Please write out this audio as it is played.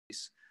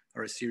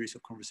are a series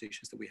of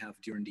conversations that we have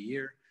during the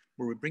year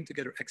where we bring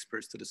together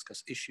experts to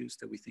discuss issues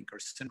that we think are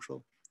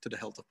central to the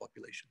health of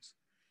populations.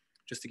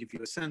 Just to give you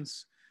a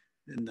sense,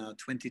 in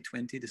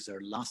 2020, this is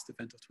our last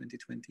event of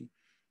 2020,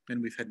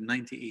 and we've had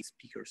 98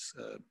 speakers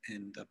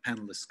and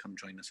panelists come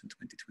join us in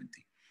 2020,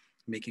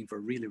 making for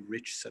a really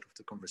rich set of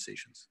the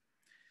conversations.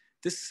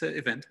 This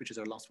event, which is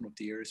our last one of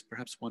the year, is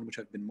perhaps one which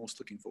I've been most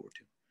looking forward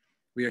to.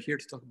 We are here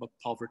to talk about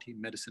poverty,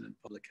 medicine, and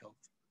public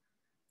health.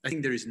 I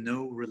think there is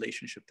no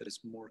relationship that is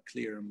more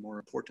clear and more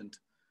important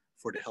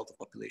for the health of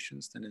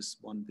populations than is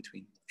one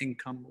between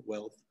income,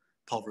 wealth,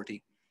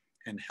 poverty,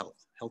 and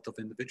health of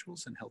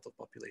individuals and health of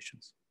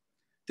populations.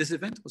 This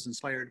event was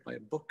inspired by a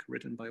book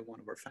written by one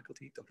of our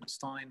faculty, Dr.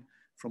 Stein,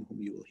 from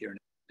whom you will hear in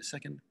a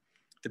second.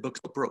 The book's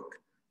Broke,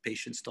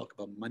 Patients Talk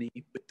About Money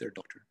with Their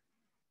Doctor.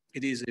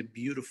 It is a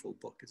beautiful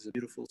book. It's a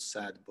beautiful,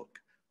 sad book,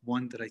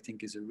 one that I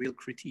think is a real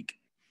critique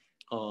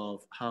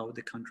of how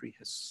the country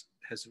has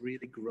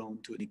really grown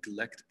to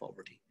neglect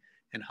poverty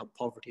and how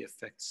poverty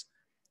affects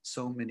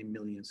so many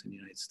millions in the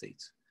United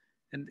States.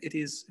 And it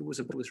was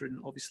a book that was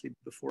written obviously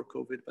before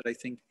COVID, but I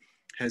think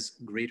has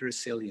greater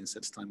salience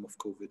at this time of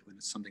COVID when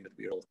it's something that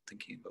we are all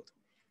thinking about.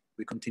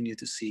 We continue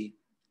to see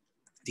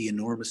the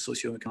enormous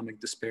socioeconomic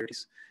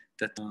disparities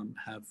that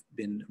have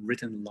been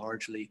written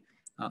largely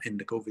in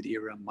the COVID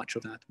era, much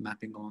of that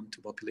mapping on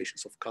to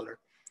populations of color.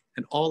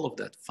 And all of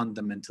that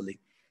fundamentally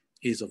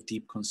is of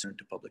deep concern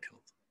to public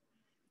health.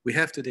 We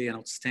have today an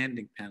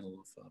outstanding panel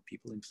of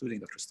people, including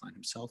Dr. Stein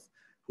himself,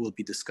 who will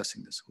be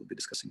discussing this, who will be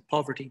discussing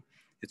poverty,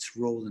 its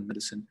role in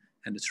medicine,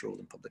 and its role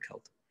in public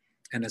health.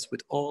 And as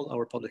with all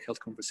our public health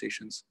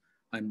conversations,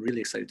 I'm really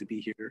excited to be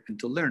here and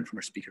to learn from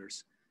our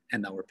speakers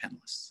and our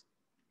panelists.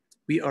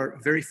 We are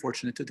very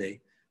fortunate today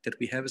that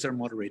we have as our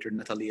moderator,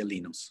 Natalia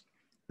Linos.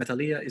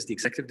 Natalia is the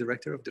executive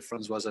director of the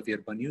François Xavier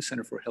Banyou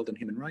Center for Health and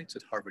Human Rights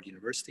at Harvard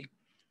University.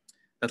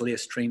 Natalia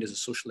is trained as a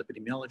social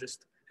epidemiologist,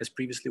 has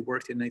previously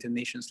worked in the United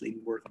Nations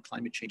leading work on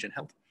climate change and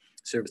health,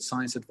 served as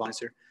science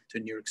advisor to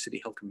New York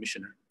City Health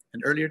Commissioner.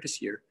 And earlier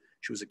this year,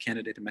 she was a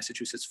candidate in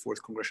Massachusetts'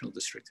 4th Congressional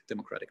District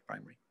Democratic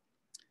primary.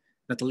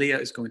 Natalia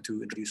is going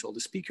to introduce all the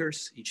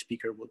speakers. Each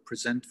speaker will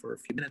present for a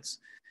few minutes,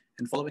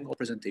 and following all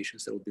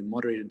presentations, there will be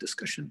moderated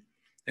discussion,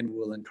 and we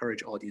will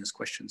encourage audience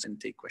questions and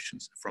take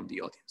questions from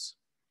the audience.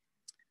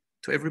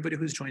 To everybody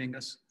who's joining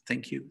us,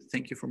 thank you.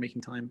 Thank you for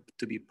making time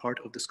to be part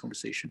of this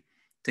conversation.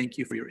 Thank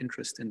you for your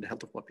interest in the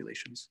health of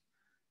populations.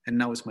 And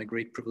now it's my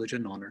great privilege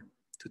and honor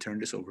to turn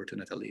this over to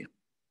Natalia.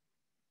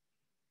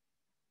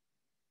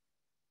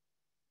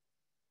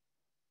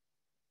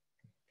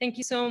 Thank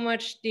you so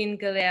much, Dean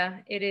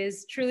Galea. It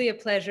is truly a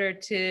pleasure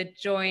to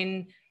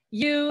join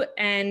you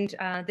and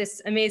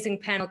this amazing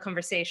panel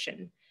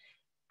conversation.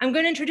 I'm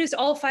going to introduce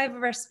all 5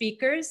 of our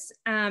speakers,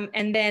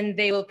 and then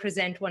they will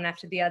present one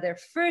after the other.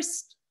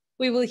 First,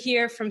 we will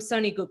hear from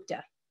Soni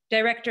Gupta,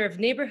 Director of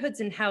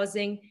Neighborhoods and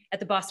Housing at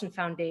the Boston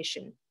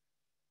Foundation.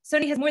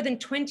 Soni has more than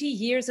 20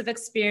 years of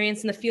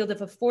experience in the field of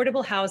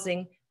affordable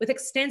housing with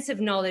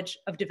extensive knowledge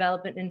of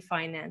development and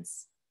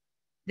finance.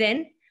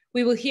 Then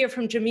we will hear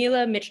from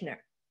Jamila Michener,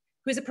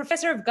 who is a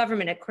professor of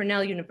government at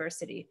Cornell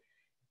University.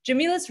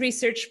 Jamila's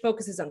research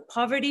focuses on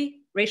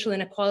poverty, racial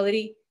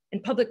inequality,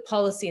 and public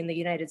policy in the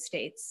United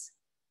States.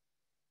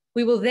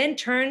 We will then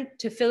turn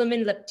to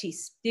Phillomin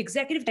Laptiste, the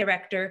executive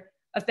director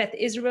of Beth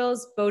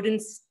Israel's Bowdoin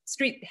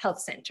Street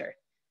Health Center.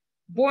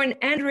 Born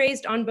and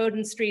raised on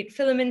Bowdoin Street,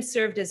 Phillomin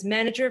served as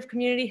manager of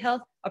community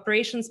health,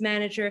 operations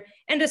manager,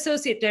 and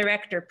associate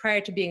director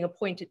prior to being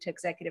appointed to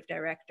executive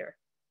director.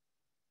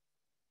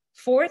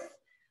 Fourth,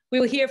 we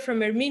will hear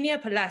from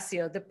Herminia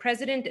Palacio, the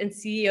president and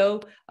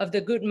CEO of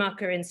the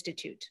Guttmacher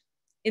Institute.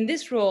 In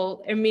this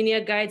role,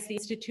 Herminia guides the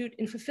Institute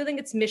in fulfilling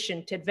its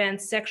mission to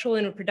advance sexual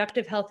and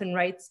reproductive health and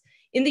rights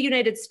in the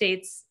United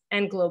States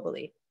and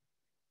globally.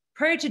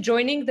 Prior to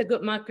joining the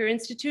Guttmacher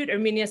Institute,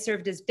 Herminia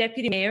served as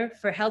deputy mayor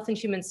for Health and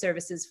Human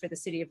Services for the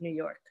city of New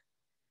York.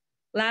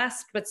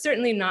 Last, but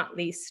certainly not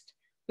least,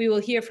 we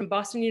will hear from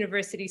Boston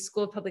University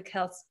School of Public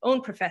Health's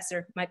own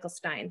professor, Michael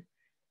Stein.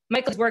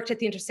 Michael's worked at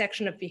the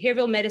intersection of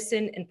behavioral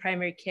medicine and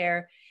primary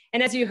care.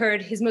 And as you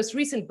heard, his most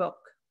recent book,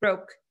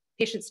 Broke,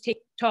 Patients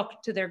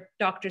Talk to Their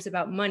Doctors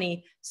About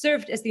Money,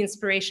 served as the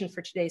inspiration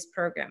for today's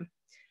program.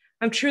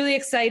 I'm truly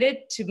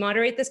excited to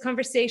moderate this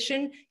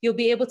conversation. You'll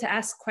be able to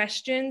ask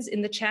questions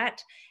in the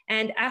chat.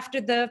 And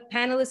after the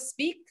panelists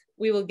speak,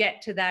 we will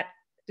get to that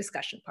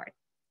discussion part.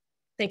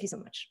 Thank you so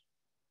much.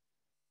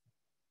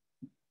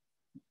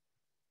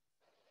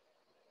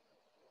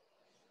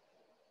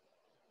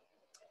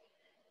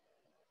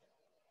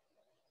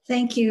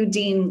 Thank you,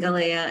 Dean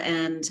Galea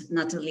and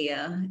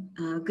Natalia.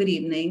 Good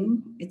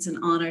evening. It's an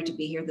honor to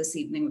be here this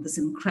evening with this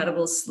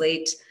incredible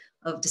slate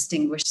of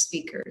distinguished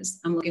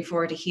speakers. I'm looking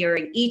forward to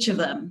hearing each of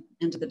them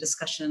and to the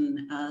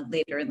discussion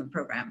later in the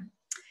program.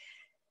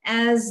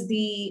 As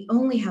the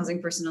only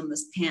housing person on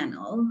this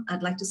panel,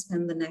 I'd like to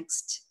spend the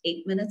next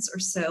 8 minutes or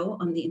so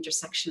on the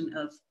intersection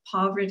of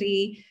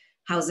poverty,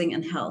 housing,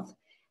 and health.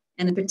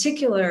 And in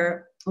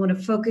particular, I want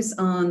to focus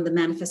on the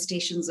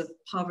manifestations of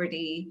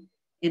poverty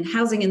in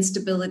housing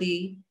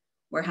instability,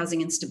 where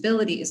housing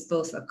instability is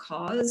both a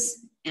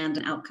cause and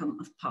an outcome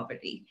of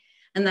poverty.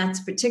 And that's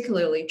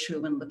particularly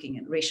true when looking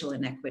at racial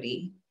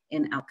inequity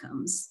in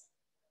outcomes.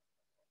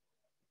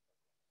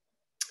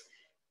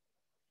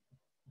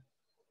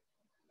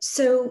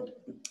 So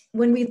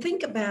when we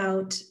think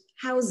about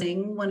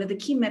housing, one of the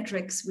key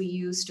metrics we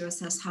use to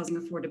assess housing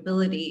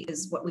affordability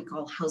is what we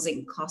call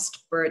housing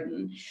cost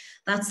burden.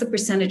 That's the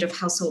percentage of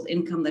household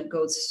income that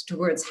goes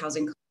towards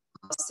housing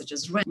costs, such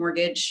as rent,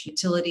 mortgage,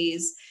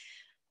 utilities.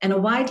 And a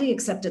widely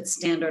accepted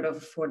standard of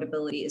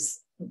affordability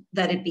is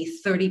that it be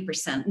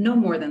 30%, no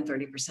more than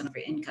 30% of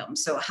your income.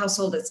 So a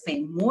household that's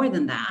paying more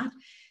than that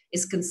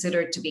is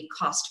considered to be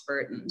cost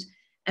burdened.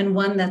 And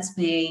one that's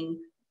paying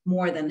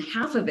more than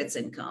half of its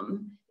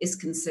income is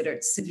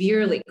considered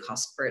severely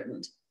cost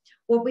burdened.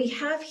 What we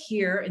have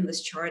here in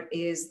this chart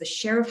is the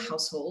share of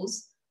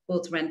households,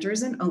 both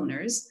renters and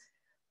owners,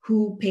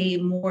 who pay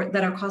more,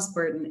 that are cost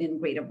burdened in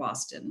Greater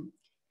Boston.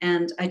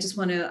 And I just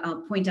want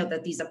to point out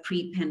that these are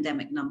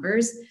pre-pandemic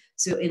numbers.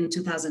 So in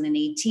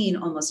 2018,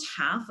 almost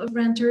half of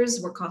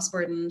renters were cost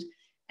burdened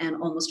and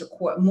almost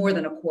more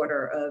than a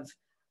quarter of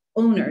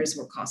owners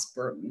were cost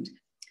burdened.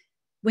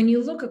 When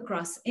you look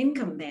across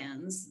income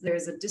bands,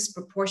 there's a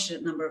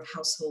disproportionate number of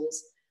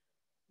households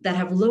that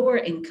have lower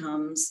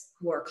incomes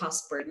who are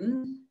cost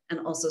burdened and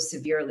also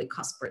severely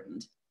cost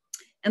burdened.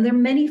 And there are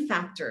many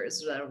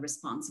factors that are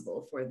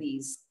responsible for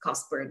these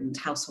cost burdened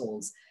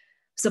households.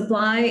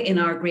 Supply in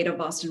our Greater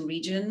Boston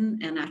region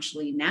and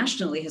actually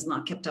nationally has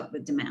not kept up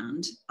with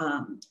demand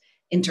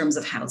in terms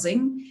of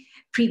housing.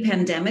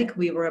 Pre-pandemic,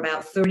 we were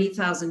about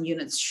 30,000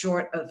 units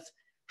short of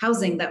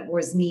housing that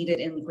was needed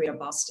in Greater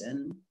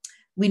Boston.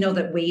 We know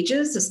that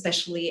wages,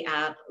 especially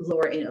at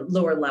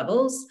lower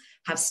levels,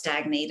 have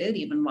stagnated,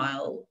 even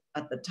while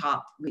at the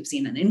top we've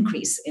seen an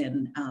increase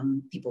in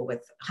people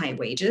with high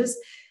wages.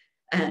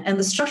 And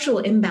the structural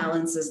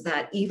imbalance is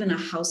that even a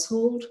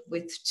household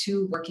with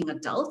 2 working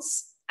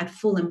adults at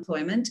full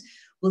employment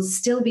will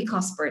still be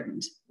cost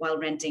burdened while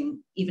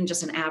renting even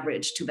just an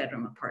average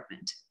 2-bedroom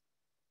apartment.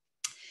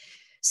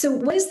 So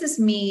what does this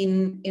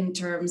mean in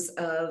terms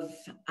of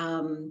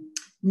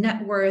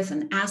net worth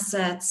and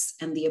assets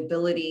and the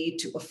ability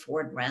to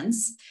afford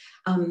rents?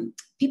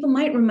 People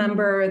might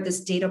remember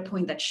this data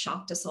point that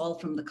shocked us all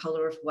from the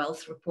Color of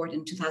Wealth report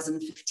in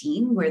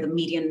 2015, where the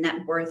median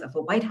net worth of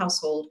a white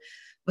household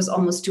was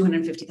almost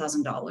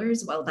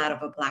 $250,000, while that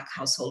of a Black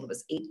household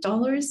was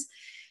 $8.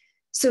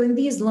 So in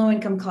these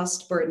low-income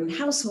cost burden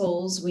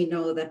households, we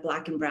know that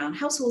Black and brown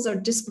households are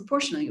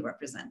disproportionately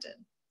represented.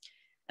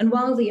 And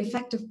while the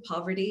effect of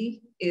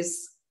poverty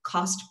is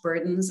cost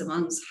burdens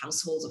amongst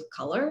households of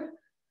color,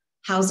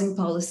 housing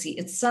policy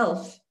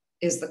itself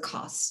is the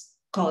cause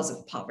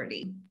of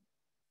poverty.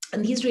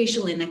 And these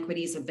racial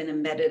inequities have been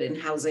embedded in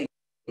housing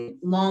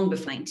long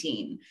before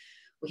 19.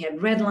 We had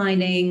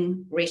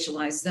redlining,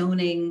 racialized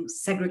zoning,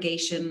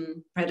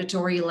 segregation,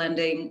 predatory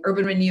lending,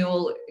 urban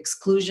renewal,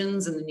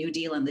 exclusions in the New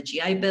Deal and the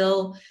GI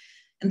Bill.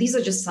 And these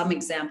are just some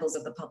examples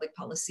of the public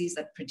policies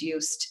that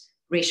produced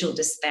racial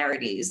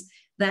disparities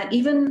that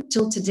even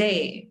till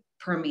today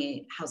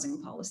permeate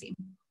housing policy.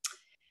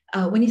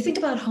 When you think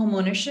about home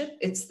ownership,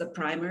 it's the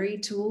primary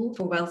tool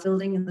for wealth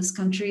building in this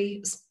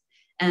country.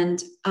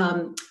 And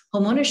home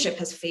ownership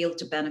has failed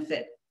to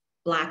benefit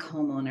Black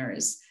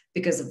homeowners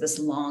because of this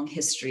long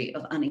history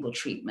of unequal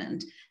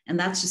treatment. And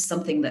that's just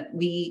something that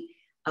we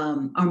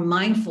are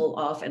mindful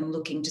of and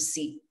looking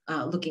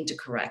to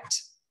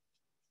correct.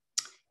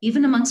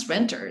 Even amongst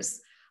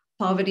renters,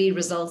 poverty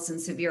results in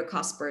severe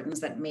cost burdens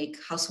that make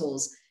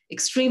households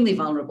extremely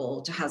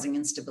vulnerable to housing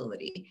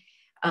instability.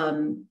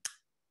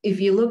 If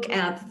you look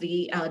at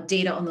the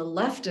data on the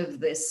left of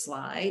this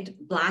slide,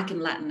 Black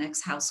and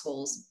Latinx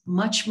households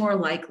much more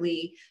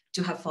likely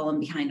to have fallen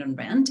behind on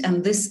rent.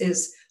 And this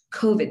is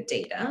COVID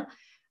data.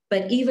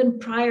 But even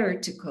prior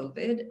to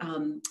COVID,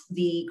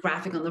 the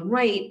graphic on the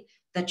right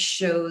that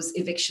shows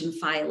eviction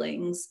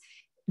filings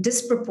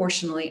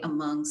disproportionately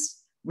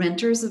amongst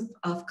renters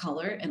of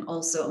color and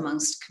also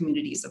amongst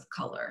communities of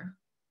color.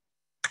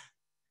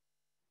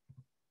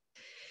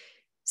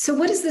 So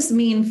what does this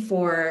mean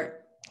for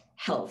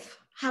health?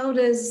 How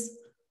does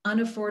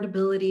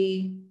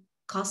unaffordability,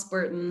 cost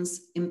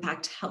burdens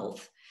impact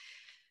health?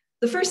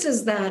 The first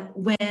is that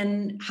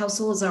when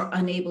households are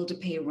unable to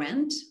pay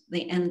rent,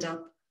 they end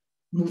up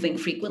moving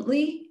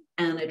frequently,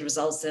 and it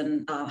results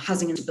in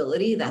housing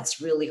instability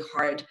that's really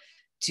hard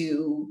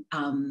to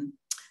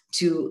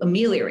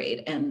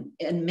ameliorate and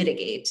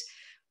mitigate.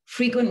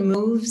 Frequent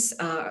moves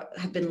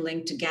have been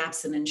linked to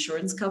gaps in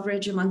insurance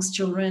coverage amongst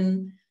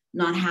children,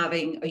 not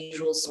having a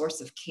usual source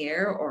of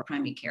care or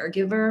primary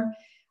caregiver,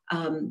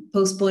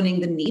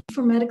 postponing the need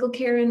for medical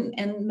care and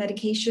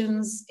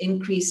medications,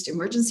 increased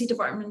emergency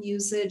department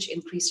usage,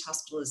 increased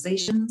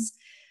hospitalizations.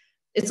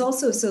 It's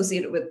also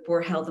associated with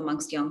poor health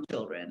amongst young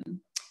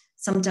children.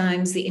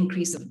 Sometimes the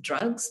increase of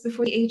drugs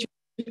before the age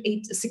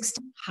of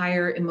 16,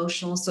 higher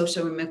emotional,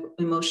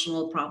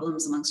 social-emotional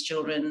problems amongst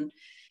children,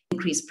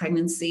 increased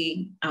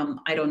pregnancy.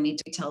 I don't need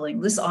to be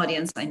telling this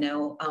audience, I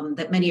know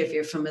that many of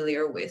you are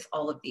familiar with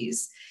all of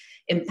these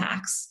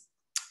impacts.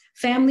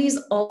 Families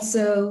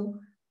also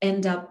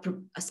end up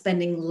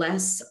spending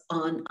less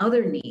on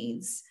other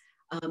needs.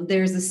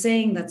 There's a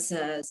saying that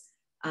says,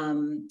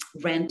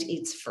 rent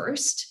eats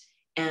first.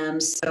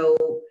 And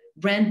so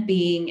rent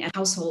being a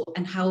household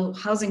and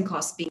housing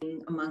costs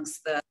being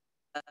amongst the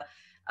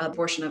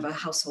portion of a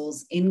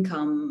household's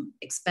income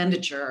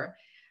expenditure,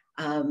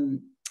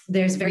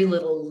 there's very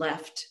little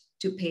left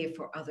to pay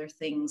for other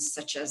things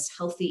such as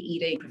healthy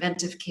eating,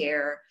 preventive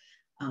care,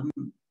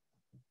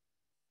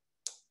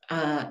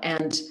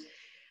 and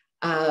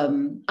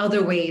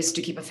other ways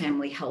to keep a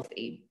family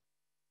healthy.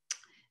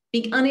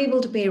 Being unable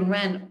to pay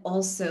rent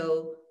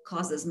also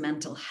causes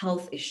mental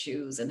health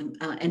issues and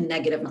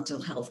negative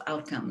mental health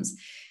outcomes.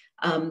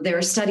 There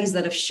are studies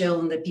that have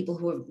shown that people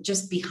who are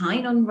just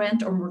behind on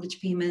rent or mortgage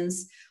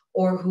payments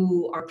or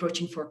who are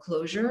approaching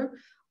foreclosure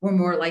were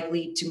more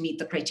likely to meet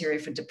the criteria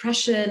for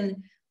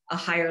depression, a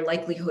higher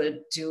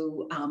likelihood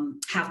to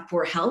have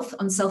poor health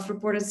on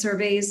self-reported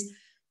surveys,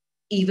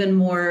 even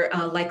more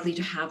likely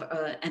to have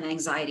an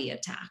anxiety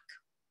attack.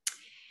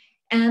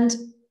 And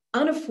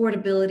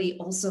unaffordability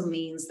also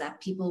means that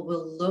people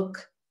will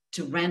look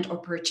to rent or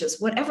purchase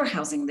whatever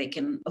housing they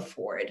can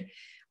afford.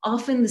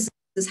 Often this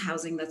is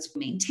housing that's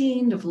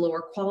maintained, of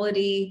lower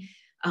quality,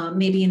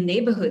 maybe in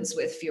neighborhoods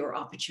with fewer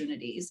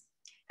opportunities.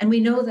 And we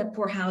know that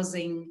poor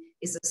housing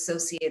is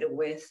associated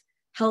with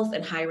health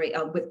and high rate,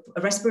 with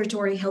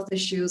respiratory health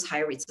issues, high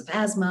rates of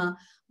asthma.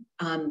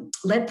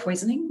 Lead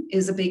poisoning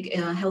is a big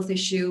health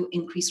issue,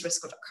 increased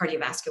risk of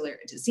cardiovascular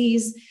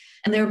disease.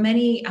 And there are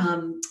many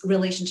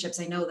relationships.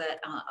 I know that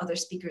other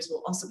speakers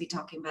will also be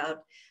talking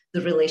about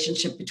the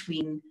relationship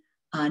between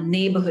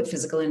neighborhood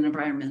physical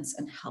environments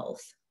and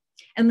health.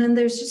 And then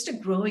there's just a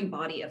growing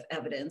body of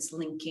evidence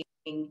linking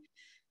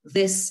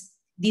these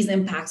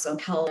impacts on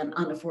health and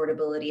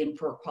unaffordability and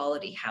poor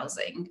quality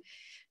housing.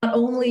 Not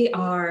only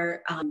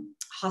are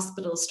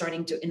hospitals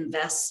starting to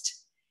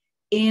invest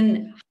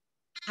in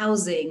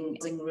housing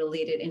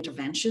related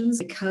interventions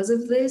because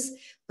of this,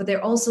 but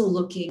they're also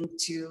looking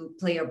to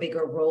play a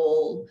bigger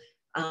role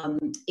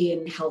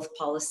in health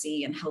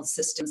policy and health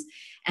systems.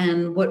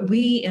 And what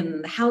we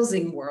in the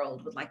housing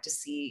world would like to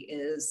see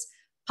is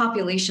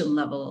population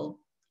level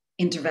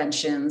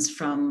interventions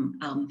from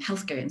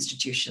healthcare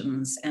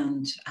institutions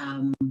and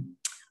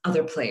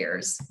other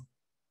players.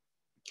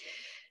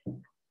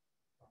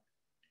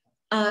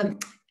 I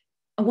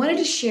wanted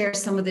to share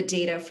some of the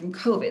data from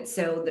COVID.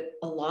 So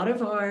a lot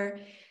of our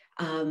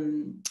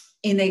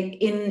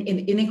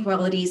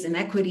inequalities,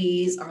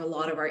 inequities are a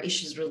lot of our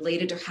issues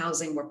related to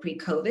housing were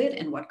pre-COVID,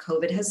 and what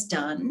COVID has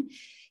done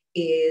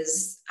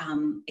is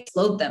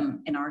explode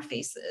them in our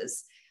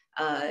faces.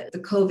 The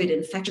COVID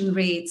infection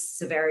rates,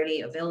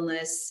 severity of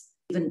illness,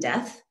 even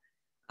death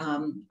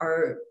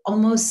are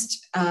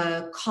almost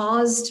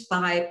caused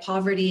by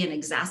poverty and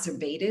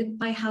exacerbated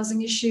by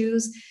housing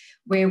issues,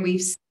 where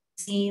we've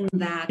seen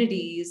that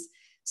communities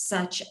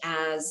such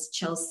as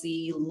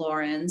Chelsea,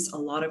 Lawrence, a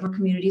lot of our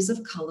communities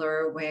of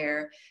color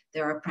where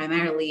there are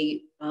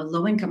primarily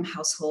low-income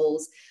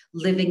households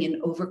living in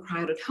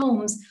overcrowded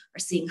homes are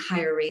seeing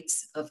higher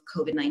rates of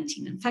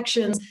COVID-19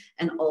 infections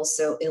and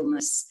also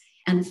illness.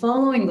 And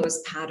following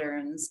those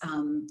patterns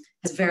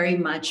has very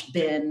much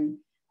been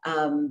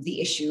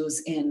the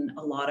issues in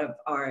a lot of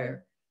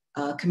our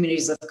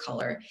communities of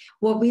color.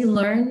 What we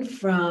learned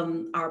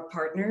from our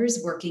partners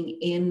working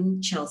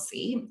in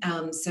Chelsea,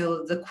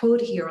 so the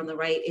quote here on the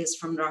right is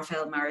from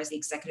Rafael Mares, the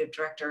executive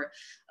director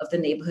of the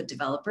Neighborhood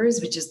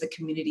Developers, which is the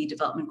Community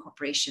Development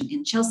Corporation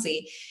in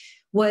Chelsea,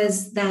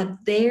 was that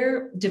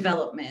their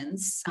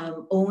developments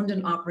owned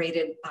and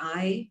operated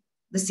by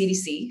the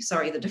CDC,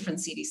 sorry, the different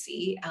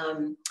CDC,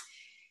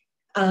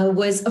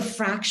 was a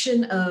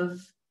fraction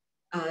of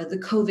the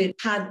COVID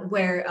had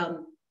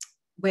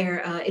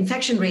where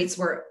infection rates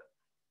were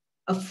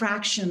a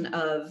fraction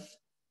of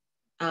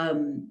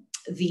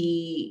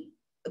the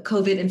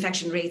COVID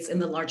infection rates in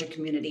the larger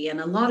community. And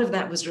a lot of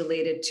that was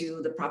related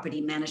to the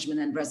property management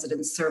and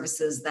residence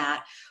services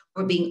that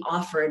were being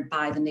offered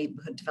by the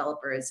neighborhood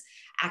developers,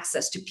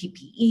 access to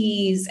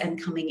PPEs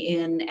and coming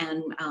in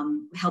and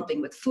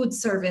helping with food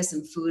service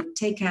and food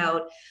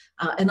takeout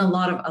and a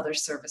lot of other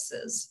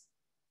services.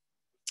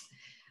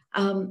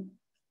 I'm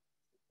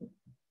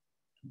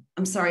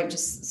sorry, I'm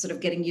just sort of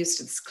getting used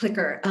to this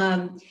clicker.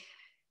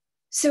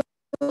 So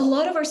a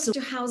lot of our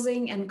social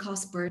housing and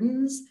cost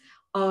burdens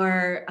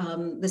are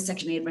the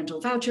Section 8 rental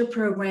voucher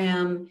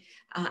program,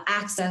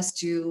 access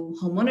to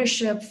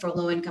homeownership for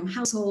low-income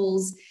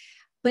households.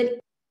 But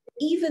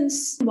even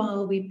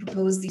while we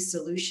propose these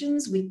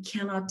solutions, we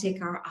cannot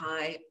take our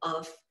eye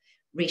off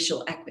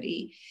racial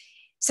equity.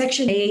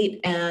 Section 8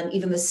 and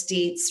even the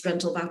state's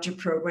rental voucher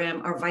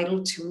program are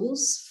vital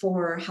tools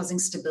for housing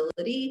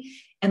stability.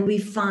 And we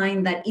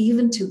find that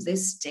even to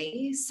this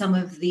day, some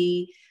of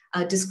the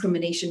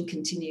discrimination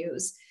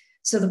continues.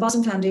 So the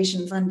Boston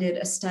Foundation funded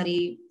a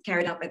study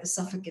carried out by the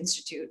Suffolk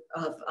Institute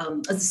of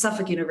the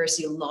Suffolk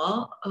University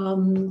Law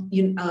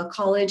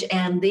College,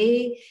 and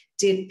they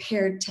did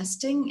paired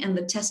testing, and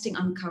the testing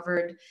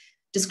uncovered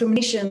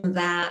discrimination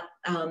that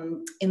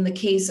in the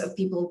case of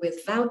people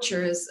with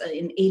vouchers,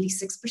 in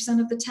 86%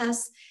 of the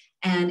tests,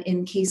 and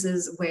in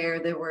cases where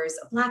there was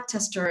a Black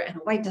tester and a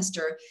white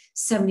tester,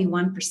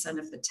 71%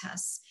 of the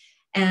tests.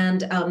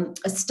 And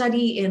a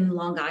study in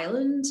Long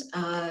Island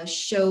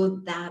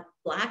showed that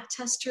Black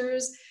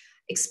testers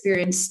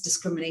experienced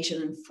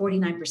discrimination in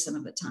 49%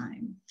 of the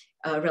time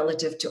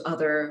relative to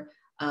other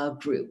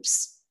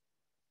groups.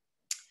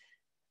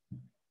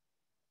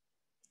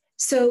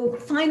 So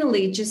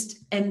finally,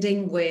 just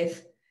ending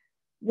with,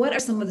 what are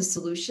some of the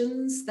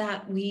solutions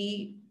that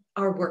we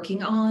are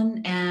working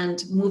on,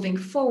 and moving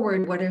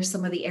forward, what are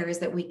some of the areas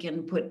that we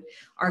can put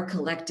our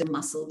collective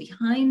muscle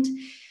behind?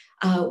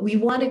 We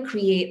want to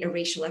create a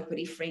racial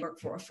equity framework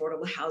for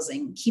affordable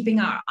housing, keeping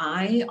our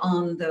eye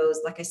on those,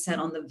 like I said,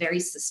 on the very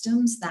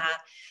systems that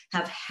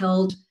have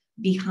held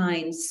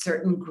behind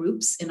certain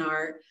groups in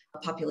our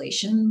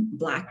population,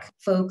 Black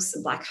folks,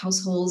 Black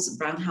households,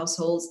 brown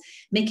households,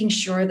 making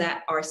sure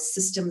that our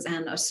systems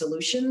and our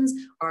solutions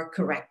are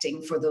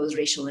correcting for those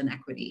racial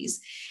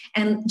inequities.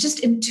 And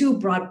just in two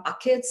broad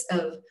buckets,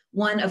 of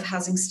one of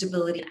housing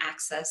stability and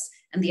access,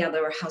 and the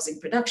other housing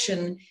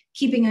production,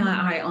 keeping an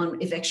eye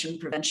on eviction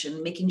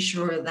prevention, making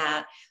sure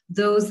that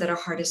those that are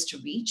hardest to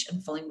reach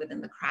and falling within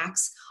the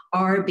cracks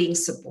are being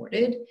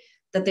supported,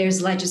 that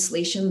there's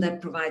legislation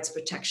that provides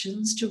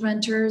protections to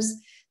renters,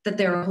 that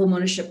there are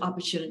homeownership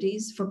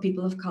opportunities for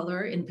people of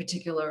color, in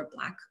particular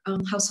Black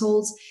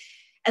households,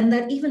 and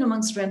that even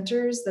amongst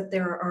renters, that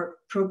there are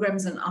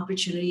programs and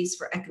opportunities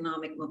for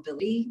economic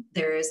mobility.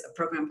 There is a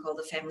program called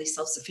the Family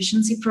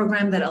Self-Sufficiency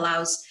Program that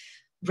allows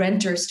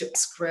renters to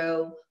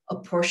escrow a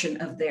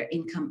portion of their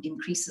income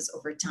increases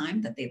over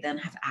time that they then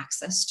have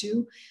access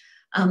to.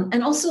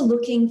 And also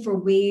looking for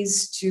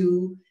ways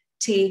to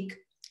take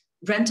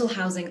rental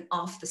housing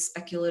off the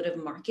speculative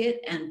market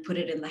and put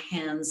it in the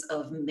hands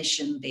of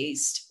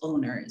mission-based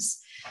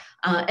owners.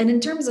 And in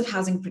terms of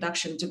housing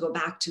production, to go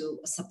back to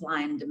a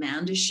supply and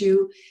demand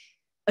issue,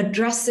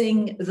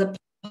 addressing the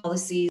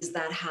policies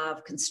that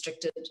have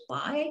constricted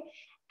supply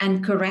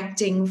and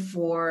correcting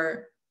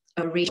for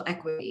racial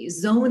equity.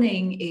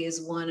 Zoning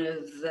is one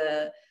of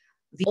the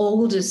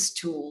oldest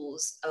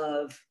tools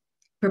of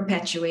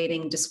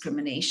perpetuating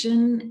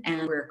discrimination,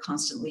 and we're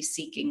constantly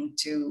seeking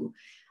to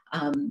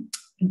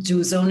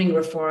do zoning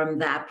reform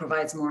that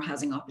provides more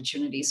housing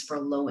opportunities for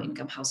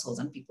low-income households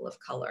and people of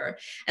color.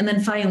 And then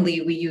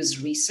finally, we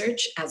use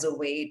research as a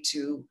way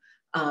to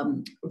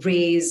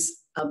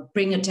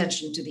bring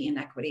attention to the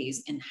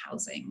inequities in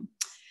housing.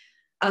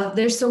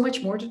 There's so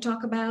much more to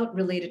talk about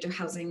related to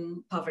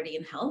housing, poverty,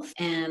 and health,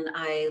 and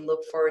I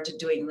look forward to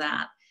doing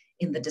that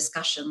in the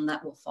discussion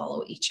that will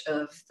follow each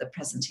of the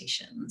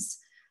presentations.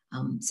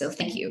 So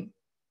thank you.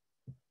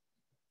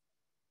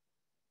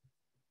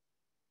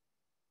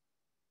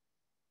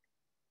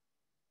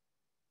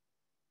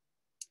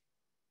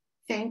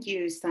 Thank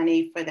you,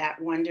 Soni, for that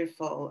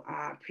wonderful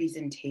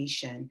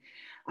presentation.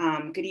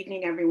 Good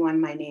evening, everyone.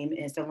 My name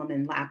is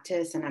Phillomin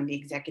Laptiste, and I'm the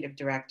Executive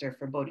Director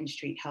for Bowdoin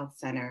Street Health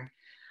Center.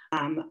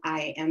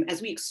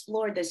 As we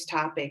explore this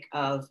topic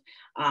of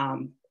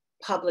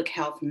public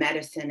health,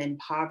 medicine, and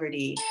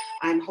poverty,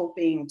 I'm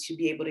hoping to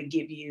be able to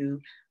give you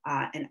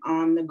an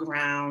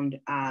on-the-ground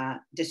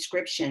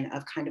description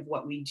of kind of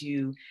what we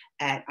do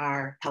at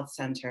our health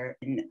center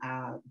in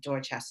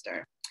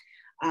Dorchester.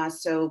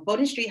 So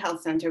Bowdoin Street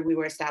Health Center, we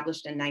were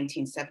established in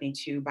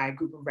 1972 by a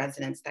group of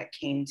residents that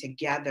came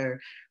together,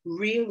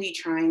 really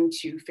trying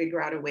to figure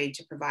out a way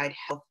to provide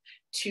health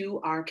to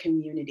our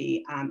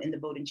community in the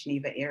Bowdoin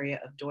Geneva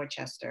area of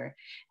Dorchester.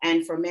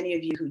 And for many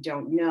of you who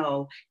don't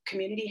know,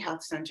 community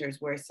health centers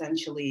were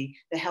essentially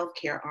the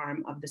healthcare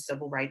arm of the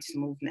civil rights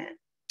movement.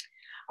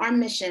 Our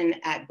mission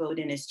at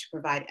Bowdoin is to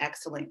provide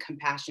excellent,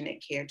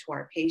 compassionate care to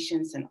our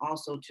patients and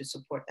also to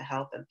support the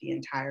health of the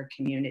entire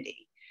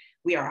community.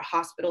 We are a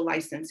hospital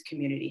licensed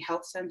community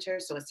health center.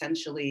 So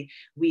essentially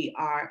we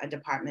are a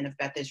department of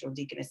Beth Israel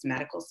Deaconess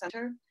Medical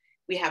Center.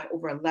 We have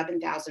over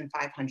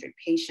 11,500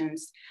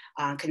 patients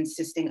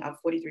consisting of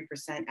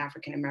 43%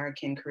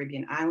 African-American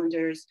Caribbean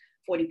Islanders,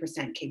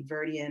 40% Cape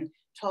Verdean,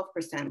 12%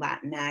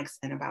 Latinx,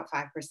 and about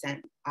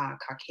 5%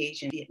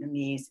 Caucasian,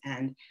 Vietnamese.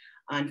 And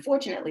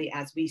unfortunately,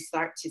 as we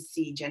start to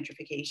see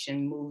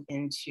gentrification move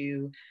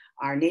into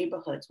our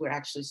neighborhoods, we're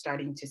actually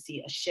starting to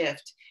see a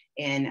shift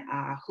in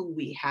who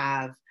we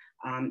have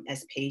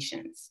as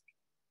patients.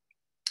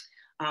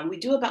 We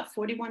do about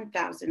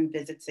 41,000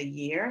 visits a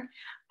year,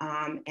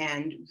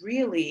 and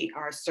really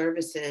our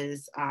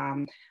services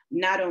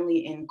not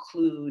only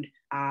include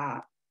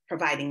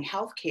providing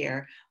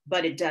healthcare,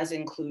 but it does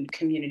include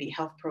community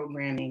health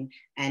programming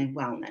and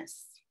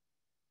wellness.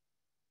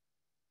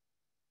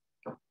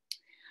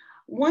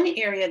 One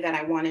area that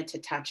I wanted to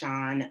touch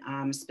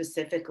on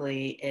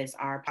specifically is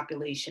our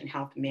population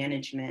health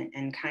management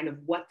and kind of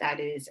what that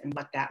is and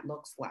what that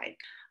looks like.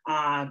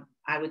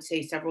 I would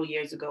say several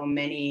years ago,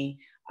 many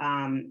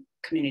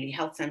community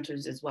health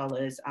centers, as well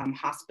as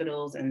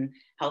hospitals and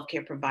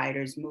healthcare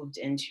providers, moved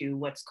into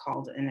what's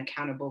called an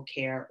accountable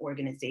care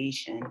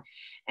organization.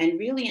 And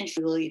really and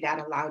truly,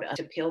 that allowed us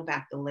to peel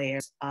back the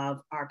layers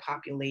of our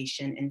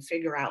population and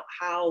figure out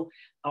how,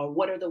 or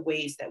what are the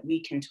ways that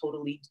we can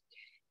totally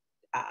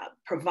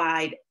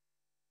provide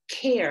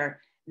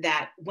care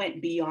that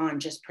went beyond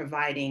just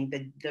providing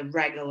the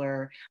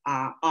regular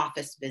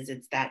office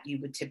visits that you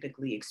would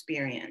typically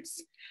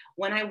experience.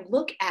 When I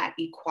look at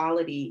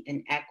equality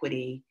and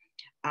equity,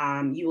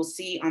 you will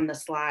see on the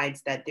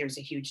slides that there's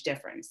a huge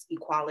difference.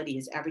 Equality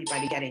is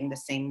everybody getting the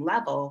same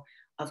level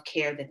of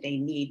care that they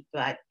need,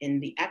 but in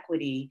the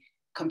equity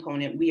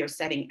component, we are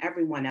setting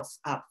everyone else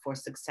up for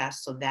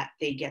success so that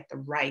they get the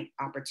right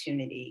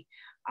opportunity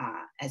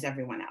as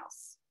everyone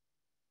else.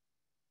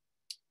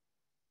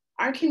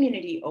 Our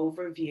community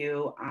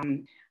overview,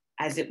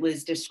 as it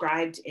was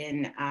described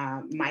in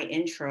my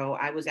intro,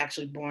 I was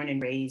actually born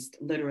and raised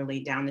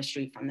literally down the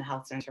street from the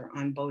health center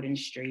on Bowdoin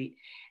Street.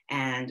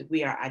 And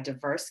we are a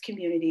diverse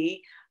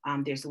community.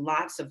 There's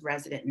lots of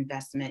resident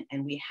investment,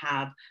 and we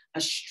have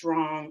a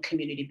strong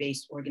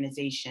community-based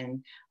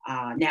organization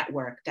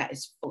network that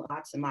is full of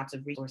lots and lots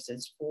of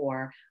resources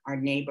for our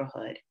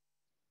neighborhood.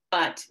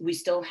 But we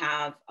still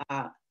have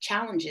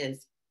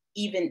challenges,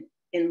 even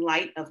in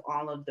light of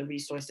all of the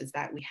resources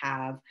that we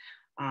have.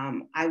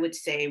 I would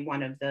say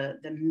one of the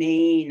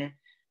main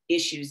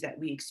issues that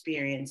we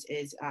experience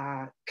is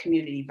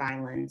community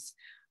violence.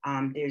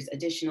 There's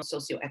additional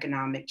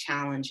socioeconomic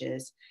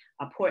challenges,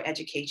 a poor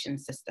education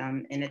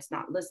system, and it's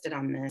not listed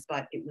on this,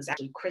 but it was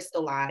actually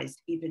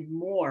crystallized even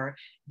more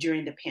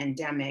during the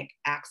pandemic,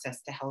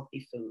 access to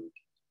healthy food.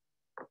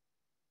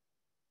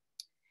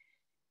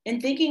 In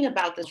thinking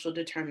about the social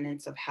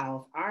determinants of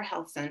health, our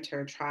health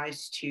center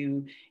tries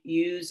to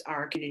use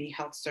our community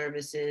health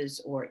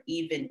services or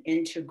even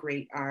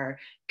integrate our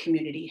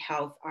community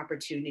health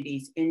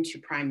opportunities into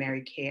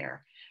primary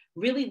care,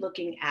 really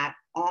looking at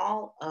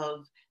all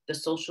of the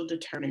social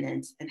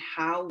determinants and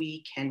how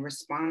we can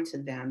respond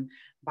to them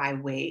by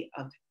way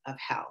of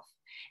health.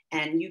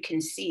 And you can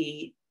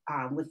see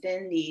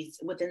within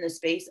the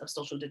space of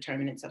social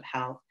determinants of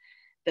health,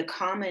 the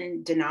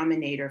common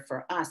denominator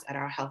for us at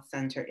our health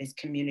center is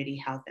community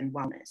health and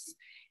wellness.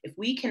 If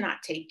we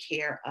cannot take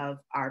care of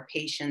our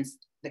patients,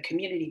 the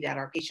community that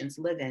our patients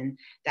live in,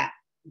 that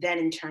then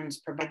in turn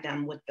provide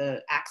them with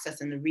the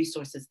access and the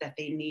resources that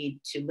they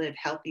need to live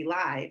healthy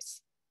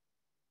lives.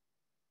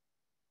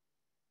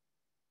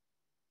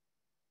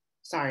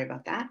 Sorry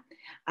about that.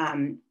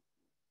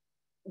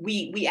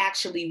 We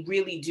actually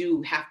really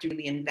do have to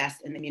really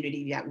invest in the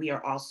community that we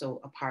are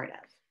also a part of.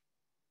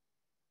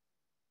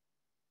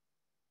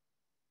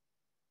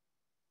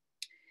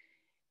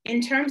 In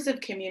terms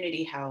of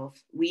community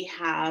health, we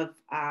have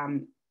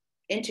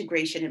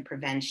integration and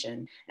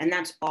prevention, and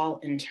that's all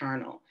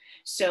internal.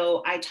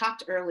 So I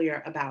talked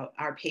earlier about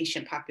our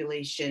patient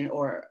population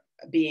or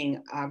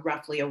being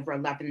roughly over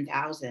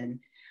 11,000.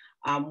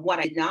 What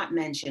I did not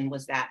mention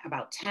was that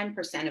about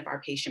 10% of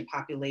our patient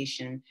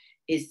population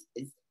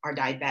are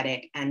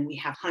diabetic, and we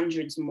have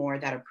hundreds more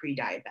that are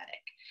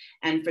pre-diabetic.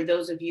 And for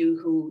those of you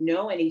who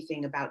know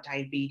anything about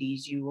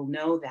diabetes, you will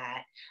know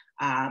that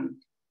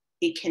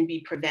it can be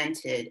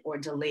prevented or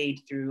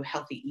delayed through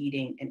healthy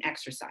eating and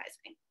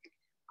exercising.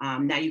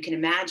 Now you can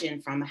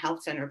imagine from a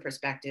health center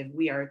perspective,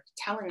 we are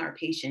telling our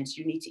patients,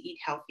 you need to eat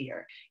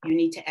healthier, you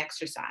need to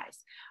exercise.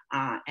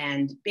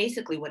 And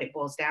basically what it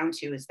boils down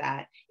to is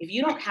that if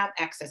you don't have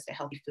access to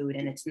healthy food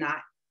and it's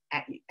not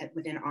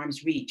within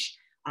arm's reach,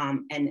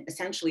 and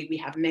essentially we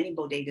have many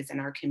bodegas in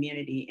our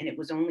community, and it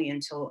was only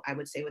until I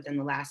would say within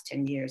the last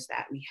 10 years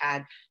that we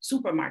had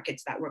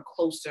supermarkets that were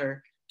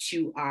closer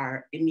to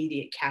our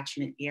immediate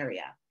catchment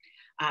area.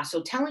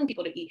 So telling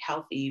people to eat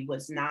healthy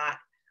was not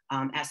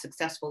as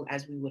successful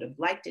as we would have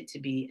liked it to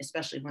be,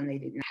 especially when they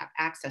didn't have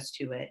access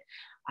to it.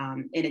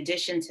 In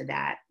addition to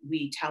that,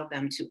 we tell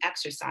them to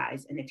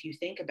exercise. And if you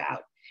think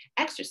about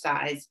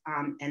exercise,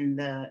 and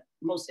the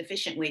most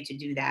efficient way to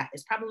do that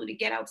is probably to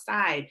get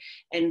outside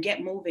and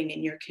get moving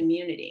in your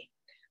community.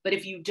 But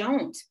if you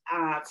don't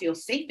feel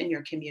safe in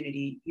your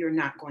community, you're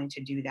not going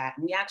to do that.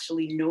 And we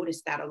actually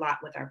noticed that a lot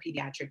with our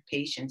pediatric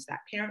patients, that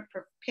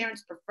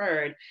parents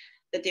preferred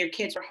that their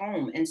kids were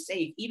home and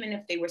safe, even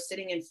if they were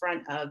sitting in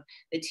front of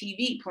the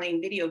TV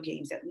playing video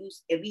games. At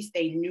least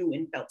they knew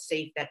and felt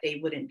safe that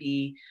they wouldn't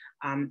be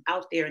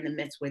out there in the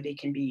midst where they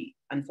can be,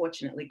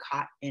 unfortunately,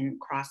 caught in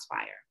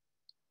crossfire.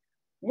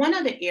 One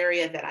other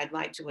area that I'd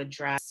like to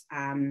address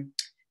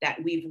that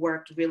we've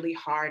worked really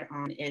hard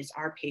on is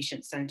our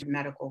patient-centered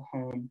medical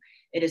home.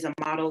 It is a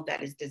model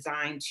that is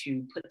designed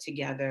to put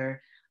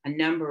together a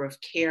number of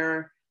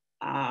care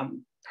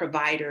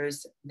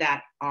providers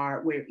that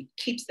are where it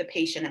keeps the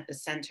patient at the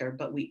center,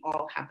 but we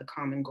all have the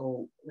common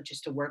goal, which is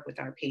to work with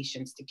our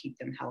patients to keep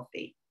them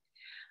healthy.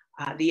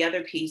 The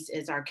other piece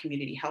is our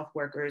community health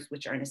workers,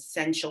 which are an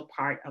essential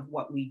part of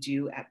what we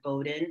do at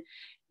Bowdoin.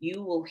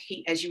 You will,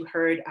 as you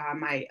heard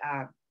my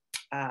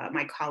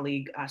my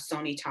colleague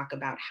Soni talk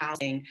about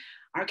housing,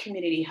 our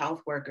community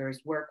health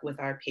workers work with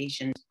our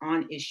patients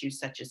on issues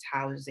such as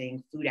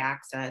housing, food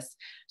access,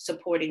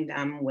 supporting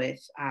them with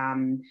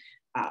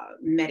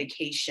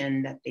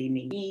medication that they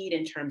may need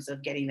in terms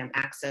of getting them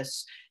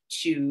access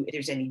to, if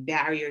there's any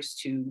barriers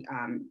to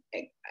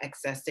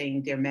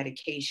accessing their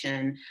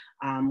medication,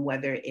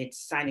 whether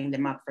it's signing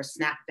them up for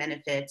SNAP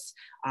benefits,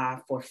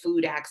 for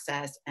food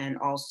access, and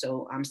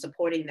also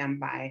supporting them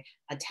by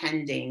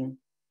attending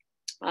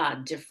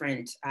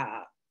different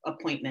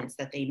appointments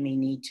that they may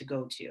need to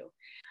go to.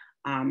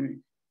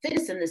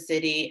 Fitness in the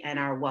City and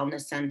our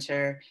wellness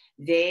center,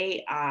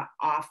 they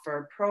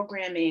offer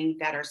programming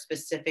that are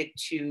specific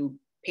to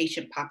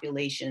patient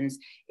populations.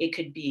 It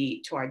could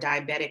be to our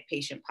diabetic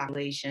patient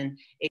population.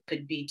 It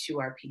could be to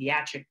our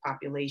pediatric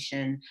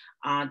population,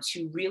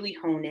 to really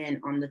hone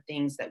in on the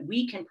things that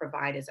we can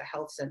provide as a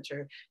health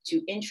center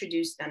to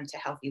introduce them to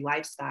healthy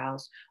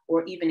lifestyles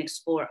or even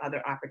explore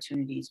other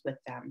opportunities with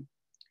them.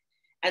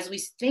 As we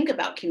think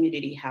about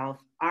community health,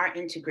 our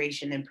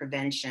integration and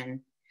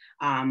prevention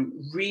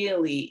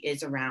really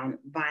is around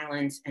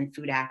violence and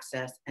food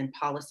access and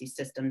policy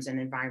systems and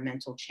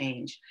environmental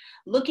change.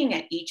 Looking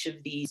at each of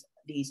these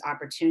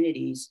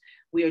opportunities,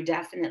 we are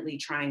definitely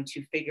trying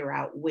to figure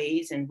out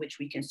ways in which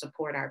we can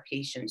support our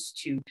patients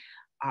to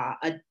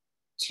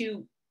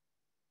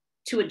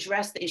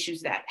address the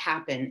issues that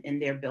happen in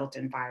their built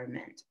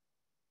environment.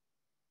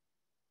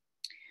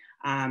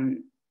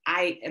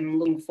 I am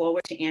looking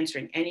forward to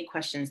answering any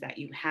questions that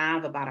you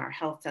have about our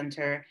health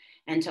center,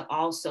 and to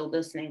also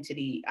listening to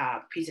the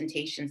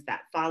presentations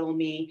that follow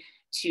me,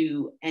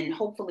 and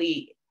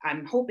hopefully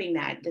I'm hoping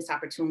that this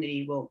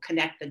opportunity will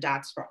connect the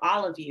dots for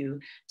all of you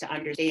to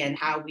understand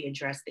how we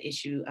address the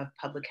issue of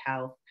public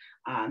health,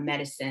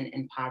 medicine,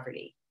 and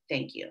poverty.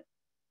 Thank you.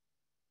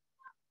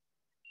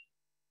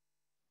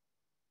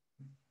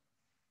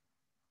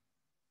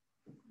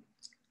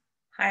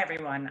 Hi,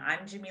 everyone.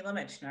 I'm Jamila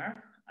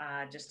Michener.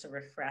 Just to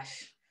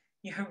refresh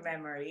your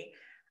memory,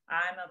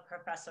 I'm a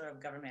professor of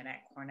government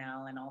at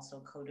Cornell and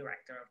also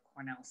co-director of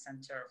Cornell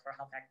Center for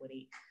Health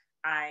Equity.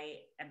 I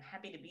am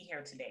happy to be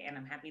here today, and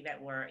I'm happy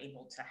that we're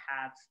able to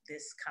have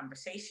this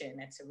conversation.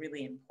 It's a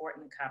really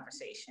important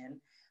conversation,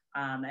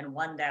 and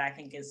one that I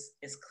think is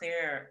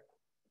clear,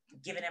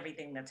 given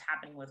everything that's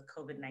happening with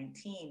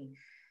COVID-19,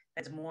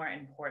 that's more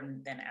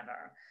important than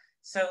ever.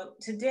 So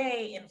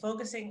today, in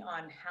focusing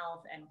on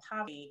health and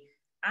poverty,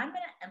 I'm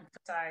going to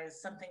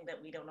emphasize something that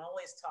we don't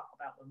always talk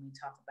about when we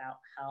talk about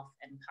health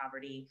and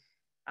poverty,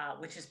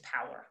 which is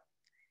power.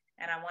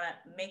 And I want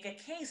to make a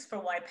case for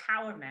why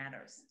power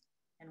matters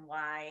and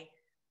why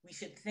we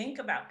should think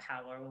about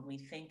power when we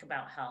think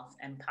about health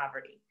and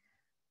poverty.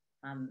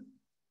 I'm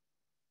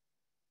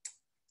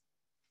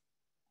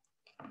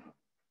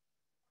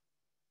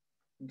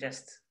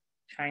just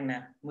trying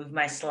to move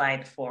my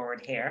slide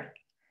forward here.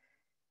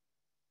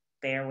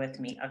 Bear with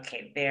me.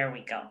 Okay, there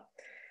we go.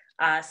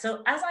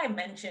 So as I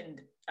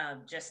mentioned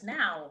just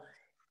now,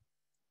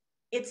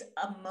 it's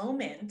a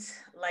moment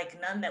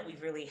like none that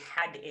we've really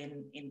had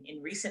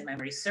in recent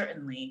memory,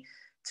 certainly,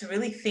 to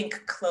really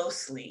think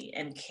closely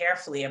and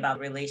carefully about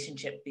the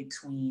relationship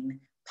between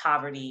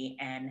poverty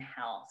and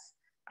health.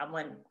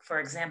 When, for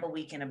example,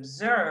 we can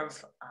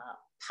observe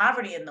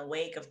poverty in the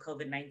wake of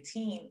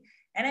COVID-19,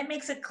 and it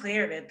makes it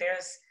clear that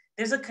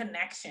there's a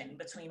connection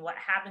between what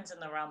happens in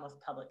the realm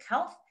of public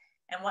health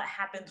and what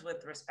happens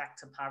with respect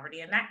to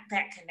poverty. And that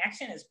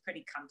connection is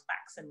pretty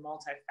complex and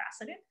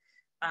multifaceted.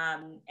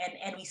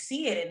 And we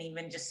see it in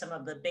even just some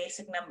of the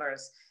basic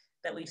numbers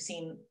that we've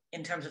seen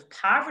in terms of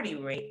poverty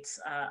rates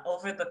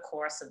over the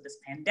course of this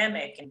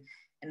pandemic.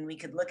 And we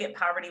could look at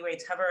poverty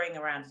rates hovering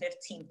around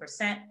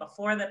 15%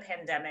 before the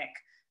pandemic.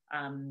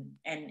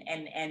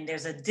 And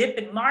there's a dip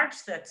in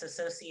March that's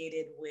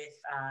associated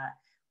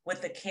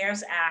with the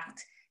CARES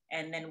Act.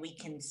 And then we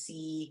can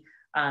see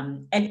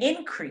an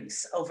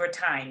increase over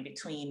time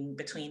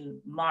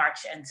between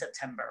March and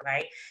September,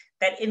 right?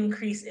 That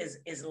increase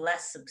is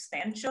less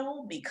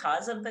substantial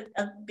because of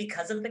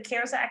the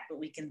CARES Act, but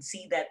we can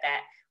see that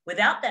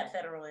without that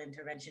federal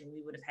intervention,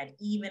 we would have had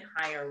even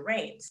higher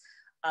rates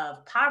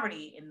of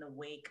poverty in the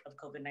wake of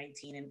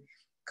COVID-19. And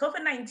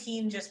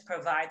COVID-19 just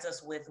provides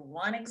us with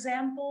one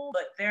example,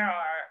 but there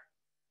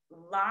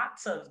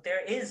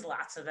is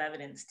lots of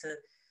evidence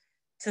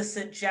to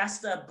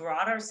suggest a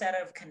broader set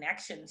of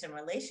connections and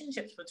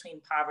relationships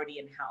between poverty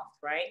and health,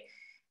 right?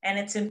 And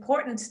it's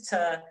important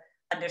to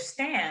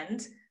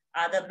understand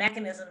the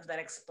mechanisms that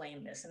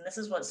explain this. And this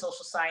is what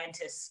social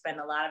scientists spend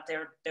a lot of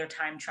their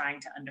time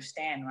trying to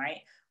understand,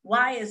 right?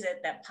 Why is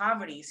it that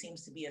poverty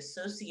seems to be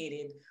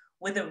associated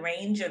with a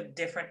range of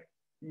different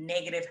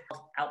negative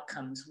health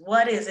outcomes?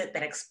 What is it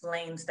that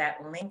explains that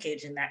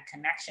linkage and that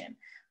connection?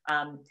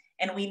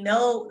 And we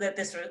know that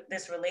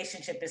this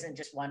relationship isn't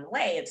just one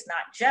way. It's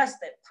not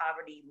just that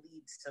poverty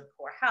leads to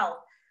poor health,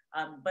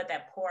 but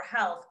that poor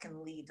health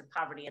can lead to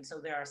poverty. And so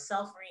there are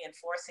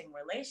self-reinforcing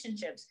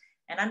relationships,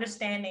 and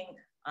understanding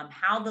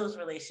how those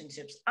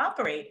relationships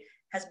operate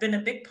has been a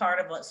big part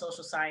of what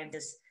social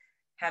scientists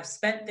have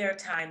spent their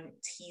time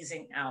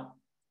teasing out.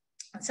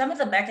 And some of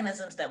the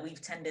mechanisms that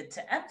we've tended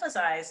to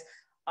emphasize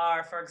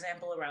are, for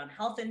example, around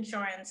health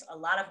insurance. A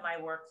lot of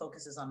my work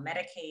focuses on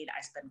Medicaid.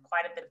 I spend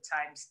quite a bit of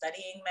time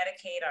studying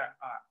Medicaid,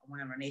 one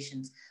of our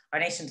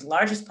nation's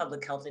largest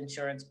public health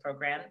insurance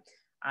program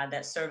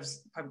that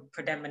serves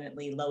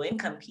predominantly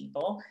low-income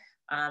people,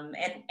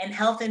 and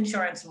health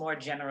insurance more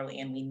generally.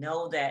 And we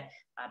know that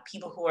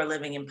people who are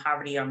living in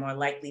poverty are more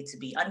likely to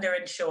be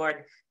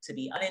underinsured, to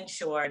be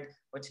uninsured,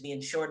 or to be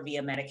insured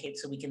via Medicaid.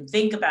 So we can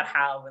think about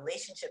how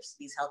relationships to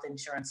these health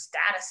insurance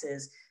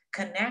statuses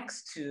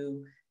connects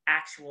to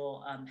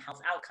actual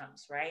health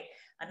outcomes, right?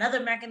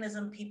 Another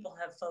mechanism people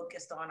have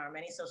focused on, or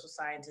many social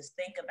scientists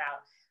think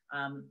about,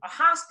 are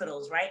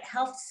hospitals, right?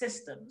 Health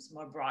systems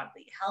more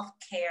broadly,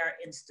 healthcare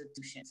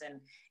institutions. And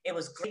it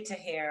was great to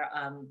hear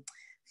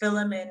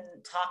Phillomin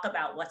talk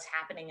about what's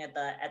happening at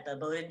the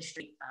Bowdoin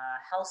Street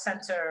Health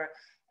Center,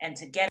 and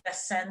to get a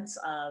sense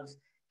of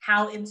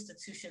how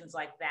institutions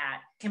like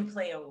that can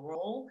play a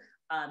role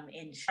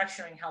in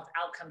structuring health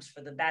outcomes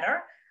for the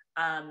better.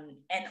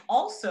 And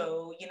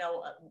also, you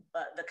know,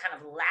 the kind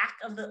of lack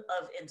of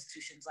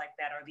institutions like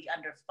that, or the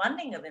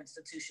underfunding of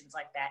institutions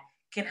like that,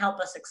 can help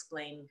us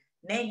explain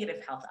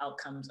negative health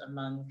outcomes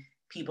among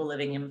people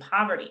living in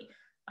poverty.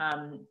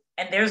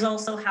 And there's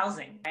also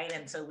housing, right?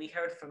 And so we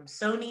heard from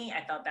Soni.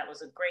 I thought that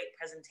was a great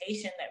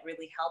presentation that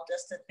really helped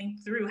us to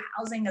think through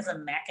housing as a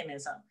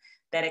mechanism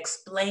that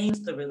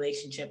explains the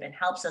relationship and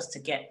helps us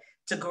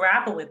to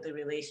grapple with the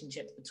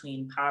relationship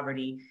between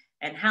poverty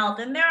and health.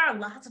 And there are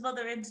lots of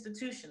other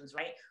institutions,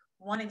 right?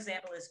 One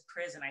example is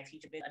prison. I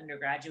teach a big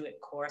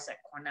undergraduate course at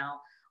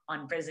Cornell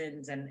on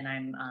prisons, and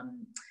I'm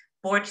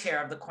board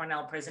chair of the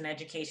Cornell Prison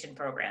Education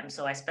Program.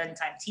 So I spend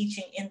time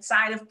teaching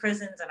inside of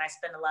prisons, and I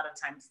spend a lot of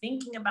time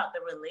thinking about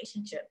the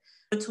relationship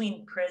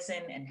between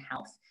prison and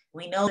health.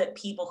 We know that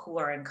people who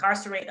are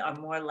incarcerated are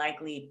more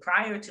likely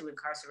prior to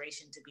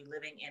incarceration to be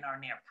living in or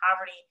near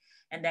poverty,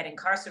 and that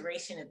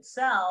incarceration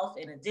itself,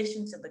 in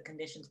addition to the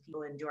conditions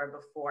people endure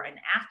before and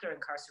after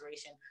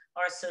incarceration,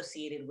 are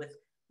associated with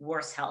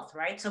worse health,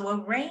 right? So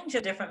a range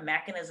of different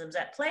mechanisms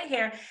at play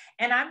here,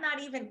 and I'm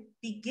not even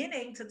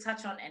beginning to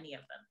touch on any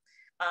of them.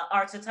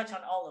 Or to touch on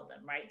all of them,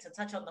 right? To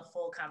touch on the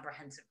full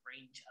comprehensive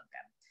range of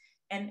them.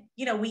 And,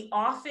 you know, we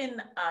often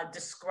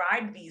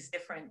describe these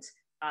different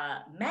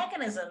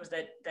mechanisms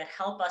that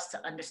help us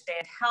to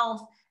understand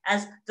health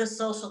as the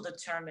social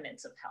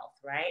determinants of health,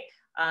 right?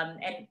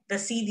 And the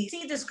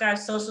CDC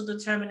describes social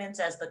determinants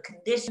as the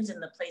conditions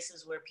in the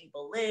places where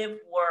people live,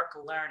 work,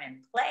 learn, and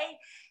play.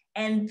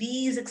 And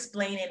these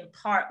explain in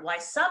part why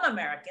some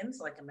Americans,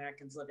 like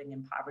Americans living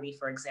in poverty,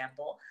 for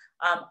example,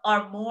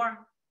 are more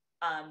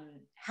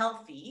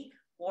healthy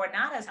or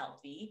not as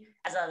healthy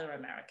as other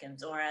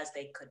Americans, or as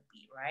they could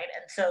be, right?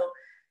 And so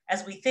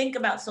as we think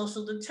about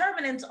social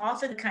determinants,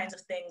 often the kinds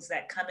of things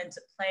that come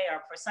into play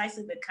are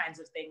precisely the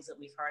kinds of things that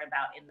we've heard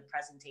about in the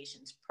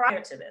presentations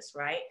prior to this,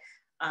 right?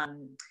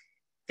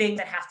 Things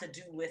that have to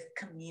do with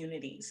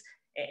communities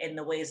in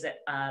the ways that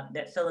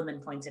that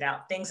Phillomin pointed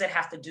out, things that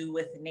have to do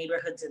with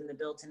neighborhoods in the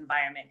built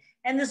environment,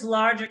 and this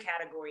larger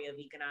category of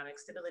economic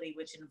stability,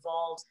 which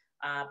involves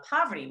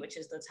poverty, which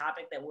is the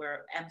topic that we're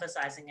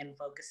emphasizing and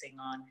focusing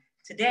on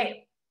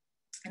today.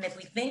 And if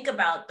we think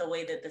about the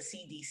way that the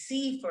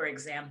CDC, for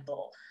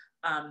example,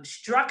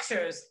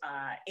 structures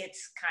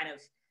its kind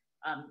of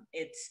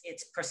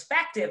its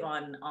perspective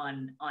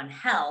on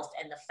health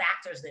and the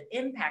factors that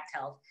impact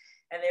health.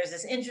 And there's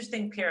this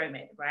interesting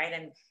pyramid, right?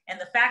 And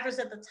the factors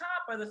at the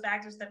top are the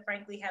factors that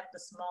frankly have the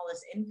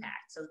smallest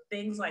impact. So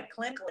things like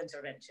clinical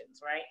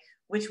interventions, right?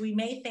 Which we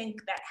may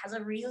think that has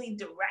a really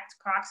direct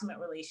proximate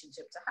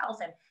relationship to health,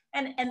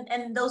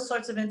 and those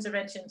sorts of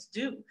interventions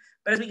do.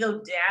 But as we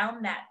go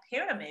down that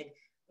pyramid,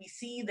 we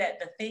see that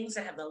the things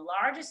that have the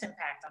largest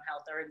impact on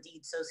health are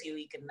indeed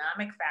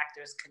socioeconomic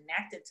factors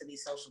connected to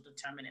these social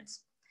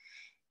determinants.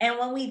 And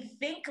when we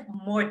think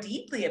more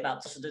deeply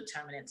about social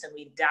determinants and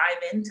we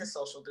dive into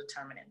social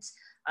determinants,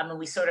 and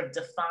we sort of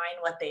define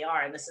what they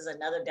are, and this is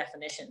another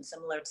definition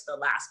similar to the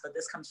last, but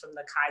this comes from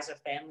the Kaiser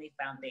Family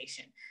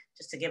Foundation,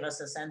 just to give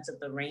us a sense of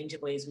the range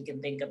of ways we can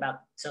think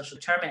about social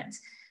determinants.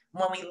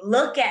 When we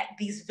look at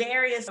these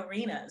various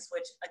arenas,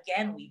 which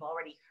again, we've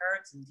already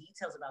heard some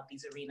details about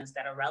these arenas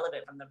that are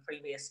relevant from the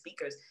previous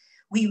speakers,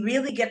 we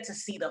really get to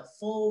see the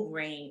full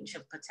range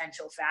of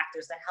potential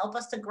factors that help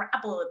us to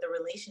grapple with the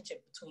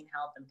relationship between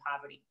health and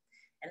poverty.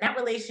 And that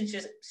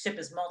relationship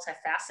is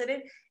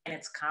multifaceted and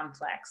it's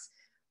complex,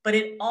 but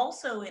it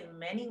also in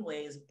many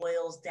ways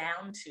boils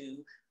down to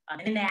an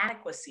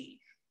inadequacy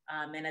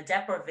and a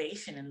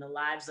deprivation in the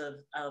lives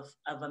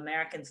of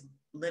Americans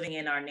living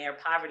in or near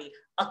poverty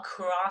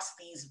across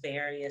these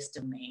various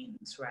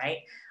domains, right?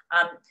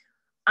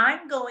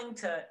 I'm going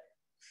to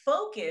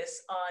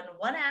focus on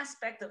one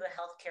aspect of the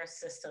healthcare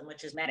system,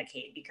 which is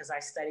Medicaid, because I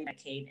study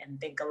Medicaid and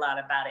think a lot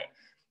about it.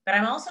 But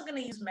I'm also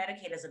going to use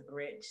Medicaid as a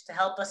bridge to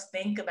help us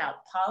think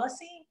about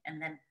policy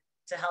and then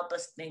to help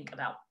us think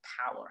about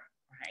power,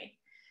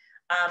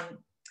 right?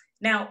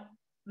 Now,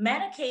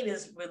 Medicaid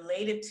is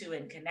related to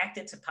and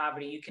connected to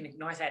poverty. You can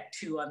ignore that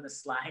 2 on the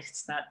slide.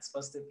 It's not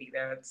supposed to be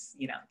there. It's,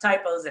 you know,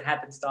 typos. It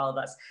happens to all of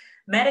us.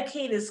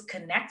 Medicaid is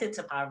connected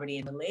to poverty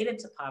and related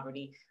to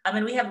poverty. I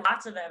mean, we have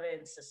lots of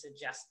evidence to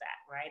suggest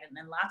that, right? And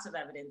then lots of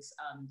evidence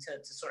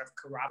to sort of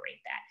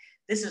corroborate that.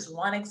 This is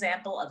one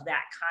example of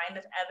that kind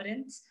of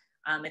evidence.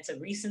 It's a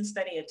recent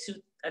study,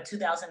 a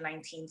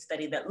 2019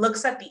 study that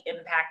looks at the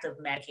impact of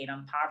Medicaid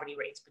on poverty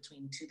rates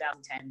between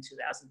 2010 and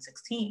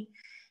 2016.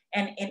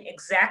 And in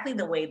exactly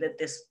the way that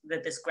this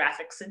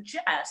graphic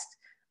suggests,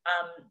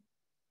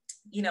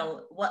 you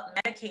know, what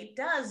Medicaid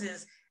does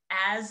is,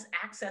 as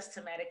access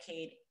to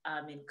Medicaid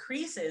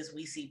increases,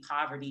 we see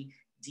poverty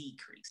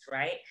decrease,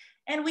 right?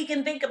 And we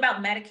can think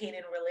about Medicaid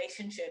in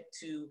relationship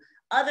to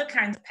other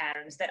kinds of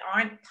patterns that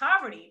aren't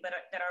poverty, but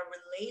that are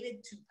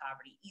related to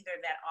poverty, either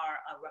that are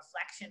a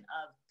reflection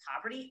of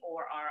poverty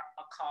or are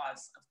a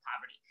cause of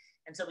poverty.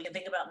 And so we can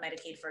think about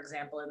Medicaid, for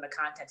example, in the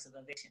context of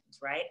evictions,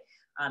 right?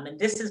 And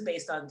this is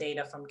based on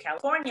data from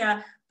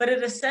California, but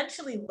it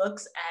essentially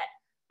looks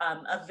at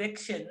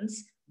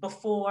evictions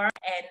before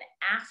and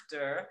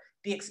after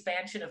the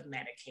expansion of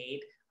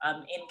Medicaid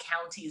in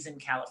counties in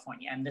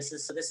California. And this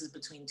is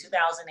between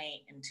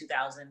 2008 and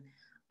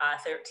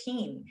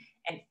 2013.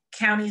 And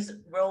counties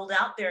rolled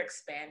out their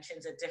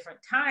expansions at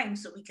different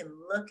times, so we can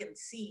look and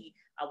see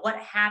what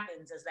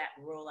happens as that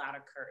rollout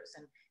occurs.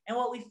 And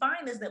what we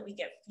find is that we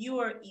get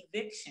fewer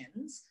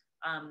evictions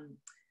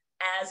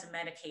as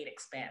Medicaid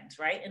expands,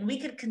 right? And we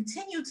could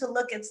continue to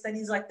look at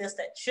studies like this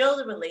that show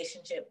the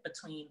relationship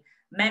between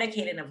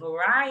Medicaid and a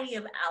variety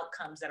of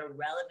outcomes that are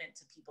relevant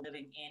to people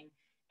living in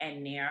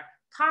and near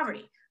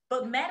poverty.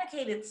 But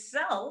Medicaid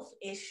itself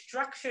is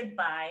structured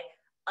by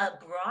a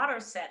broader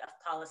set of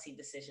policy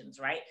decisions,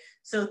 right?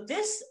 So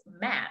this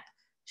map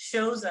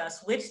shows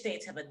us which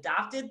states have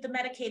adopted the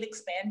Medicaid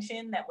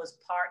expansion that was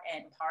part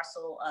and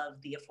parcel of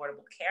the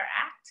Affordable Care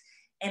Act,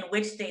 and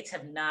which states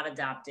have not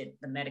adopted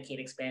the Medicaid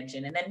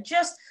expansion. And then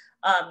just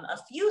a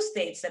few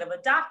states that have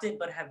adopted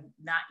but have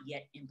not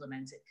yet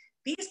implemented.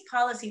 These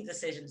policy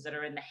decisions that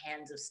are in the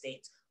hands of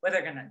states, whether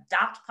they're going to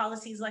adopt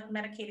policies like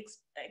Medicaid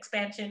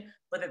expansion,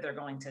 whether they're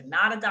going to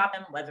not adopt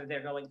them, whether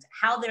they're going to,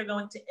 how they're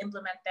going to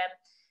implement them.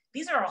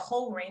 These are a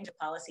whole range of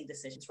policy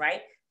decisions,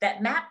 right?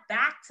 That map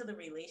back to the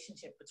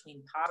relationship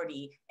between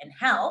poverty and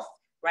health,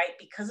 right?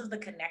 Because of the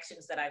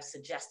connections that I've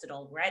suggested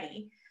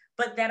already,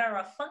 but that are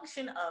a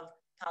function of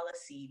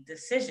policy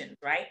decisions,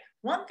 right?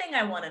 One thing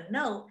I want to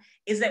note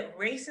is that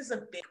race is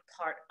a big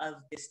part of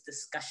this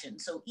discussion.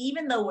 So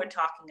even though we're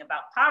talking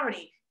about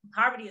poverty,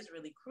 poverty is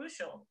really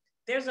crucial.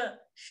 There's a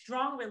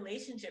strong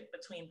relationship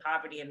between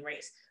poverty and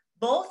race,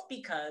 both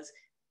because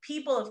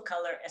people of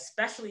color,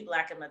 especially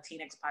Black and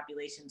Latinx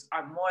populations,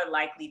 are more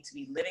likely to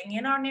be living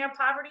in or near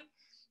poverty,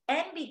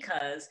 and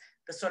because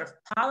the sort of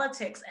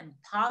politics and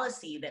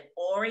policy that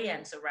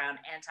orients around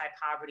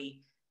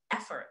anti-poverty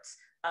efforts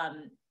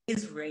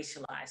is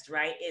racialized,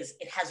 right?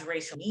 It has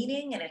racial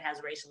meaning and it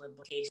has racial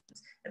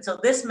implications. And so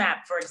this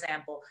map, for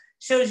example,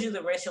 shows you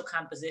the racial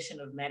composition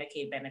of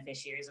Medicaid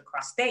beneficiaries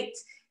across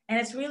states. And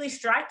it's really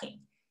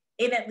striking.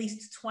 In at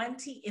least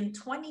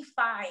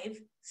 25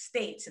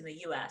 states in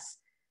the US,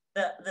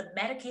 the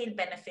Medicaid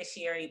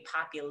beneficiary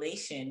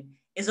population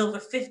is over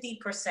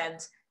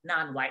 50%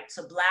 non-white.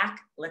 So Black,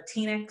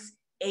 Latinx,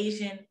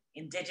 Asian,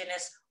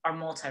 Indigenous, or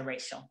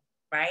multiracial,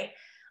 right?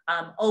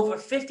 Over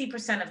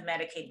 50% of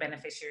Medicaid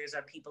beneficiaries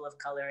are people of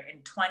color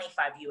in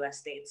 25 US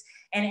states.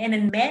 And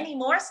in many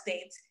more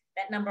states,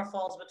 that number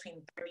falls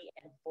between 30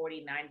 and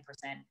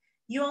 49%.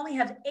 You only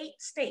have 8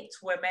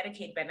 states where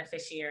Medicaid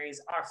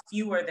beneficiaries are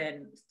fewer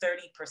than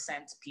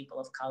 30% people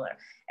of color.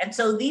 And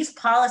so these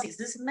policies,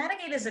 this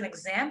Medicaid is an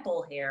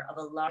example here of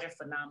a larger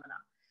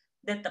phenomenon,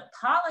 that the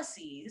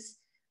policies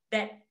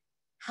that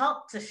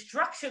help to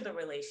structure the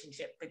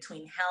relationship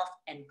between health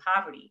and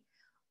poverty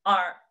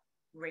are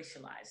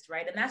racialized,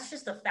 right? And that's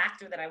just a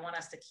factor that I want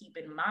us to keep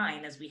in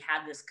mind as we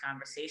have this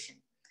conversation.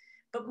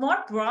 But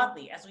more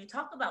broadly, as we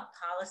talk about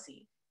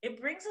policy, it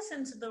brings us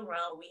into the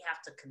realm we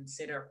have to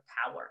consider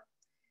power.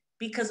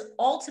 Because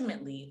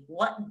ultimately,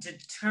 what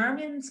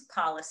determines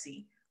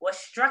policy, what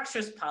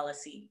structures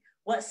policy,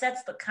 what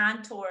sets the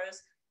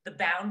contours, the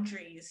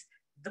boundaries,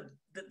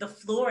 the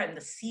floor and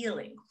the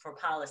ceiling for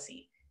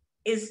policy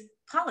is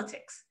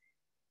politics.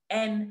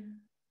 And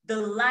the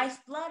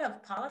lifeblood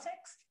of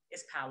politics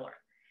is power.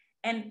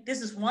 And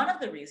this is one of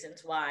the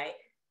reasons why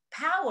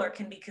power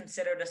can be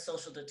considered a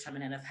social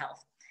determinant of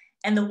health.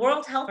 And the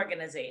World Health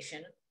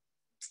Organization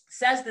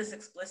says this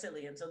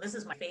explicitly. And so this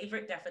is my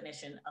favorite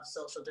definition of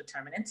social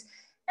determinants.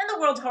 And the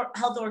World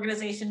Health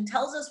Organization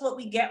tells us what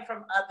we get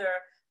from other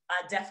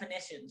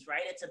definitions,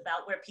 right? It's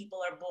about where people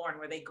are born,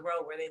 where they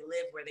grow, where they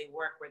live, where they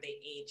work, where they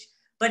age.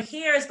 But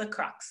here's the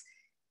crux.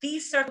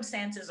 These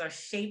circumstances are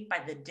shaped by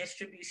the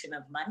distribution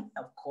of money.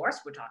 Of course,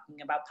 we're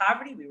talking about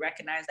poverty. We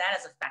recognize that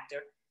as a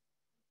factor.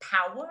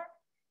 Power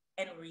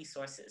and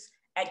resources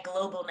at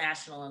global,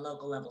 national, and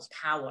local levels.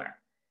 Power.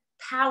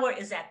 Power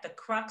is at the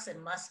crux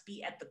and must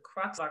be at the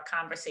crux of our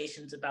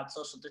conversations about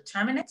social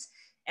determinants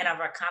and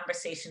of our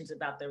conversations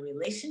about the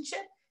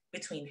relationship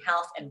between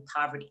health and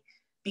poverty,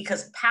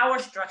 because power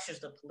structures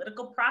the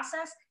political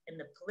process, and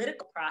the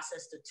political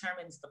process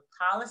determines the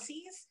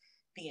policies,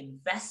 the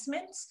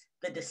investments,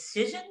 the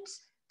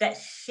decisions that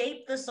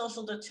shape the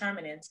social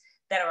determinants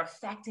that are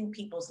affecting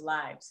people's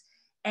lives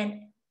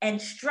and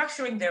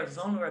structuring their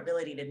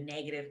vulnerability to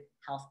negative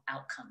health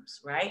outcomes,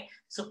 right?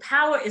 So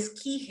power is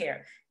key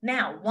here.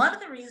 Now, one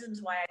of the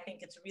reasons why I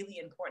think it's really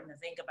important to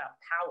think about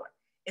power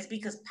is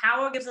because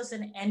power gives us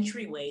an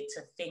entryway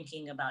to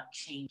thinking about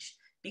change.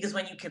 Because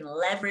when you can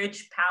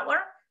leverage power,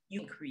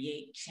 you can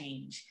create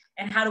change.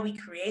 And how do we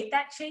create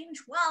that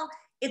change? Well,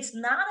 it's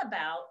not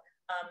about,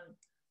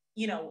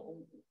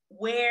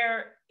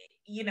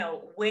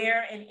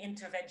 where an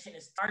intervention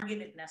is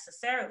targeted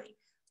necessarily,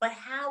 but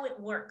how it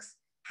works,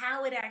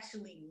 how it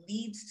actually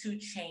leads to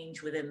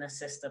change within the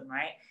system,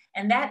 right?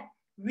 And that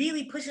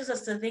really pushes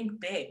us to think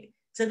big,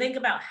 to think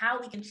about how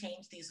we can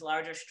change these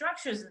larger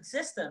structures and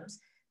systems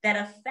that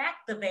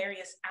affect the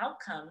various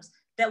outcomes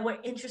that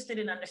we're interested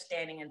in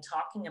understanding and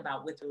talking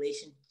about with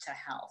relation to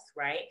health,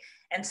 right?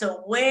 And so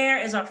where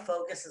is our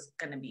focus is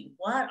going to be?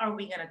 What are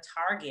we going to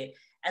target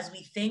as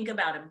we think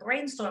about and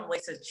brainstorm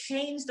ways to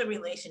change the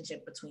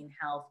relationship between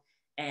health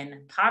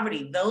and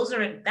poverty?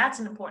 That's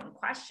an important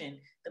question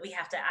that we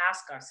have to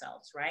ask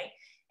ourselves, right?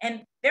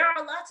 And there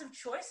are lots of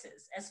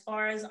choices as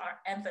far as our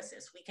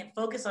emphasis. We can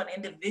focus on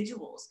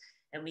individuals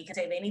and we can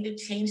say they need to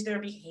change their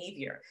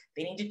behavior.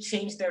 They need to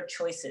change their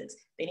choices.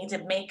 They need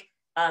to make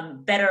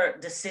better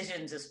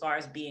decisions as far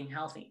as being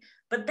healthy.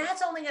 But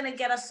that's only going to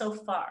get us so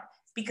far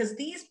because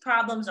these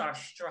problems are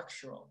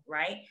structural,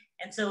 right?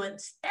 And so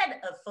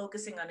instead of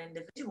focusing on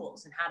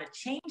individuals and how to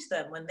change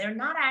them when they're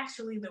not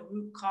actually the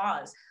root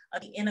cause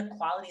of the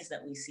inequalities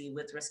that we see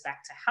with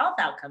respect to health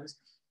outcomes,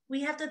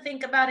 we have to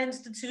think about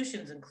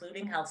institutions,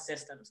 including health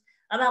systems,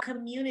 about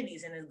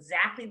communities in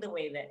exactly the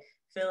way that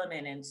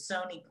Phillomin and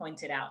Soni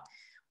pointed out.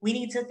 We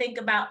need to think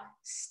about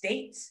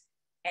states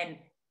and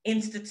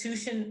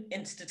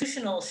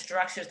institutional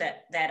structures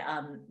that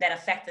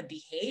affect the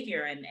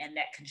behavior and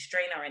that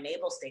constrain or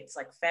enable states,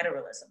 like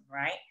federalism,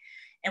 right?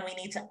 And we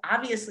need to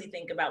obviously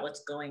think about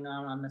what's going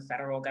on the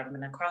federal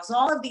government. Across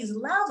all of these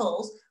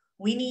levels,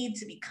 we need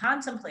to be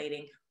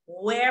contemplating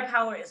where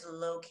power is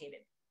located,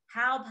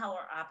 how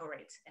power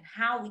operates, and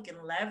how we can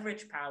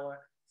leverage power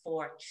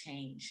for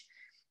change.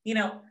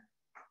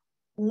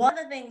 One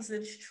of the things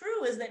that's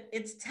true is that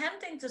it's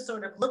tempting to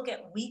sort of look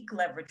at weak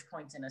leverage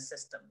points in a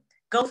system,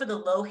 go for the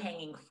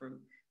low-hanging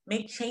fruit,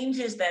 make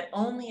changes that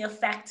only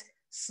affect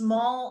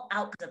small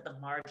outcomes at the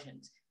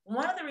margins.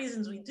 One of the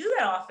reasons we do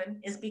that often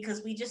is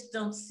because we just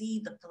don't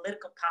see the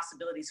political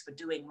possibilities for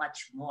doing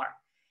much more.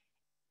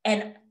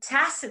 And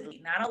tacitly,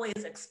 not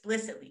always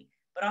explicitly,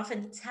 but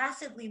often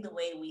tacitly, the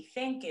way we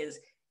think is,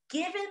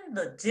 given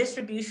the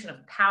distribution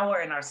of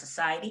power in our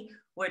society,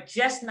 we're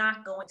just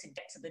not going to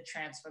get to the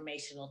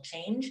transformational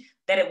change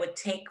that it would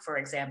take, for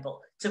example,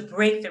 to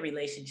break the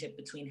relationship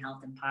between health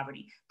and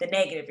poverty, the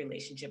negative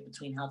relationship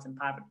between health and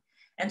poverty.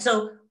 And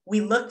so we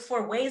look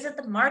for ways at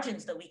the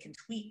margins that we can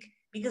tweak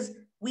because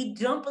we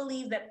don't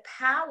believe that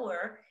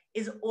power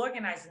is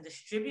organized and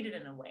distributed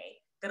in a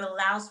way that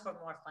allows for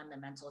more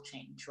fundamental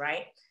change,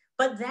 right?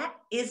 But that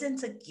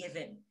isn't a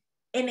given,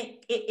 and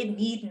it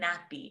need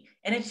not be,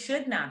 and it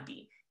should not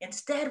be.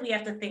 Instead, we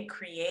have to think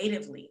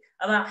creatively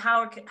about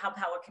how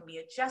power can be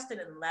adjusted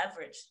and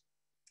leveraged,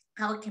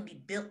 how it can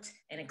be built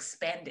and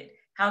expanded,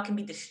 how it can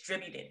be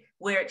distributed,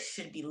 where it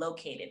should be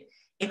located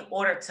in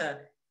order to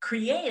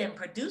create and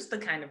produce the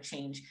kind of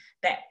change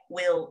that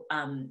will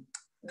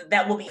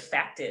be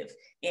effective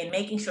in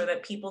making sure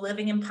that people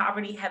living in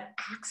poverty have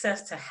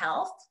access to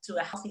health, to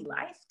a healthy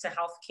life, to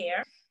health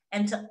care,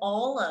 and to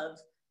all of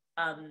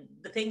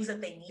the things that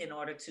they need in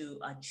order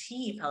to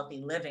achieve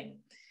healthy living.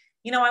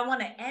 I want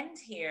to end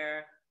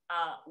here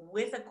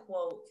with a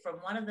quote from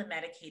one of the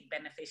Medicaid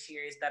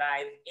beneficiaries that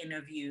I've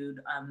interviewed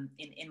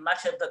in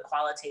much of the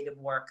qualitative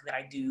work that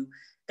I do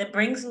that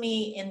brings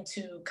me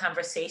into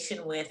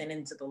conversation with and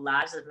into the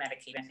lives of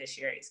Medicaid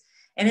beneficiaries.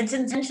 And it's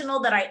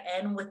intentional that I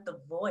end with the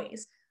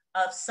voice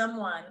of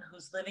someone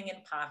who's living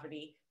in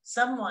poverty,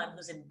 someone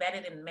who's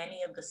embedded in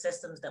many of the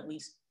systems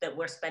that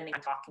we're spending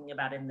talking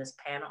about in this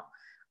panel.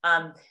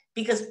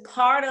 Because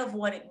part of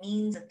what it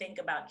means to think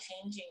about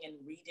changing and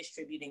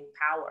redistributing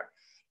power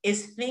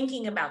is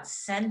thinking about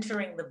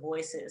centering the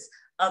voices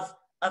of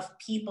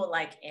people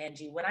like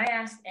Angie. When I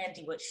asked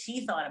Angie what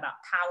she thought about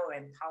power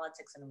and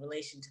politics in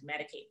relation to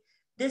Medicaid,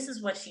 this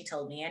is what she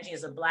told me. Angie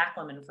is a Black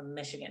woman from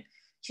Michigan.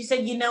 She said,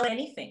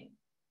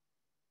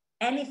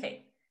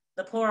 anything,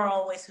 the poor are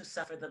always who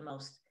suffer the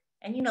most.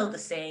 And you know the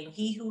saying,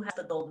 he who has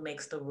the gold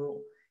makes the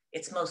rule.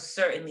 It's most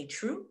certainly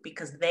true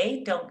because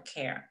they don't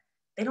care.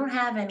 They don't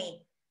have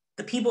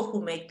the people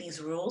who make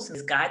these rules and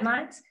these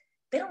guidelines,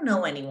 they don't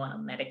know anyone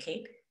on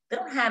Medicaid. They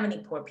don't have any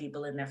poor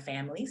people in their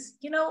families.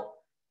 They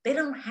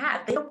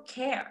don't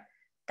care.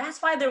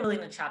 That's why they're willing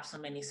to chop so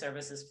many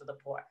services for the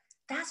poor.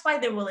 That's why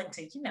they're willing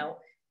to,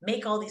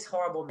 make all these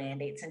horrible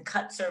mandates and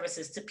cut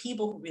services to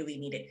people who really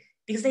need it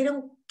because they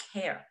don't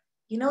care.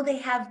 They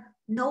have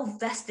no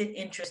vested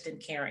interest in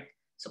caring.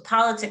 So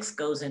politics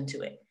goes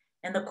into it.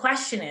 And the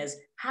question is,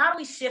 how do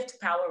we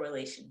shift power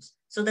relations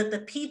so that the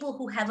people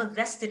who have a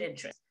vested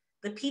interest,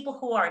 the people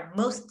who are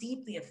most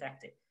deeply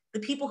affected, the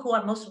people who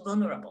are most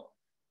vulnerable,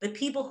 the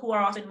people who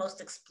are often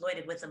most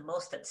exploited with the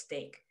most at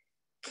stake,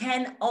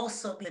 can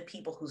also be the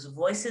people whose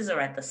voices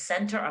are at the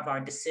center of our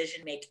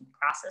decision-making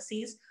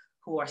processes,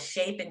 who are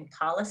shaping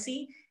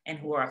policy and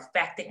who are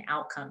affecting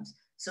outcomes,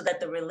 so that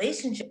the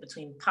relationship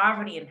between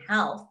poverty and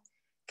health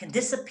can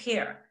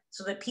disappear,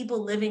 so that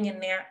people living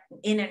in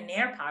and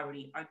near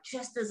poverty are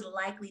just as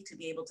likely to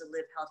be able to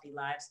live healthy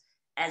lives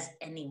as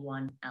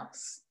anyone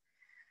else.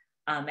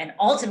 And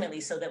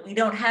ultimately, so that we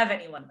don't have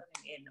anyone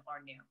living in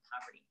or near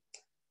poverty.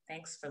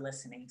 Thanks for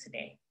listening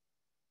today.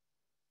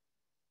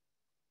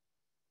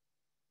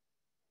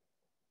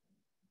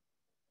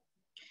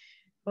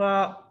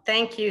 Well,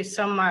 thank you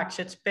so much.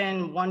 It's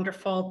been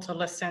wonderful to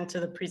listen to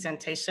the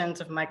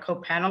presentations of my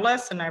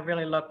co-panelists, and I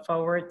really look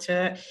forward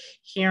to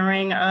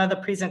hearing the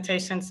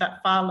presentations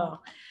that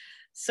follow.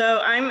 So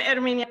I'm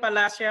Herminia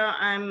Palacio.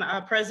 I'm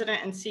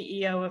president and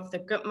CEO of the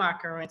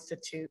Guttmacher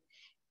Institute.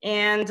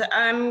 And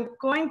I'm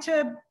going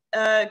to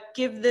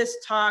give this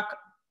talk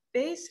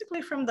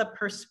basically from the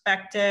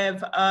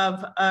perspective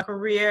of a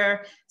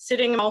career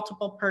sitting in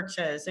multiple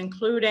perches,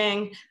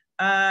 including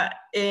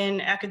in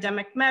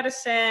academic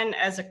medicine,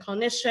 as a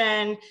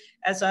clinician,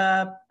 as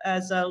a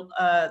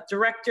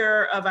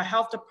director of a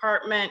health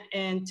department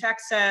in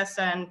Texas,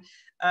 and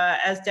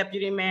as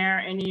deputy mayor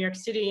in New York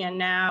City, and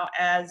now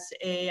as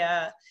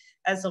a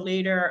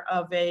leader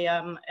of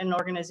an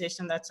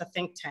organization that's a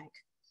think tank.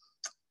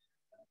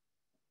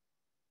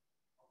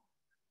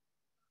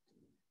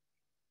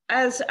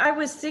 As I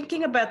was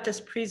thinking about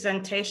this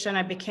presentation,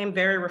 I became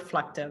very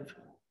reflective,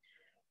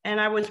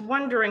 and I was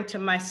wondering to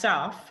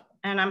myself,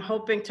 and I'm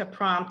hoping to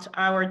prompt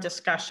our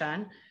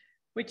discussion,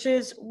 which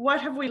is,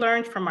 what have we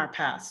learned from our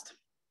past?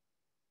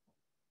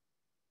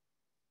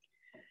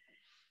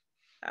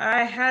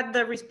 I had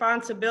the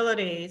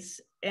responsibilities,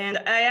 and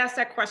I asked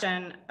that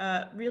question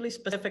really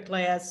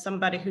specifically as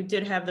somebody who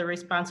did have the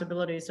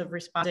responsibilities of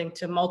responding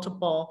to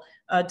multiple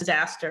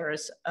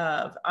disasters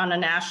on a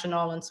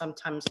national and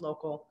sometimes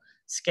local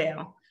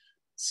scale.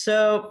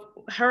 So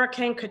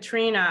Hurricane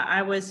Katrina,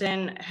 I was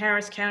in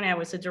Harris County. I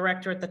was a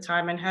director at the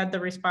time and had the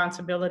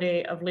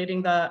responsibility of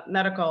leading the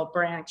medical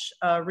branch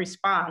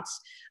response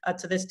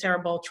to this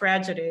terrible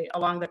tragedy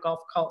along the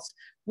Gulf Coast.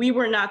 We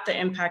were not the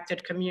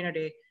impacted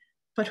community,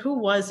 but who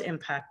was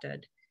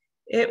impacted?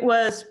 It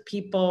was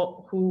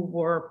people who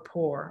were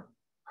poor.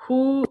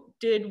 Who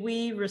did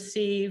we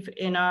receive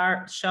in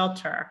our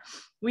shelter?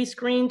 We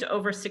screened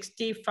over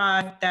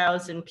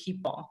 65,000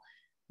 people.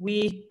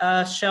 We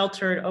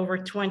sheltered over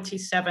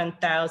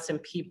 27,000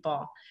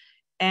 people.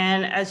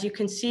 And as you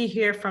can see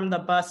here from the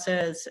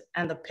buses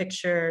and the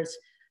pictures,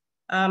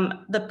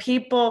 the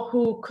people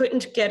who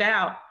couldn't get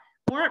out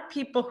weren't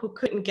people who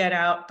couldn't get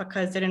out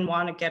because they didn't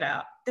want to get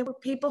out. There were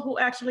people who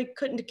actually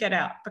couldn't get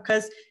out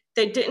because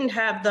they didn't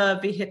have the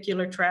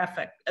vehicular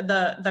traffic,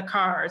 the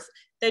cars.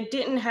 They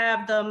didn't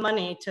have the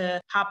money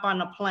to hop on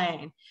a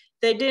plane.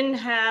 They didn't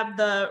have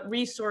the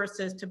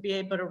resources to be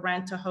able to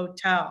rent a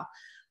hotel.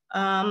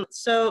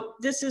 So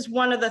this is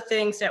one of the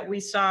things that we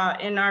saw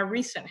in our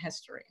recent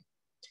history.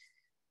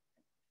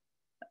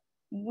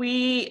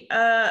 We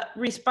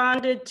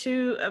responded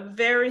to a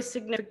very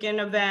significant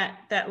event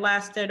that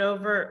lasted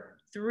over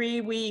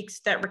 3 weeks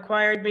that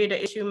required me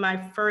to issue my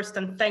first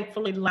and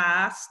thankfully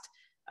last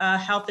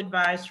health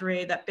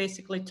advisory that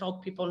basically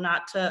told people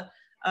not to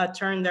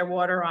turn their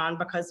water on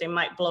because they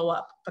might blow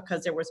up,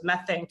 because there was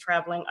methane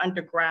traveling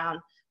underground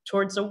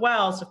towards the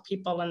wells of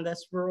people in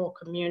this rural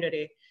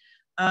community.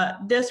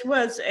 This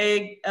was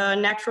a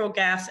natural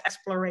gas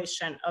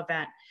exploration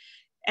event.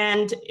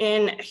 And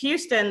in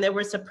Houston, there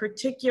was a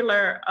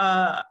particular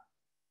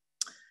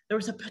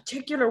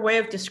way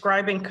of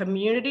describing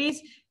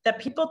communities that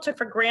people took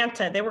for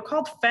granted. They were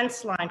called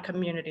fence line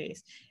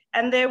communities.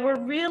 And they were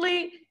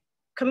really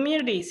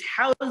communities,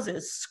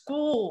 houses,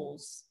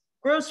 schools,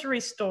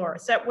 grocery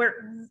stores that were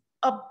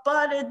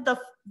abutted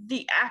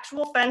the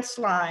actual fence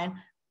line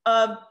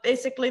of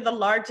basically the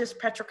largest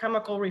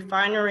petrochemical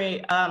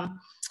refinery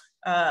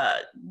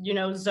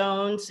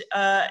zones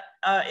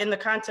in the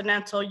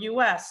continental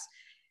US.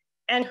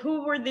 And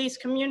who were these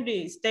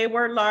communities? They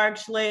were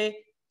largely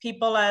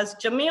people, as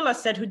Jamila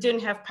said, who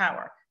didn't have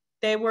power.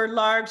 They were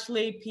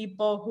largely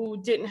people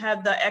who didn't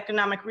have the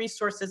economic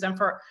resources and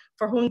for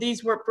whom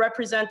these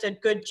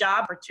represented good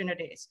job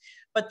opportunities.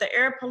 But the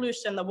air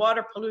pollution, the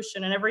water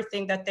pollution, and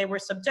everything that they were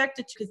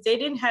subjected to, because they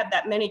didn't have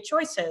that many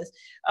choices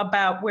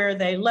about where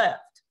they lived.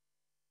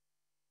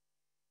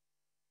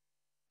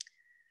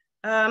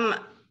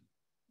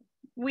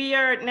 We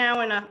are now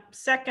in a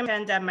second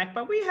pandemic,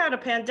 but we had a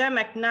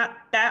pandemic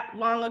not that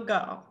long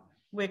ago,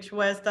 which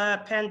was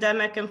the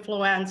pandemic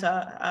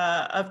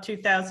influenza of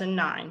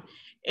 2009,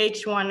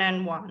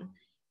 H1N1.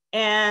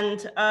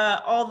 And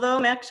although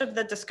much of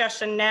the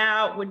discussion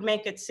now would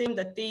make it seem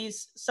that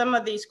some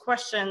of these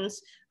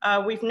questions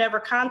we've never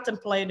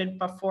contemplated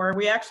before,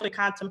 we actually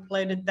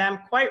contemplated them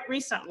quite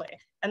recently.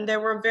 And there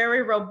were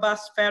very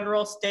robust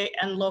federal, state,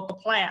 and local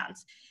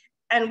plans.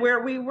 and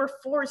where we were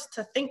forced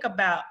to think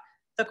about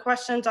the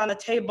questions on the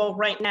table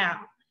right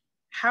now.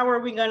 How are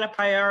we going to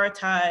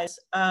prioritize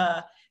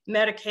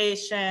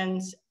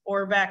medications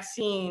or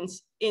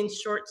vaccines in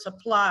short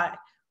supply?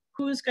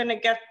 Who's going to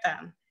get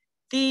them?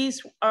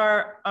 These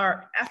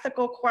are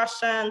ethical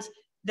questions.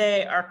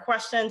 They are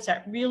questions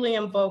that really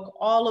invoke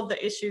all of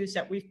the issues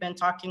that we've been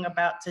talking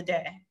about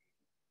today.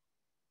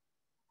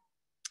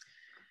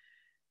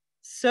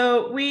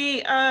 So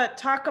we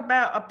talk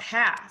about a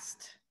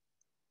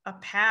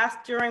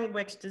past during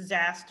which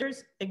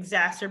disasters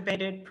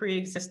exacerbated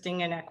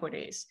pre-existing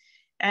inequities.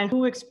 And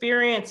who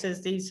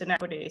experiences these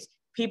inequities?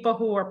 People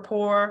who are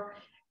poor,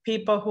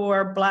 people who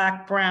are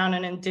Black, brown,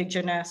 and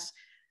indigenous,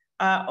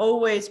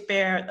 always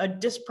bear a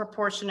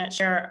disproportionate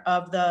share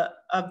of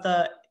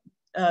the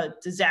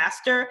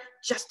disaster,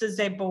 just as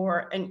they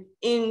bore an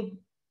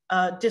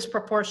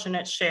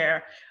disproportionate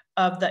share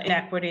of the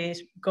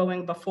inequities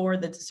going before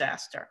the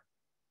disaster.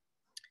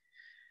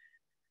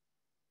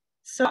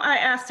 So I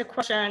asked the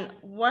question,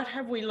 what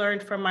have we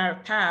learned from our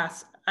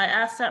past? I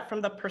asked that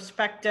from the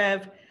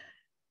perspective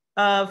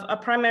of a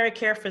primary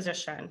care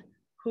physician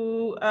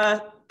who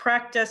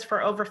practiced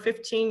for over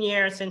 15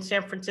 years in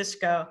San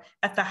Francisco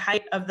at the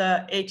height of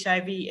the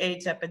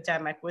HIV/AIDS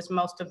epidemic was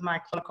most of my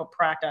clinical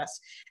practice.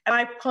 And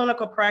my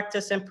clinical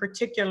practice in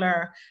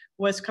particular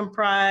was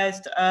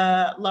comprised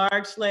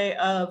largely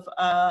of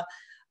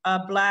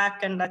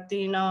Black and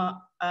Latino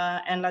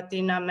and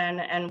Latina men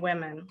and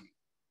women.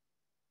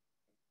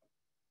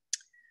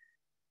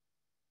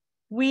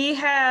 We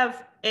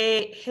have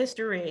a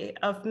history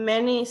of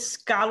many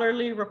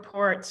scholarly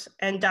reports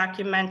and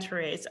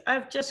documentaries.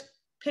 I've just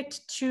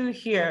picked two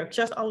here,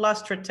 just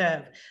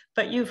illustrative,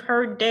 but you've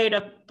heard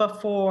data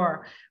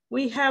before.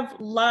 We have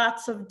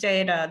lots of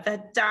data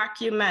that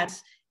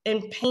documents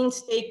in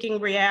painstaking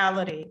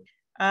reality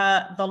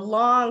the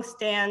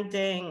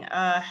long-standing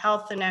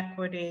health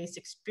inequities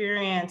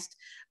experienced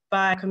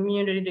by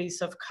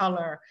communities of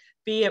color,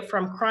 be it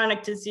from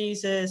chronic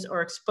diseases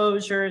or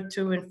exposure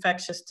to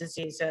infectious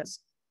diseases.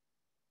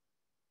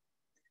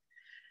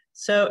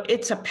 So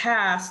it's a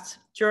past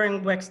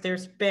during which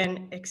there's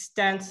been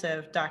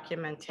extensive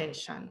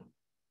documentation.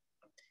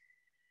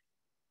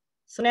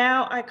 So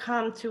now I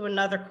come to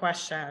another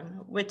question,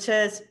 which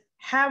is,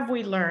 have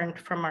we learned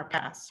from our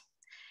past?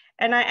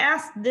 And I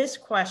ask this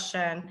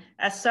question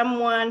as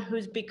someone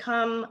who's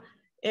become,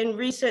 in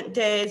recent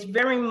days,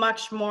 very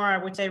much more, I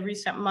would say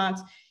recent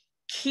months,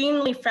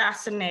 keenly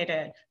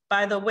fascinated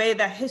by the way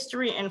that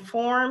history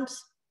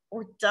informs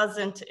or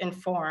doesn't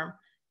inform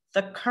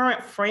the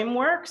current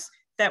frameworks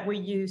that we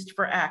used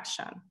for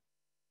action.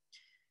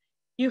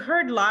 You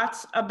heard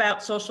lots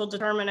about social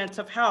determinants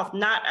of health,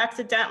 not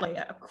accidentally,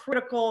 a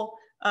critical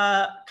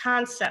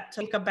concept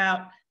to think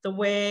about the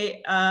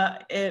way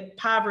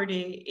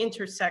poverty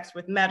intersects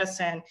with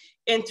medicine,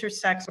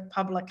 intersects with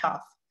public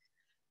health.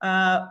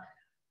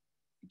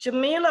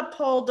 Jamila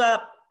pulled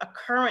up a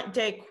current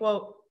day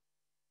quote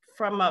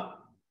from a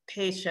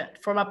patient,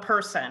 from a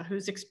person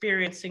who's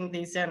experiencing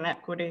these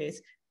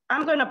inequities.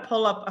 I'm going to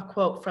pull up a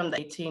quote from the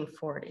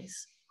 1840s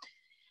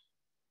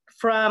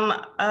from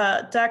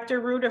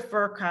Dr. Rudolf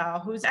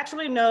Virchow, who's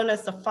actually known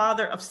as the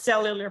father of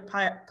cellular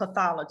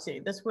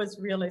pathology. This was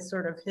really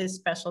sort of his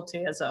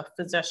specialty as a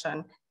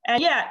physician.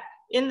 And yet,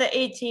 in the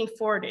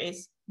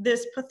 1840s,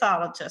 this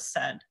pathologist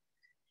said,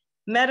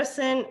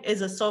 medicine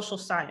is a social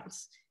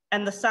science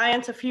and the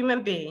science of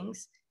human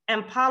beings,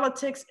 and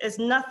politics is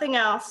nothing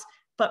else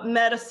but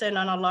medicine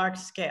on a large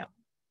scale.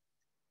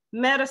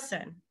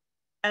 Medicine,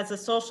 as a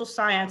social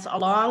science,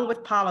 along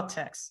with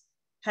politics,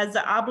 has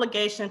the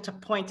obligation to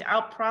point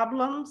out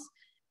problems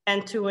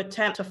and to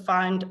attempt to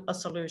find a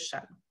solution.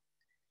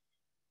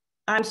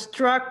 I'm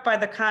struck by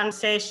the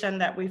conversation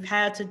that we've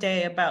had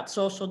today about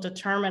social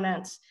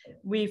determinants.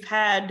 We've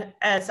had,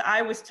 as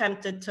I was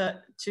tempted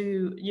to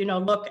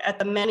look at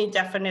the many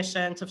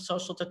definitions of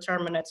social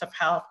determinants of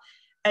health,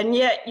 and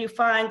yet you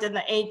find in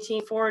the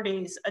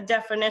 1840s a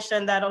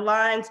definition that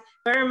aligns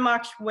very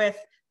much with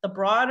the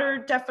broader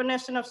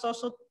definition of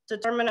social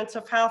determinants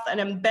of health, and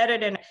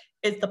embedded in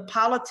it is the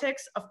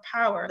politics of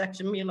power that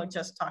Jamila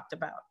just talked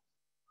about.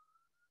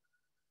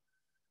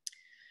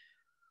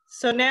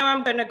 So now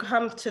I'm going to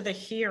come to the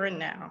here and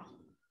now.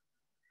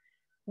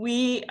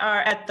 We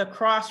are at the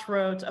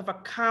crossroads of a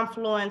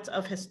confluence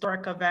of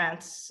historic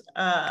events,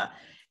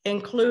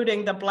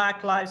 including the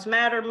Black Lives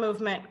Matter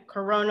movement,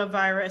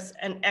 coronavirus,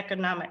 and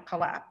economic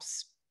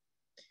collapse.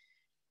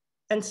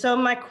 And so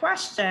my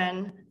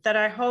question that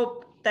I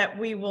hope that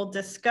we will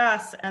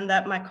discuss and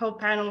that my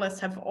co-panelists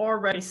have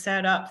already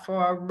set up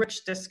for a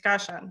rich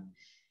discussion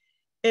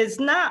is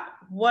not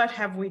what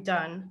have we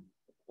done,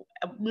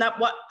 not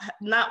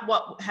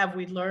what have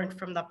we learned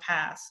from the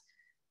past,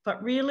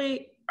 but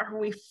really, are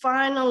we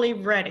finally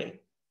ready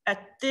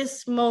at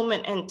this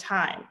moment in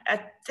time,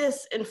 at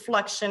this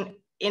inflection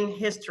in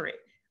history?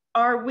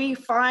 Are we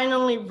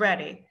finally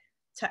ready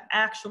to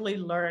actually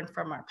learn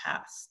from our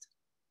past?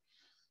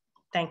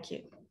 Thank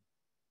you.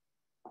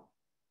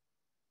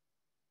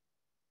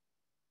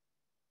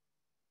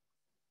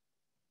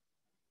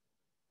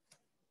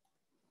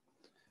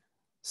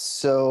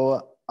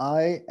 So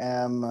I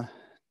am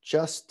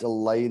just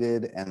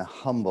delighted and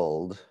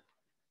humbled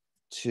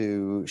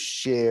to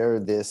share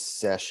this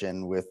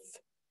session with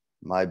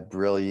my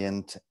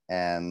brilliant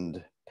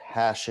and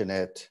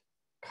passionate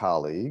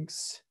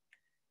colleagues.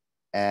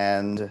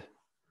 And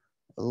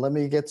let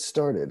me get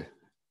started.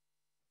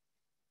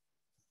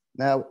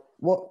 Now,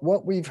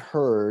 what we've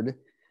heard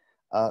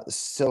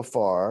so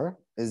far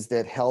is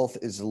that health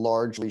is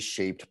largely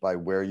shaped by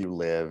where you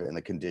live and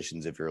the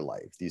conditions of your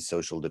life, these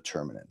social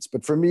determinants.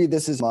 But for me,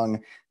 this is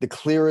among the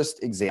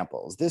clearest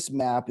examples. This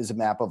map is a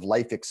map of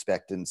life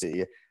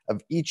expectancy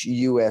of each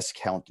US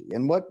county.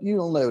 And what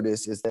you'll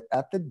notice is that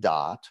at the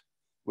dot,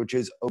 which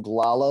is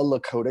Oglala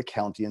Lakota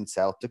County in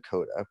South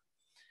Dakota,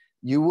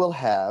 you will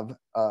have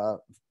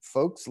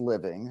folks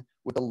living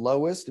with the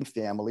lowest in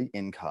family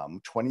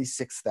income,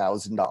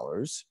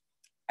 $26,000,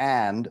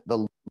 and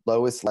the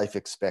lowest life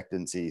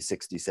expectancy,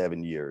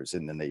 67 years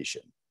in the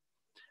nation.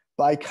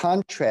 By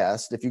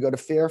contrast, if you go to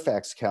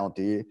Fairfax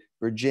County,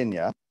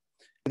 Virginia,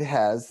 it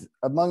has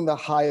among the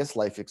highest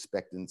life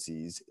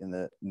expectancies and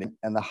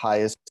the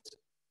highest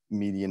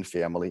median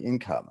family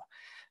income.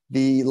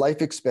 The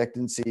life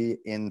expectancy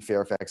in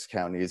Fairfax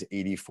County is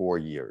 84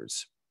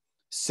 years.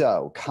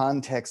 So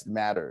context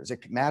matters.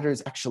 It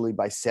matters actually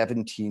by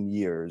 17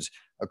 years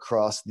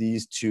across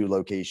these two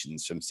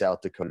locations from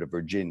South Dakota to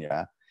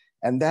Virginia.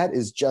 And that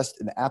is just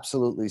an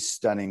absolutely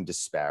stunning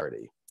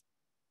disparity.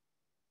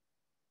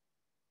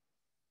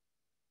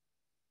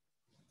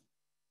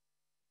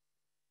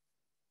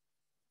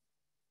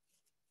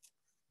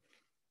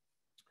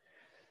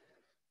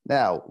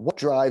 Now, what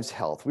drives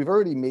health? We've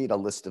already made a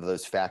list of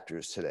those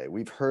factors today.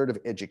 We've heard of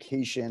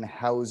education,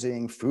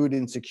 housing, food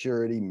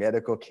insecurity,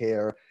 medical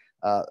care.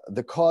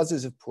 The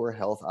causes of poor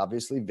health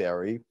obviously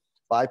vary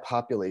by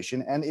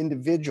population and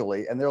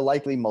individually, and they're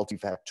likely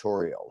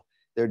multifactorial.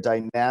 They're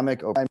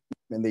dynamic over time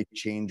and they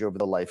change over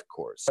the life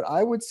course. But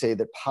I would say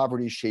that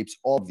poverty shapes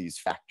all of these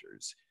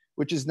factors,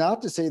 which is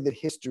not to say that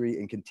history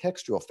and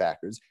contextual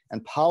factors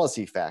and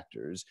policy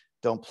factors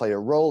don't play a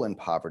role in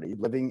poverty.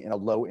 Living in a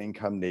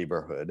low-income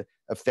neighborhood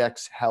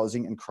affects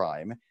housing and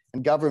crime,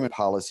 and government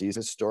policies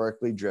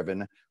historically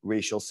driven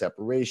racial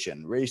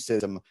separation.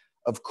 Racism,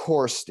 of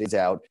course, stays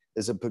out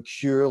as a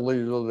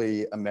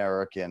peculiarly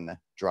American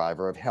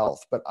driver of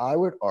health. But I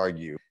would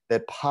argue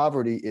that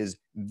poverty is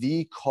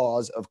the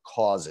cause of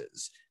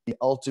causes, the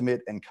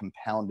ultimate and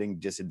compounding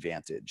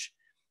disadvantage.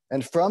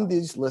 And from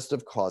these list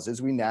of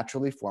causes, we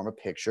naturally form a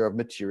picture of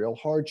material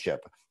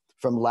hardship,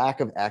 from lack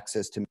of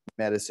access to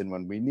medicine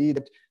when we need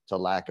it, to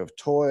lack of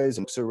toys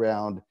and books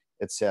around,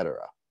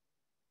 etc.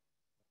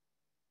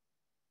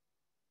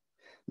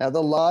 Now,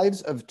 the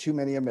lives of too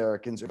many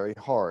Americans are very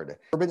hard.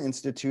 Urban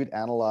Institute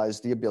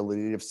analyzed the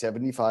ability of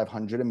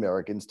 7,500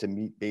 Americans to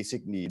meet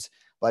basic needs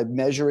by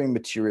measuring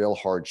material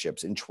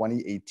hardships in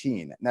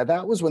 2018. Now,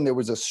 that was when there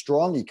was a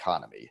strong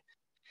economy,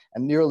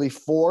 and nearly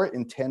 4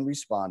 in 10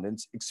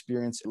 respondents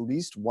experienced at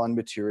least one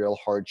material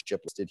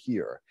hardship listed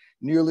here.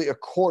 Nearly a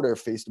quarter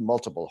faced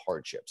multiple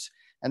hardships.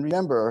 And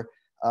remember,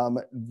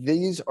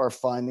 these are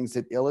findings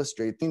that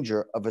illustrate the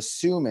danger of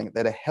assuming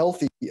that a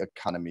healthy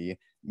economy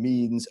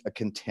means a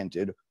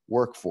contented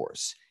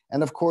workforce.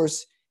 And of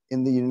course,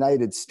 in the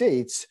United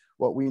States,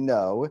 what we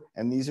know,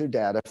 and these are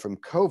data from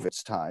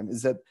COVID's time,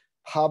 is that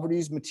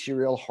poverty's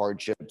material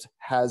hardships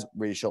has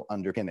racial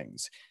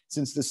underpinnings.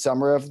 Since the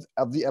summer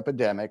of the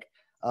epidemic,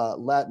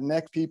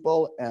 Latinx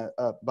people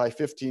by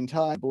 15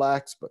 times,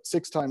 Blacks, but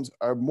 6 times,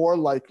 are more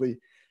likely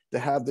to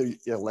have their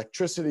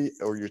electricity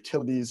or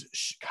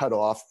utilities cut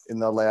off in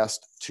the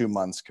last 2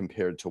 months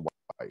compared to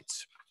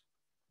whites.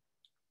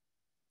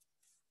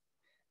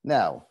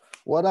 Now,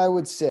 what I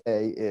would say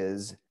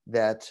is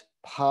that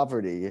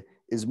poverty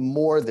is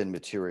more than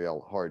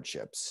material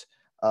hardships.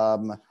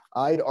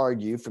 I'd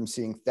argue, from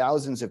seeing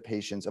thousands of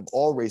patients of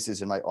all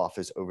races in my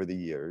office over the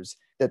years,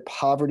 that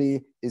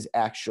poverty is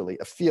actually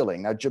a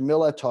feeling. Now,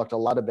 Jamila talked a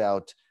lot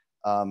about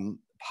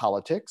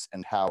politics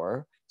and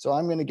power, so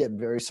I'm going to get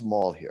very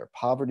small here.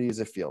 Poverty is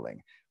a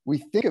feeling. We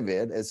think of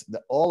it, as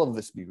all of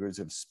the speakers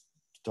have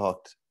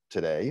talked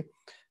today,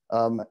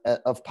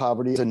 of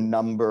poverty as a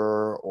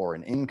number or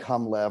an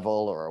income level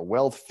or a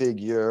wealth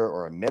figure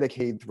or a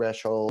Medicaid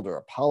threshold or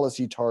a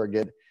policy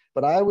target.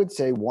 But I would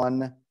say,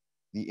 one,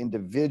 the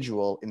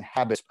individual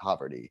inhabits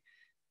poverty.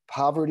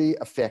 Poverty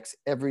affects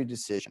every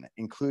decision,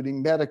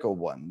 including medical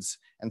ones.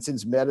 And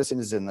since medicine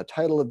is in the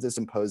title of this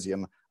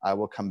symposium, I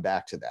will come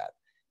back to that.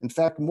 In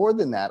fact, more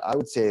than that, I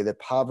would say that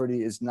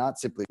poverty is not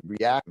simply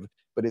reactive,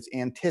 but it's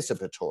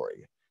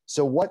anticipatory.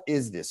 So what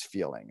is this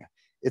feeling?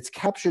 It's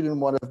captured in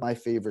one of my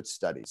favorite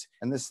studies.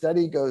 And the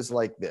study goes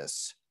like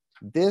this.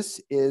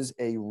 This is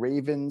a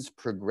Raven's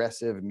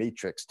progressive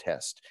matrix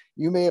test.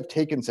 You may have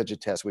taken such a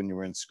test when you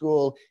were in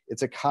school.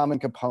 It's a common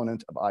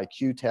component of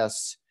IQ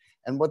tests.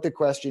 And what the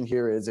question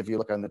here is, if you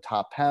look on the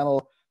top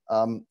panel,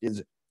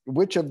 is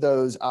which of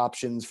those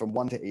options from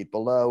 1 to 8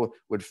 below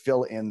would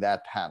fill in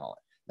that panel?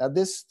 Now,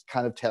 this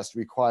kind of test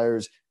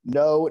requires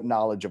no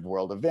knowledge of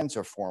world events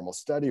or formal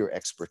study or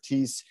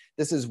expertise.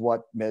 This is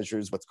what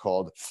measures what's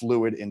called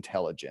fluid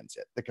intelligence,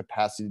 the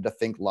capacity to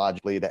think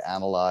logically, to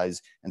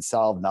analyze and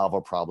solve novel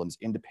problems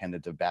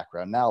independent of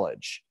background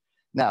knowledge.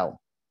 Now,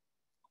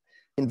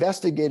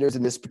 investigators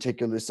in this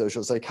particular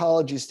social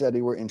psychology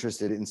study were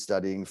interested in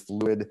studying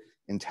fluid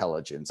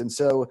intelligence. And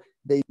so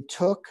they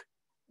took,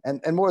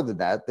 and more than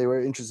that, they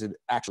were interested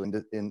actually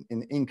in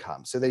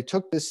income. So they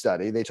took this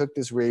study, they took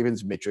this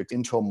Ravens matrix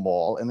into a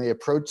mall, and they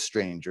approached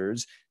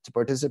strangers to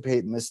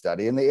participate in this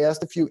study. And they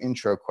asked a few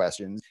intro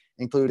questions,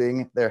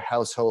 including their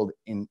household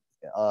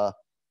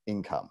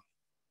income.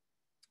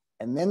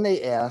 And then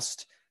they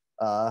asked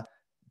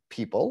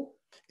people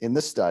in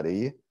the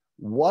study,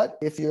 what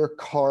if your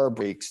car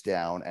breaks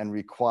down and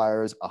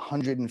requires a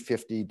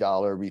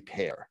 $150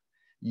 repair?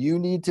 You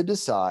need to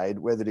decide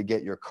whether to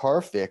get your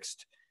car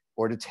fixed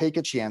or to take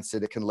a chance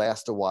that it can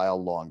last a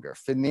while longer.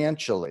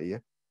 Financially,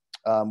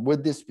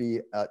 would this be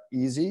an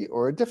easy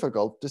or a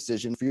difficult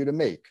decision for you to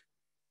make?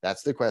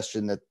 That's the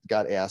question that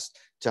got asked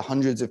to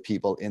hundreds of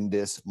people in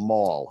this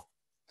mall.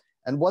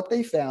 And what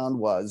they found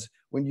was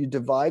when you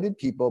divided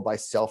people by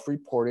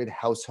self-reported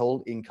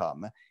household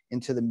income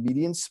into the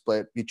median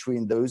split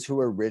between those who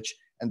are rich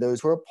and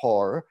those who are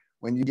poor,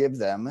 when you give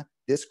them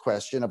this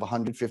question of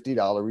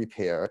 $150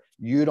 repair,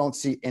 you don't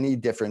see any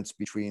difference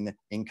between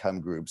income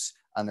groups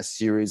on a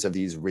series of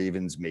these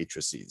Ravens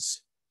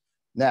matrices.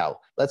 Now,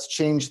 let's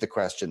change the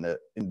question that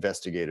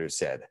investigators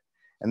said.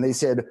 And they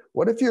said,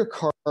 what if your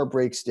car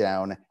breaks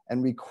down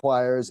and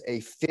requires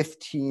a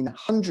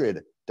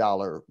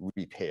 $1,500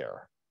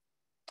 repair?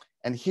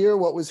 And here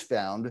what was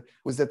found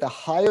was that the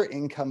higher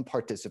income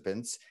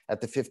participants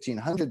at the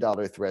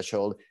 $1,500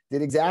 threshold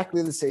did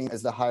exactly the same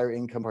as the higher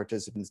income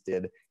participants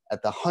did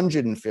at the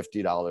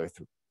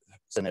 $150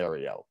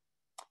 scenario.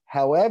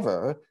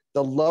 However,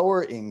 the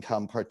lower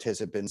income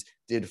participants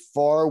did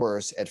far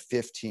worse at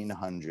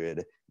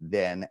 $1,500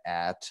 than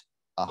at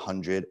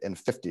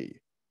 $150.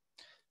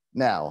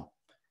 Now,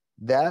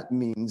 that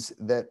means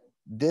that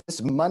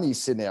this money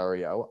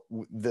scenario,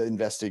 the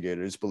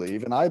investigators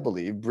believe, and I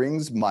believe,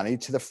 brings money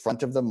to the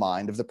front of the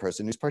mind of the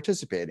person who's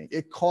participating.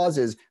 It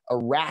causes a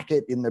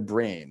racket in the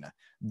brain.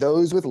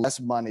 Those with less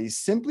money,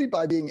 simply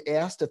by being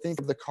asked to think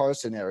of the car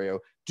scenario,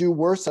 do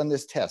worse on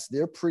this test.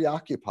 They're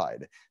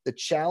preoccupied. The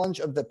challenge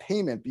of the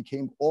payment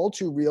became all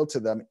too real to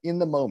them in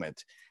the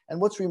moment. And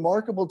what's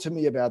remarkable to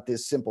me about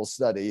this simple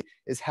study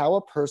is how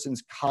a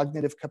person's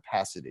cognitive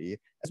capacity,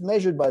 as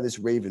measured by this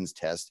Ravens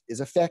test,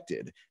 is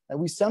affected. And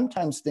we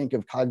sometimes think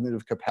of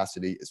cognitive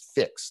capacity as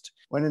fixed,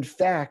 when in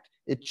fact,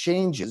 it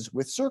changes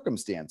with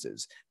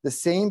circumstances. The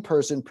same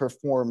person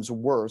performs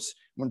worse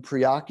when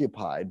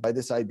preoccupied by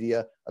this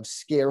idea of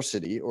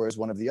scarcity, or as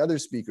one of the other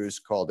speakers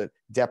called it,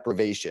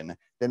 deprivation,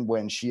 than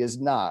when she is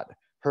not.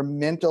 Her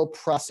mental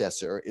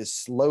processor is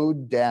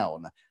slowed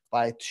down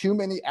by too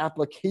many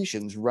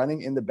applications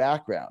running in the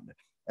background.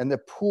 And the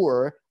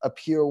poor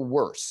appear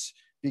worse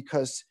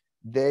because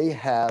they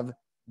have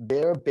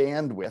their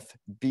bandwidth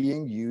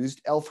being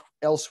used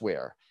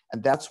elsewhere.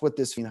 And that's what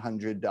this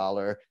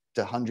 $100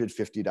 to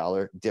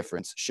 $150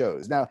 difference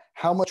shows. Now,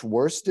 how much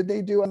worse did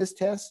they do on this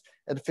test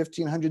at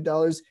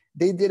 $1,500?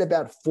 They did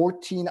about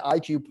 14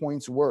 IQ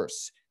points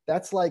worse.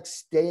 That's like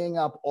staying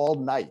up all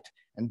night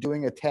and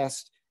doing a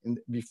test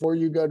before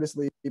you go to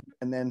sleep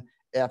and then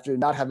after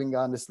not having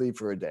gone to sleep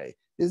for a day.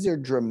 These are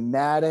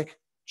dramatic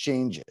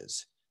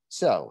changes.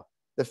 So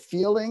the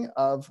feeling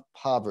of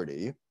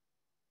poverty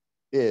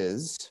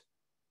is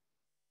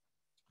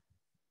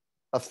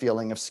a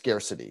feeling of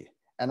scarcity.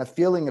 And a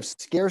feeling of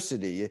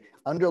scarcity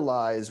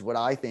underlies what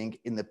I think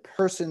in the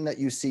person that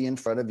you see in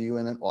front of you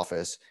in an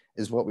office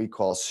is what we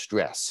call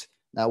stress.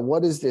 Now,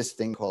 what is this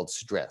thing called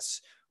stress?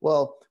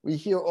 Well, we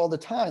hear all the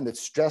time that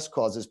stress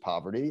causes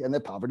poverty and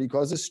that poverty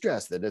causes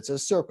stress, that it's a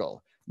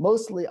circle.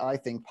 Mostly, I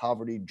think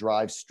poverty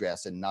drives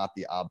stress and not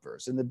the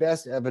obverse. And the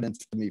best evidence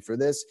to me for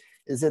this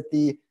is that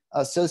the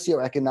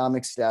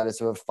socioeconomic status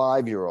of a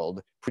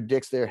 5-year-old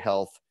predicts their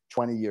health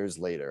 20 years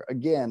later.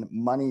 Again,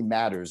 money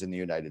matters in the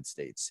United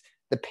States.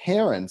 The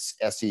parents'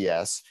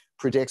 SES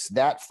predicts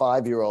that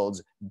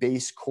 5-year-old's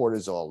base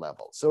cortisol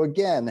level. So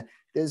again,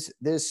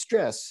 there's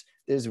stress,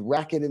 there's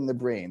racket in the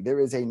brain. There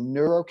is a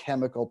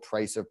neurochemical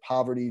price of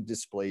poverty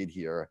displayed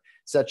here,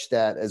 such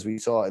that, as we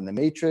saw in the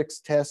matrix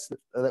test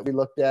that we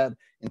looked at,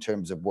 in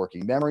terms of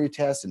working memory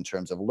tests, in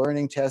terms of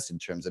learning tests, in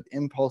terms of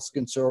impulse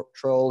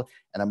control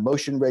and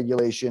emotion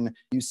regulation,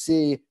 you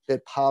see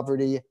that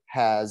poverty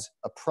has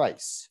a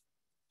price.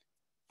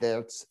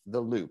 That's the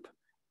loop.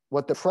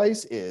 What the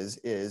price is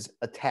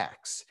a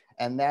tax.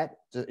 And that,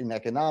 in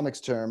economics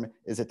term,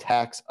 is a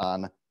tax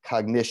on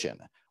cognition.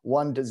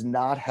 One does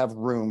not have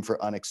room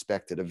for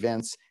unexpected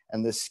events,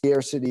 and the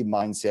scarcity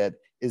mindset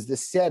is the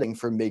setting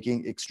for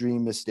making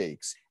extreme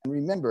mistakes. And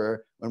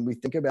remember, when we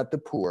think about the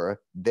poor,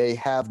 they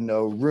have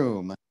no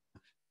room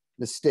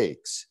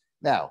mistakes.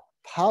 Now,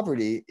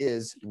 poverty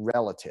is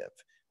relative.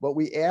 What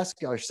we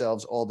ask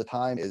ourselves all the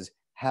time is,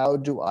 how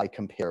do I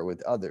compare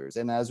with others?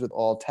 And as with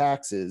all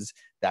taxes,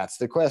 that's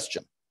the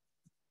question.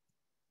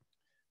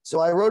 So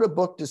I wrote a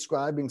book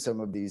describing some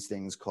of these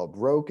things called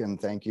Broke,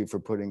 and thank you for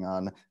putting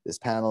on this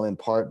panel in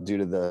part due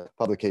to the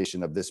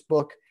publication of this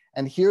book.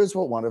 And here's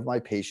what one of my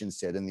patients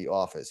said in the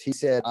office. He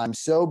said, "I'm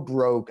so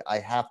broke, I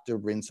have to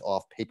rinse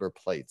off paper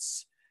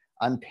plates.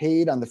 I'm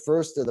paid on the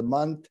first of the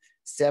month,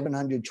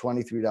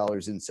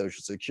 $723 in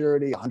Social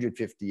Security,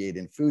 $158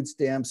 in food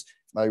stamps.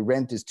 My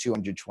rent is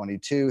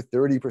 $222,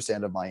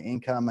 30% of my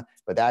income,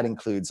 but that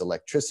includes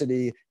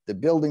electricity. The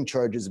building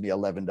charges me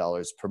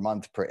 $11 per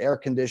month per air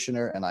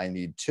conditioner, and I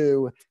need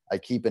 2. I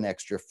keep an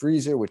extra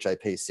freezer, which I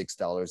pay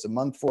 $6 a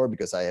month for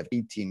because I have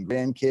 18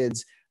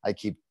 grandkids. I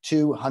keep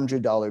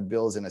 $200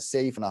 bills in a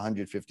safe and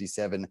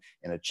 $157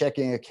 in a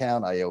checking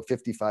account. I owe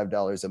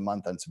 $55 a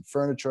month on some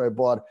furniture I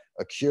bought,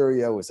 a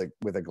curio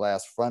with a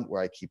glass front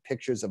where I keep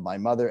pictures of my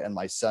mother and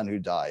my son who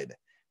died.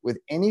 With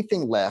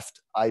anything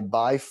left, I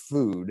buy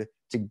food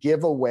to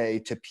give away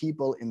to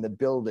people in the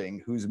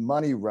building whose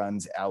money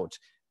runs out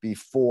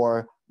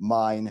before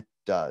mine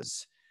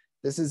does."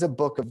 This is a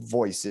book of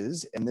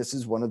voices, and this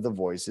is one of the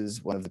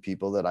voices, one of the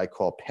people that I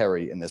call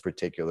Perry in this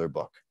particular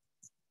book.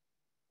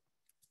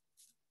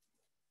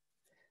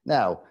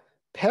 Now,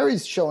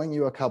 Perry's showing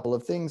you a couple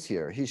of things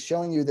here. He's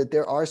showing you that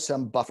there are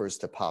some buffers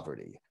to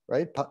poverty,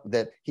 right?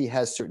 That he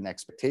has certain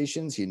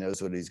expectations. He knows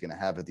what he's going to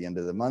have at the end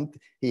of the month.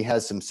 He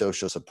has some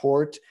social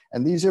support.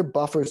 And these are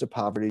buffers to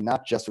poverty,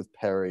 not just with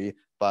Perry,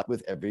 but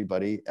with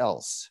everybody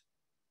else.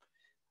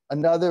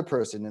 Another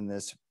person in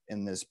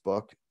this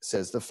book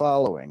says the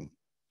following: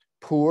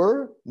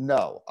 "Poor?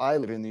 No, I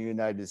live in the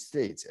United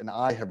States and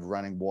I have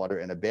running water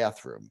and a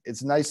bathroom.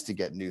 It's nice to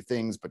get new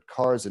things, but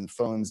cars and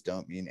phones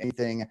don't mean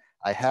anything.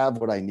 I have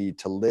what I need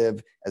to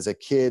live. As a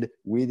kid,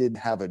 we didn't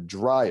have a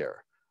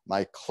dryer.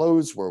 My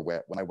clothes were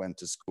wet when I went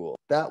to school.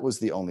 That was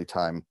the only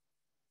time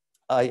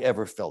I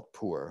ever felt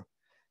poor."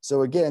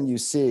 So again, you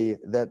see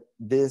that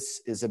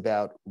this is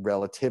about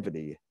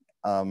relativity.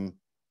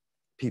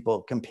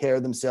 People compare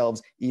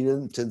themselves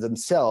even to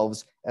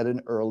themselves at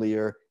an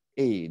earlier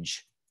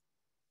age.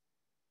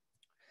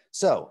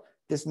 So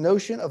this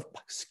notion of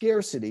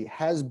scarcity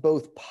has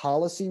both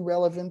policy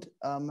relevant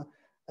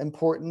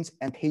importance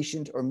and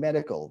patient or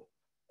medical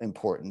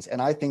importance.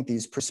 And I think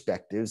these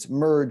perspectives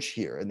merge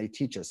here and they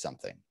teach us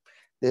something.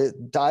 The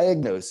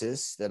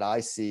diagnosis that I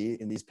see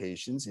in these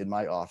patients in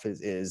my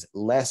office is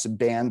less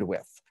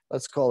bandwidth.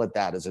 Let's call it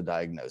that as a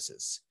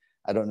diagnosis.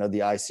 I don't know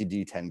the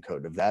ICD-10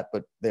 code of that,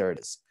 but there it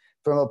is.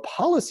 From a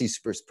policy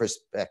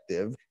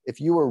perspective, if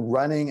you were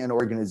running an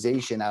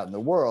organization out in the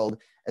world,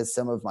 as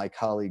some of my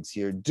colleagues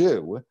here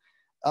do,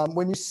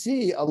 when you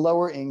see a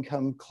lower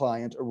income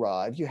client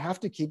arrive, you have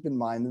to keep in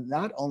mind that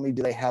not only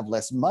do they have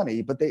less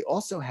money, but they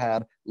also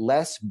have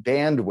less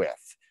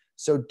bandwidth.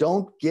 So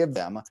don't give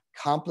them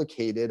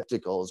complicated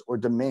obstacles or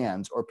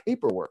demands or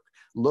paperwork.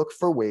 Look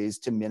for ways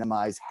to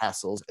minimize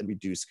hassles and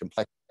reduce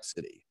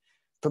complexity.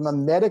 From a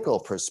medical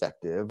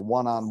perspective,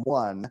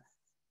 one-on-one,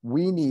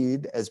 we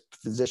need, as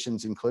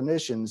physicians and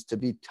clinicians, to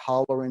be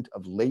tolerant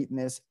of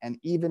lateness and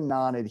even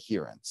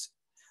non-adherence.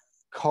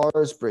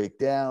 Cars break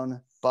down,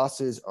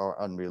 buses are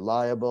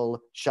unreliable,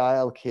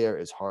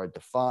 childcare is hard to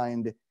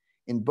find.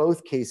 In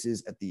both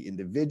cases, at the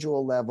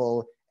individual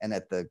level and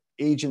at the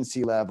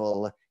agency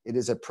level, it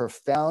is a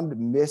profound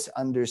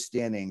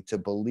misunderstanding to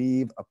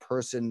believe a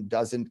person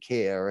doesn't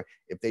care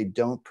if they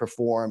don't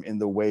perform in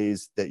the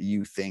ways that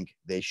you think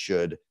they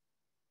should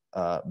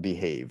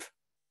behave.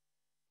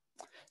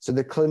 So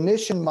the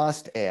clinician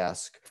must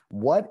ask,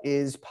 what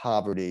is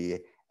poverty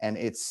and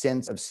its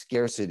sense of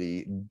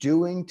scarcity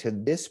doing to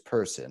this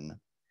person,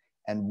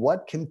 and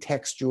what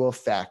contextual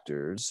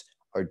factors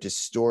are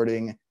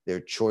distorting their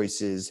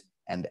choices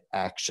and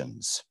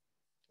actions?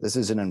 This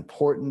is an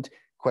important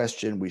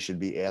question we should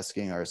be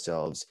asking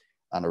ourselves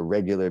on a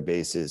regular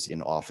basis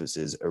in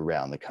offices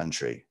around the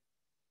country.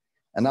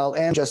 And I'll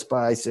end just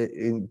by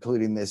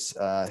including this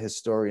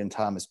historian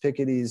Thomas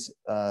Piketty's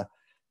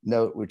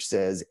note, which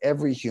says,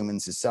 every human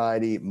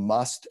society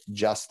must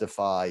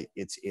justify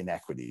its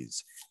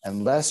inequities.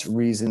 Unless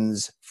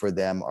reasons for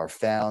them are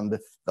found,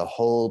 the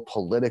whole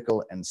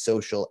political and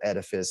social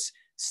edifice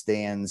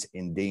stands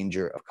in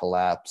danger of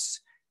collapse.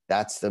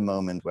 That's the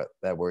moment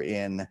that we're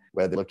in,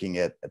 whether looking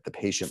at the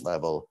patient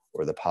level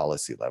or the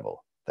policy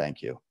level.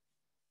 Thank you.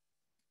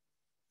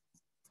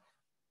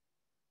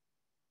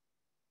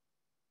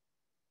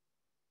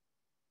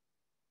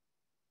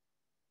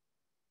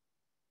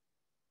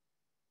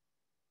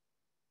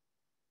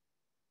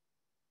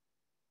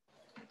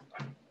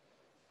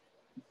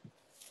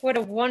 What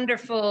a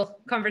wonderful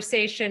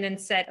conversation and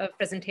set of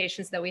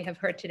presentations that we have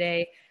heard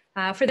today.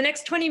 For the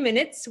next 20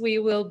 minutes, we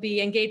will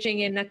be engaging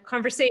in a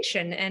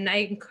conversation, and I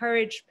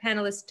encourage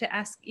panelists to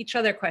ask each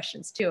other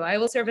questions too. I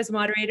will serve as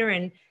moderator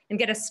and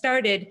get us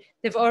started.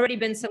 There've already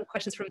been some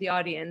questions from the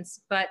audience,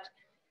 but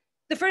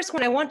the first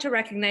one, I want to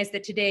recognize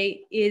that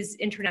today is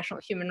International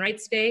Human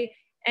Rights Day,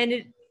 and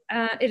it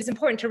is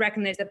important to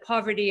recognize that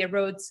poverty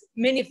erodes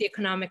many of the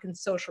economic and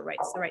social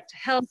rights, the right to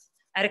health,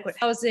 adequate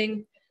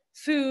housing,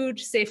 food,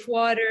 safe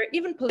water,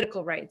 even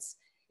political rights.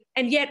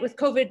 And yet with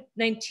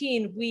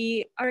COVID-19,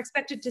 we are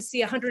expected to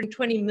see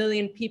 120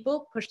 million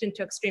people pushed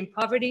into extreme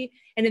poverty.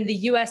 And in the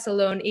US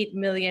alone, 8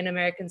 million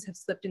Americans have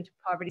slipped into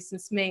poverty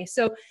since May.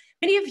 So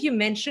many of you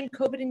mentioned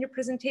COVID in your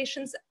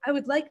presentations. I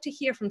would like to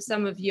hear from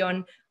some of you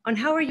on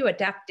how are you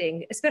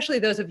adapting, especially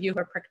those of you who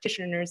are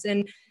practitioners.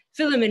 And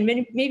Phillomin,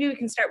 maybe we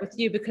can start with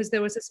you, because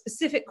there was a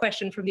specific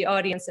question from the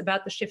audience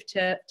about the shift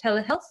to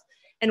telehealth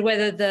and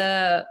whether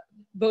the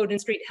Bowdoin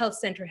Street Health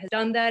Center has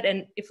done that,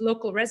 and if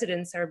local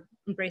residents are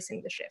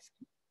embracing the shift.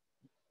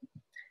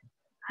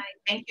 Hi,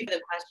 thank you for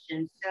the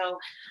question. So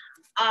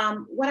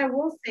what I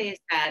will say is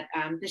that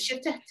the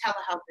shift to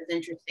telehealth is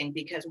interesting,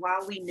 because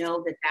while we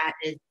know that that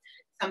is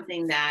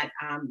something that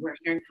we're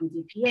hearing from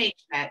DPH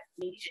that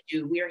we need to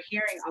do, we are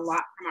hearing a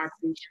lot from our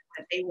patients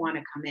that they want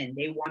to come in,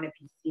 they want to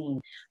be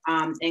seen.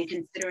 And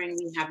considering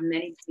we have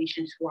many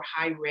patients who are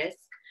high risk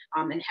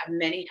and have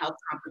many health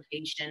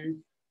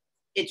complications,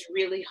 it's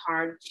really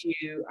hard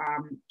to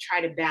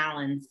try to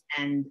balance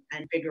and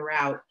figure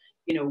out,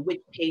 you know, which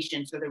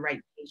patients are the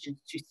right patients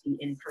to see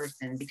in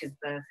person, because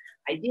the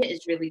idea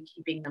is really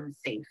keeping them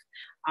safe.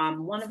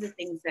 One of the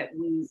things that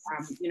we,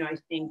 you know, I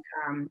think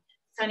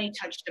Soni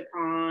touched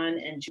upon,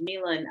 and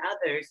Jamila and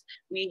others,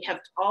 we have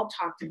all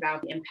talked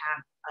about the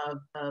impact of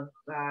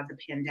the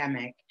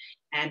pandemic.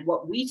 And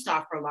what we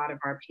saw for a lot of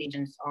our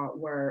patients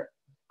were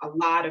a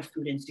lot of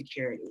food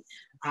insecurity.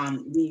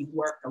 We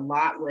worked a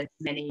lot with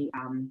many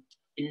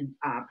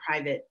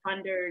private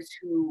funders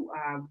who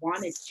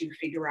wanted to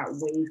figure out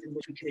ways in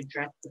which we could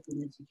address the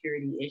food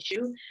insecurity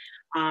issue.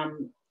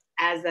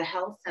 As a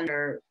health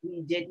center,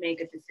 we did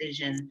make a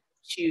decision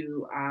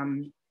to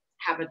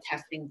have a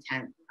testing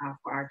tent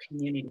for our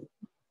community.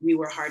 We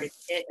were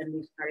hardest hit, and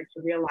we started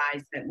to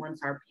realize that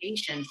once our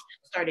patients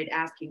started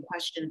asking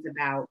questions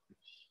about,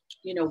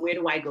 you know, where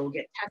do I go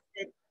get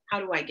tested? How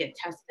do I get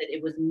tested?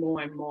 It was more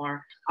and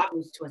more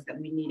obvious to us that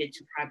we needed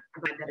to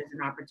provide that as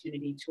an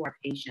opportunity to our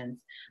patients.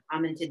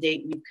 And to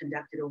date, we've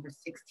conducted over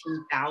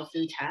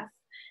 16,000 tests.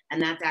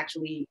 And that's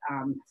actually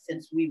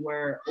since we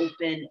were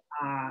open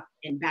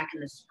back in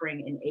the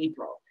spring in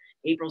April.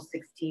 April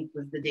 16th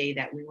was the day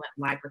that we went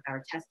live with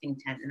our testing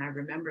tent. And I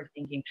remember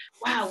thinking,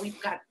 wow, we've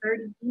got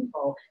 30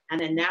 people. And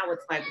then now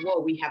it's like,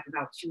 whoa, we have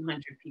about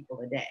 200 people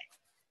a day.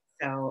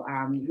 So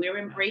we're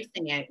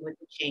embracing it with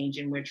the change,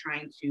 and we're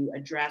trying to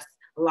address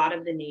a lot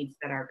of the needs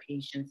that our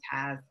patients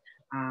have,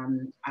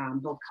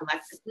 both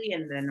collectively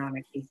and then on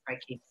a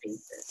case-by-case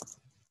basis.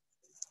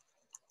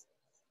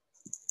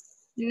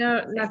 You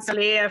know,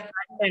 Natalia, if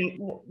I can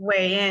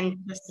weigh in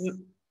just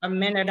a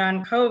minute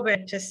on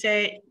COVID to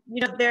say,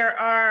 you know, there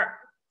are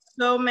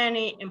so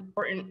many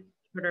important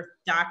sort of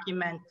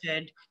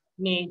documented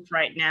needs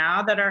right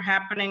now that are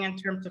happening in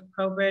terms of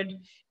COVID.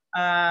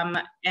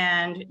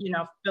 And, you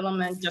know,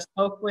 Phillomin just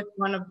spoke with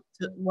one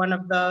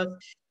of those.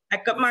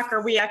 At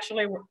Guttmacher, we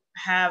actually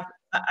have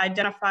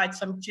identified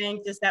some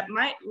changes that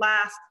might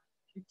last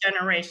a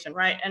generation,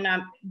 right? And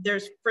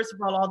there's, first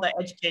of all the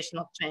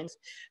educational change,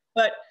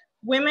 but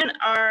women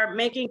are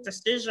making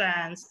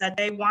decisions that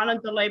they want to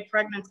delay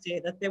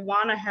pregnancy, that they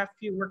want to have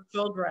fewer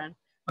children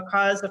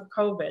because of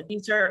COVID.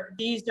 These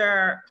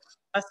are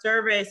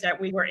surveys that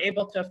we were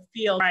able to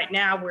field right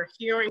now. We're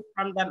hearing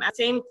from them. At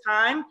the same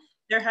time,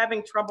 they're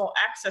having trouble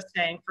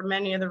accessing, for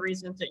many of the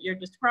reasons that you're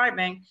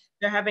describing,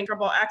 they're having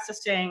trouble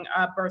accessing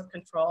birth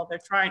control. They're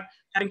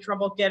having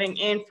trouble getting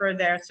in for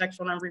their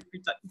sexual and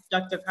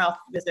reproductive health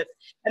visits.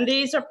 And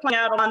these are playing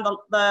out on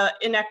the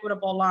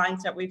inequitable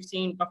lines that we've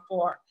seen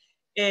before.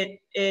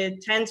 It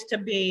tends to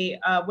be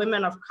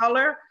women of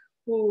color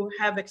who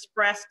have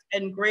expressed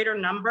in greater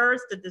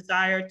numbers the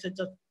desire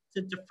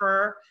to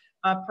defer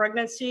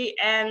pregnancy,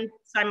 and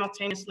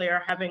simultaneously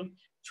are having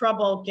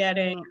trouble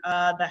getting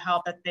the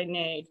help that they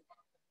need.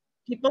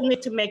 People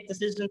need to make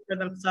decisions for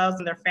themselves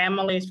and their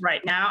families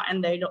right now,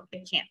 and they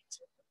can't.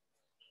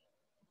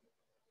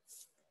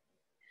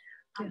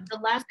 The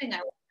last thing I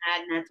will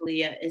add,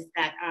 Natalia, is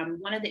that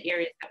one of the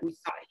areas that we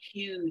saw a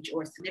huge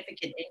or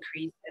significant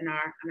increase in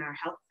our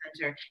health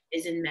center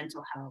is in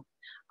mental health.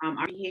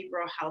 Our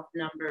behavioral health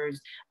numbers,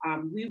 I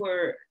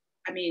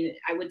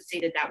would say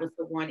that was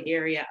the one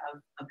area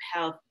of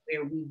health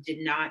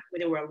where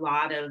there were a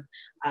lot of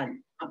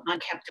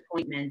unkept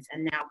appointments,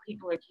 and now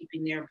people are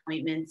keeping their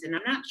appointments. And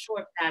I'm not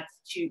sure if that's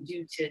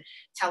due to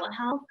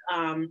telehealth,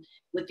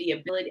 with the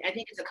ability, I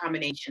think it's a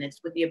combination.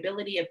 It's with the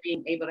ability of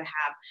being able to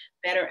have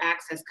better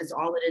access, because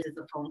all it is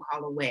a phone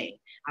call away.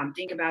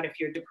 Think about if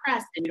you're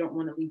depressed and you don't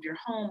want to leave your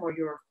home, or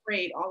you're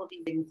afraid, all of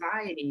these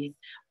anxieties,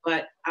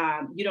 but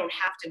you don't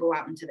have to go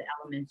out into the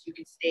elements. You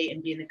can stay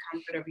and be in the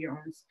comfort of your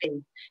own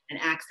space and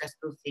access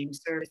those same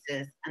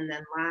services. And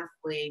then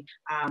lastly,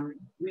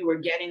 we were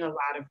getting a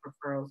lot of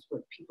referrals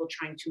with people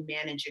trying to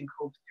manage and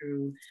cope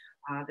through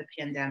the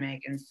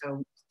pandemic. And so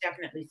we've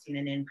definitely seen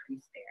an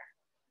increase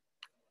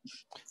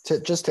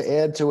there. Just to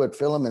add to what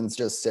Phillomin's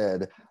just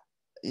said,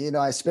 you know,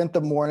 I spent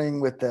the morning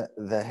with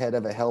the head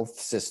of a health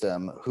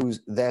system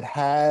that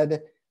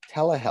had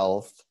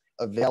telehealth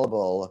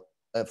available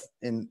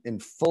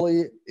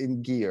fully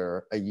in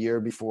gear a year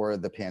before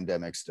the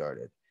pandemic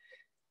started.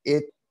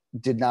 It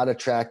did not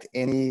attract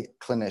any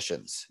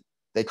clinicians.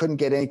 They couldn't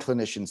get any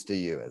clinicians to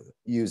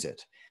use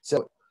it.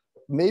 So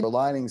maybe the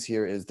linings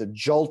here is the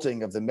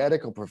jolting of the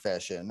medical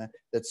profession,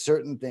 that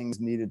certain things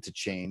needed to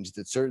change,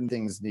 that certain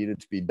things needed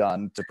to be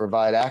done to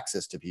provide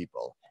access to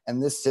people.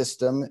 And this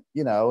system,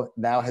 you know,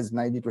 now has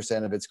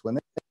 90% of its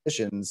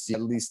clinicians see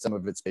at least some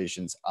of its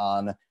patients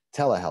on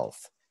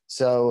telehealth.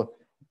 So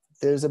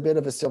there's a bit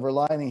of a silver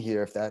lining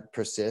here if that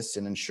persists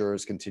and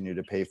insurers continue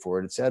to pay for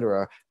it, et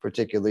cetera,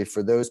 particularly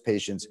for those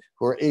patients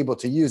who are able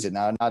to use it.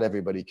 Now, not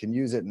everybody can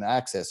use it and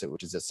access it,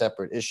 which is a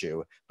separate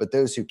issue, but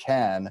those who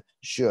can,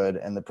 should,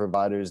 and the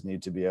providers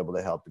need to be able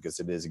to help because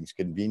it is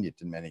inconvenient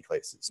in many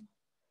places.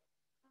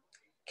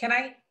 Can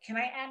I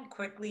add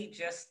quickly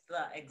just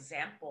the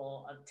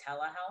example of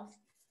telehealth,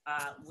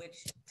 which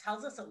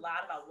tells us a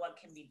lot about what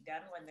can be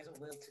done when there's a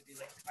will to do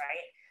it,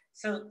 right?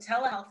 So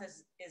telehealth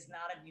is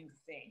not a new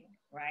thing,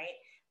 right?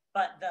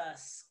 But the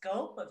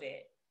scope of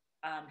it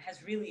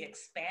has really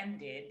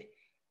expanded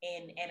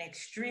in an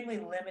extremely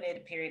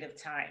limited period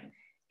of time.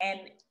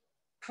 And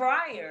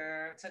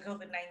prior to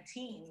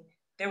COVID-19,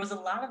 there was a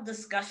lot of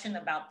discussion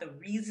about the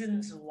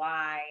reasons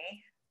why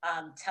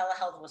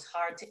telehealth was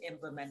hard to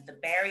implement, the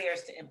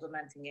barriers to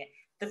implementing it,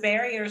 the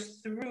barriers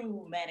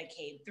through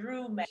Medicaid,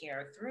 through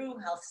Medicare, through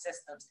health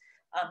systems,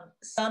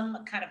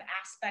 some kind of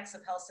aspects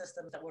of health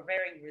systems that were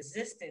very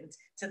resistant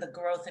to the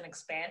growth and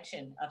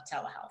expansion of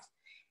telehealth.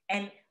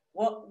 And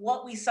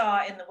what we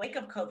saw in the wake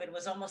of COVID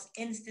was almost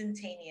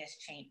instantaneous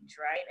change,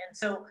 right? And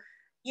so,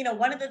 you know,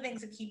 one of the things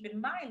to keep in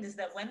mind is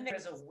that when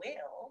there's a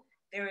will,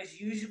 there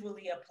is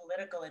usually a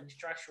political and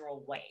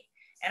structural way.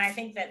 And I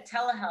think that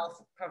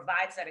telehealth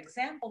provides that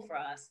example for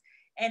us.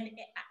 And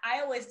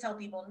I always tell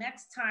people,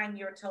 next time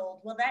you're told,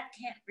 well, that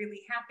can't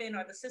really happen,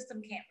 or the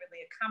system can't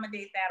really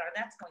accommodate that, or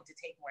that's going to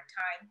take more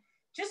time,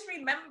 just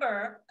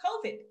remember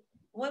COVID.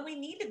 When we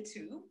needed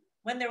to,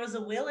 when there was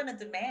a will and a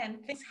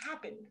demand, things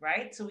happened,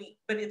 right?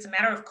 But it's a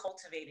matter of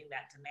cultivating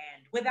that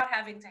demand without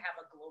having to have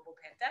a global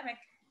pandemic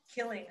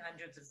killing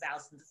hundreds of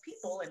thousands of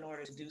people in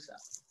order to do so.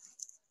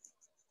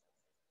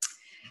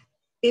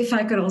 If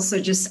I could also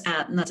just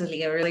add,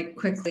 Natalia, really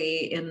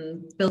quickly,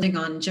 in building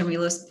on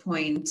Jamila's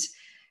point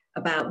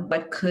about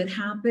what could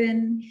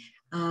happen.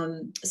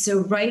 So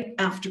right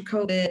after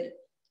COVID,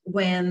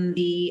 when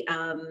the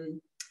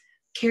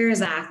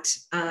CARES Act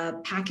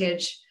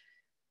package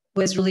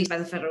was released by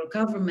the federal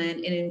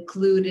government, it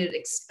included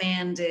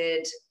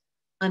expanded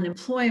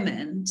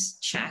unemployment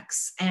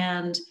checks.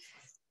 And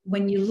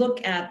when you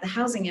look at the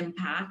housing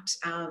impact,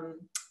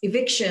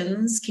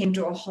 evictions came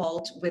to a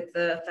halt with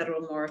the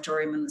federal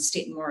moratorium and the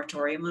state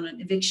moratorium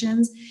on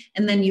evictions.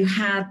 And then you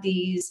had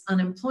these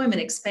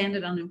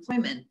expanded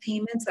unemployment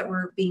payments that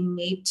were being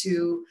made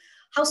to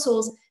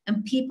households,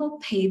 and people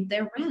paid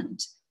their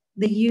rent.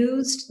 They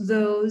used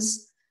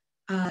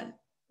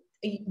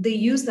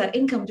that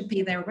income to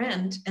pay their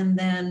rent. And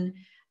then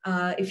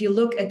if you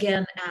look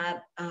again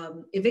at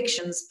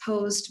evictions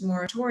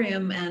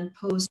post-moratorium and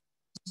post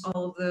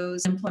all of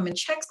those employment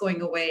checks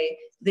going away,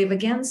 they've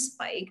again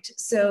spiked.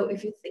 So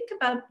if you think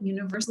about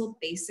universal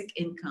basic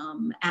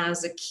income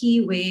as a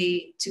key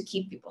way to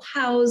keep people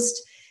housed,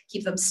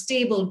 keep them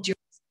stable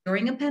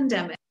during a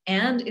pandemic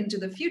and into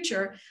the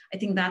future, I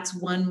think that's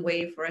one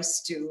way for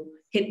us to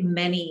hit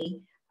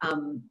many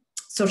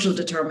social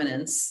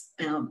determinants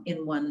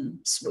in one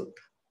swoop.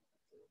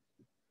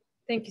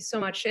 Thank you so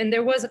much. And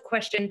there was a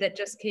question that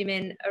just came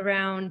in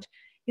around,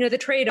 you know, the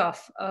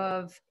trade-off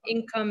of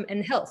income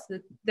and health,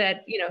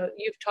 that, you know,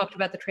 you've talked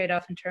about the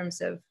trade-off in terms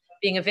of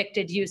being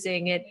evicted,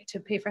 using it to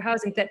pay for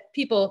housing, that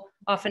people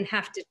often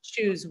have to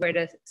choose where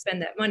to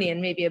spend that money,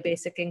 and maybe a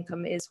basic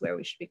income is where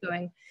we should be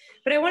going.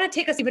 But I want to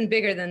take us even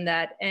bigger than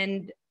that.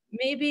 And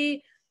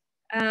maybe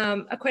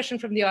a question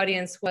from the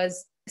audience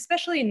was,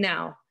 especially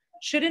now,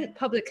 shouldn't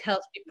public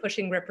health be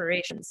pushing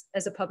reparations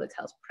as a public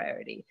health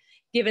priority?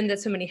 Given that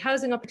so many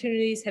housing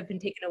opportunities have been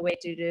taken away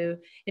due to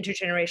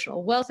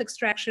intergenerational wealth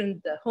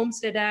extraction, the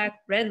Homestead Act,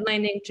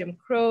 redlining, Jim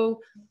Crow,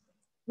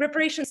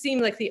 reparations seem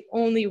like the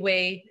only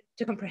way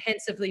to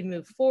comprehensively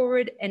move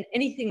forward, and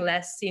anything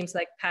less seems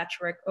like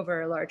patchwork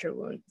over a larger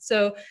wound.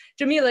 So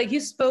Jamila, you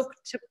spoke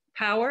to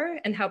power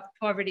and how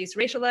poverty is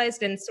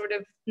racialized and sort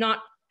of not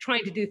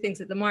trying to do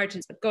things at the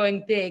margins, but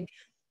going big.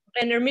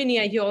 And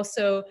Herminia, you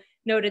also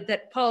noted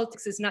that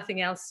politics is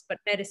nothing else but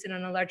medicine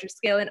on a larger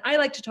scale. And I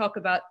like to talk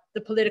about the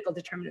political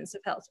determinants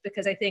of health,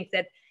 because I think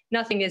that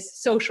nothing is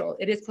social,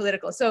 it is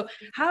political. So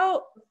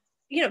how,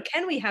 you know,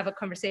 can we have a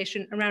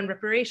conversation around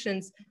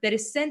reparations that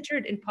is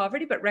centered in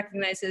poverty, but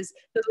recognizes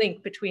the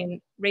link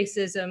between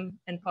racism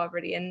and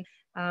poverty? And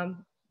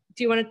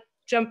do you want to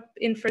jump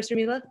in first,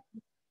 Jamila?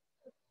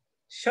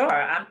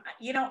 Sure.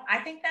 You know, I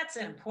think that's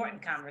an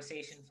important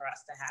conversation for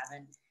us to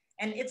have.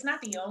 And it's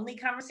not the only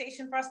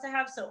conversation for us to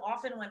have. So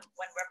often when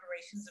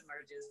reparations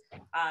emerges,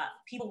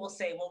 people will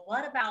say, well,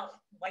 what about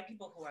white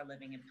people who are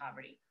living in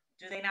poverty?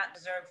 Do they not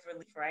deserve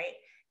relief, right?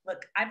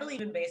 Look, I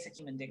believe in basic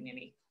human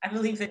dignity. I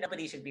believe that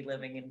nobody should be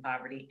living in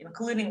poverty,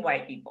 including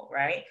white people,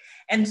 right?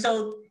 And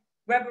so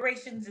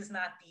reparations is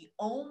not the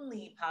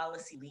only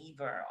policy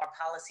lever or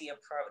policy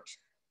approach,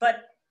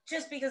 but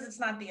just because it's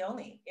not the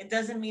only. It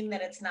doesn't mean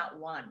that it's not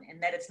one,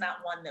 and that it's not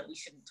one that we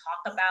shouldn't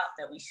talk about,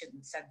 that we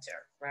shouldn't center,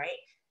 right?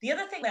 The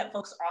other thing that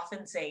folks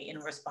often say in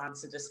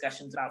response to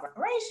discussions about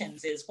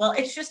reparations is, well,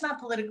 it's just not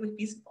politically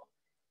feasible.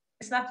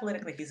 It's not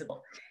politically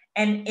feasible.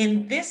 And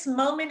in this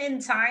moment in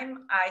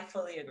time, I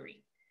fully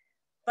agree.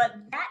 But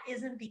that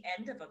isn't the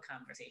end of a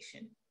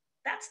conversation.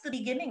 That's the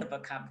beginning of a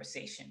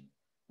conversation.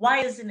 Why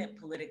isn't it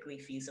politically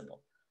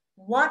feasible?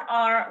 What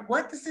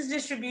does this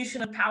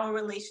distribution of power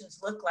relations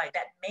look like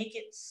that make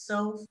it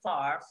so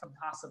far from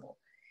possible?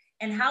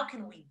 And how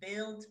can we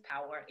build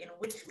power? In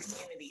which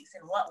communities?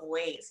 In what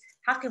ways?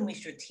 How can we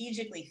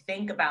strategically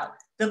think about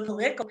the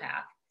political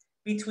path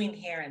between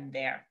here and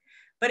there?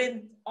 But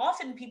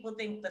often people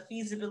think the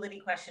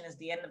feasibility question is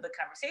the end of the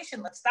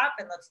conversation. Let's stop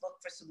and let's look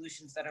for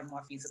solutions that are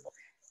more feasible.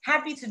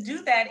 Happy to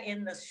do that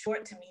in the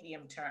short to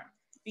medium term,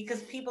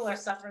 because people are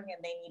suffering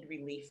and they need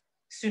relief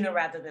sooner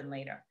rather than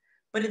later.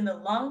 But in the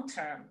long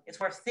term, it's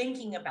worth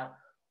thinking about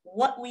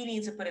what we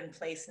need to put in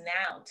place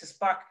now to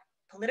spark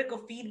political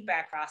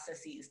feedback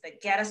processes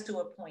that get us to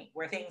a point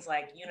where things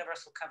like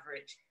universal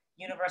coverage,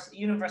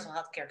 universal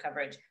healthcare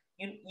coverage,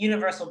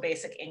 universal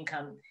basic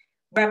income,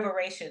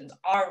 reparations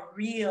are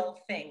real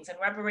things. And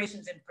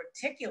reparations in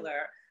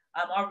particular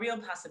are real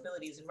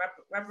possibilities. And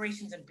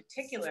reparations in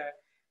particular,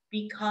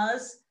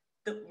 because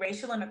the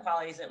racial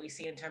inequalities that we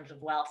see in terms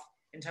of wealth,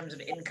 in terms of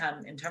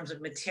income, in terms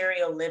of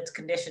material lived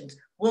conditions,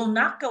 will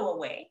not go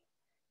away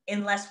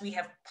unless we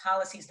have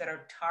policies that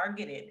are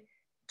targeted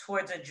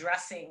towards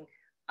addressing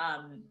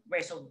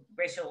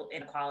racial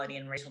inequality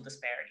and racial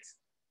disparities.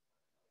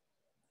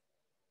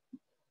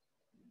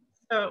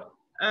 So,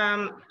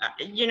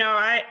 you know,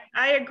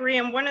 I agree.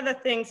 And one of the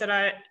things that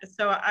I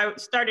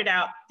started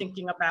out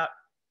thinking about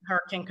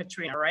Hurricane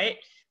Katrina, right?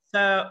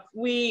 So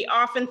we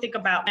often think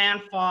about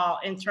landfall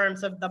in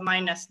terms of the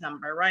minus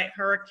number, right?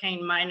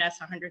 Hurricane minus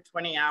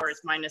 120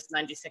 hours, minus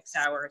 96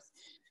 hours.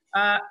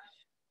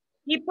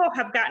 People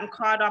have gotten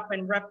caught up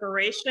in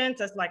reparations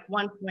as like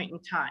one point in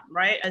time,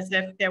 right? As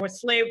if there was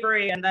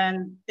slavery and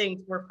then things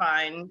were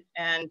fine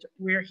and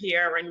we're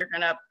here and you're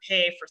gonna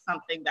pay for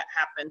something that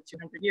happened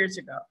 200 years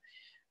ago.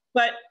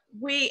 But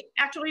we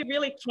actually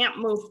really can't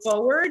move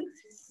forward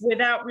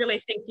without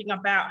really thinking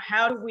about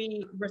how do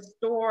we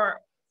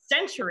restore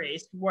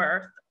centuries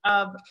worth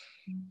of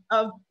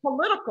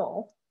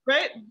political,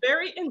 right?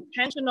 Very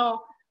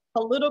intentional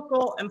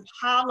political and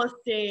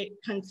policy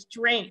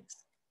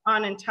constraints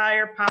on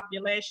entire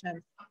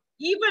populations,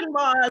 even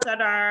laws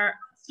that are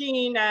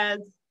seen as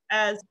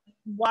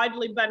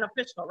widely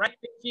beneficial, right?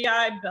 The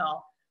GI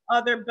Bill,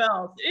 other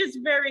bills. It is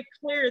very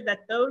clear that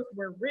those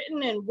were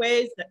written in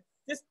ways that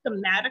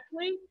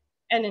systematically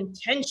and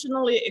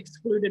intentionally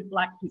excluded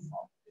Black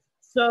people.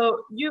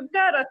 So you've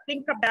got to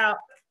think about,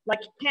 like,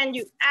 can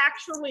you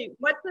actually,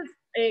 what does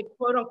a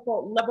quote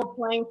unquote level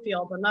playing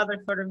field, another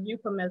sort of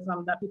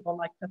euphemism that people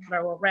like to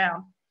throw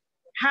around,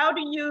 how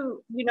do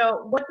you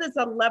know, what does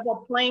a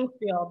level playing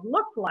field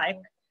look like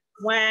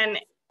when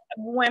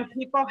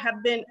people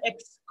have been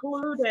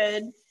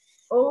excluded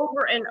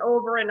over and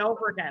over and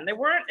over again? They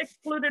weren't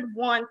excluded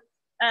once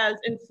as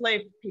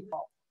enslaved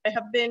people. They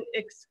have been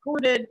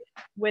excluded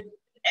with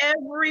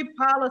every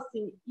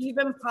policy,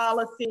 even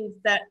policies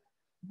that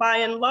by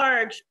and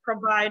large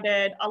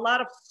provided a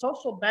lot of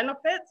social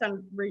benefits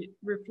and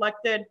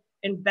reflected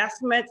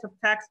investments of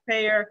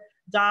taxpayer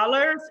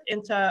dollars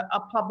into a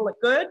public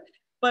good,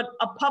 but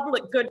a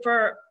public good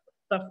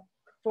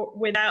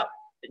without,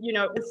 you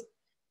know, it's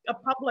a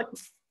public,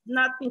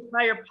 not the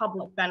entire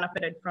public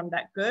benefited from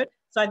that good.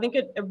 So I think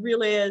it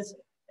really is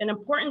an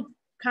important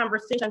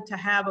conversation to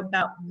have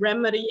about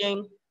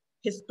remedying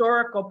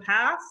historical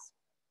past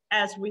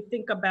as we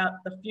think about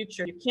the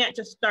future. You can't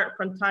just start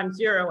from time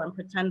zero and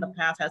pretend the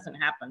past hasn't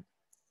happened.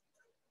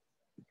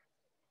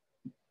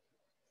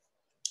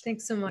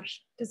 Thanks so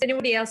much. Does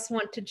anybody else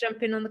want to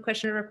jump in on the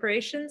question of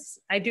reparations?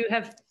 I do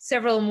have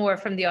several more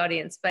from the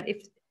audience, but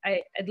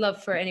I'd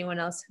love for anyone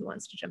else who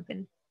wants to jump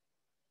in.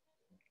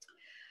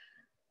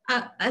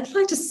 I'd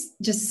like to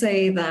just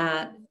say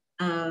that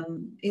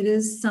it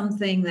is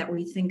something that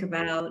we think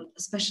about,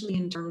 especially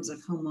in terms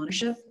of home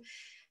ownership,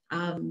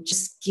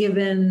 just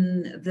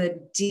given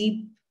the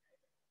deep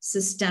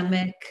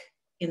systemic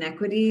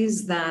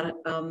inequities that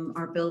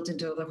are built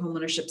into the home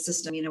ownership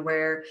system, you know,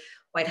 where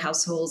white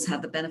households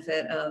had the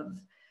benefit of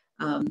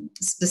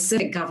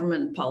specific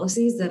government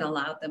policies that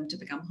allowed them to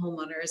become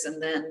homeowners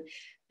and then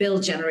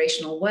build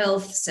generational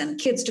wealth, send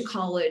kids to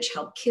college,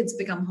 help kids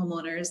become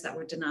homeowners that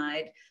were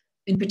denied,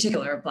 in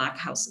particular, Black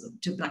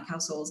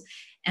households.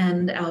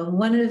 And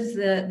one of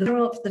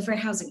the Fair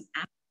Housing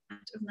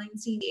Act of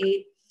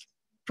 1988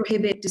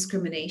 prohibit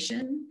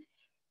discrimination.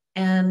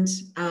 And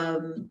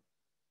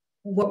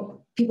what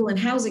people in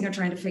housing are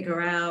trying to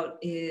figure out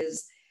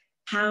is,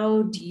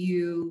 how do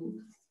you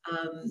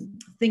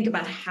think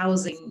about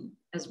housing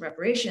as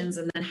reparations,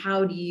 and then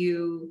how do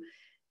you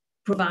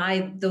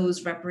provide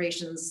those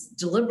reparations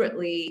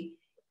deliberately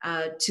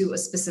to a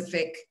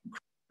specific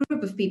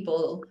group of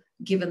people,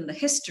 given the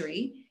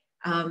history,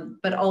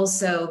 but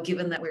also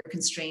given that we're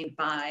constrained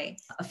by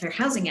a Fair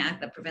Housing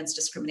Act that prevents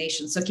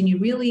discrimination. So can you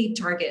really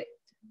target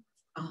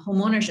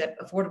homeownership,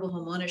 affordable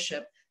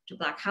homeownership to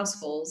Black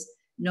households,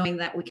 knowing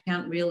that we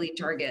can't really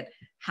target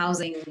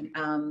housing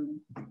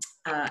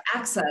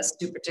access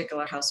to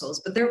particular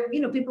households? But there,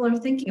 people are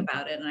thinking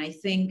about it. And I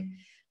think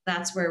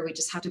that's where we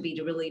just have to be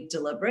really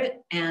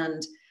deliberate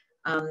and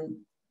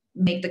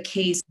make the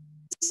case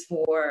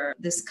for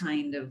this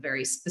kind of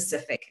very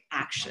specific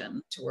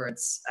action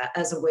towards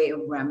as a way of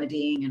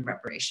remedying and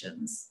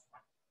reparations.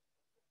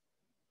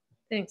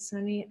 Thanks,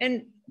 Soni.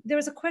 And there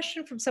was a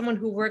question from someone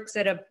who works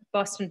at a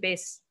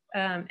Boston-based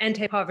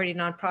anti-poverty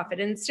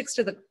nonprofit and sticks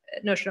to the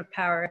notion of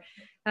power.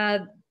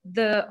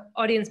 The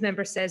audience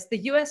member says, the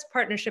US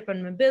Partnership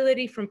on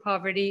Mobility from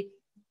Poverty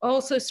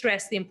also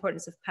stressed the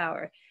importance of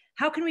power.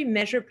 How can we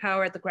measure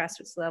power at the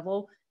grassroots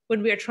level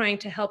when we are trying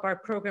to help our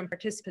program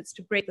participants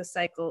to break the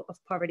cycle of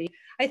poverty?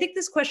 I think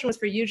this question was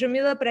for you,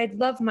 Jamila, but I'd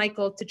love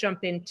Michael to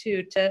jump in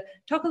too, to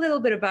talk a little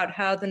bit about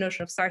how the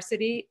notion of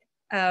scarcity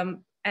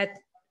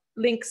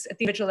links at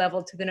the individual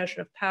level to the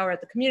notion of power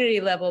at the community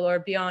level or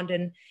beyond,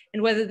 and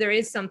whether there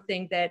is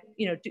something that,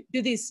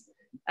 do these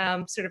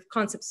sort of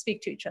concepts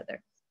speak to each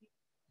other?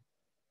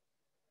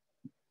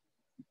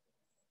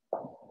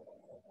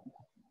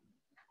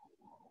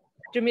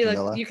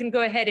 Jamila, you can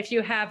go ahead if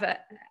you have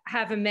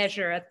a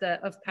measure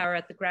of power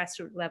at the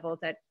grassroots level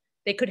that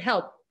they could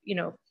help,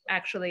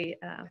 actually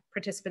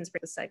participants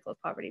break the cycle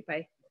of poverty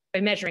by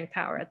measuring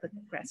power at the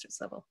grassroots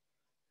level.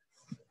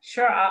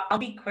 Sure, I'll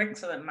be quick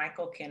so that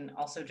Michael can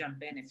also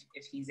jump in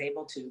if he's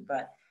able to.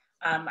 But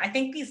I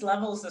think these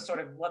levels are sort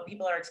of what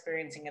people are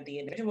experiencing at the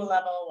individual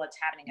level, what's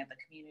happening at the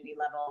community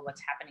level,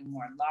 what's happening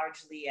more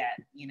largely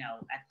at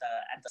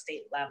the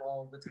state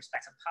level with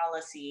respect to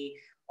policy.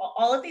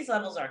 All of these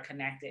levels are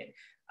connected,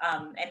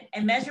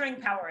 and measuring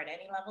power at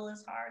any level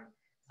is hard,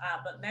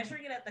 but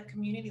measuring it at the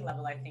community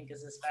level, I think,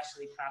 is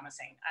especially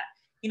promising.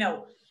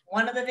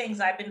 One of the things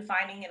I've been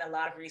finding in a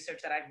lot of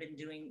research that I've been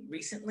doing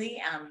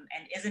recently,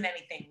 and isn't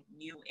anything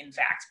new in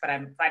fact, but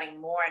I'm finding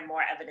more and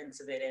more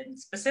evidence of it, and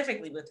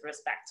specifically with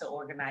respect to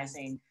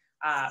organizing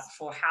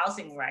for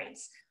housing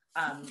rights,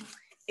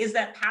 is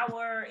that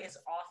power is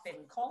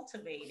often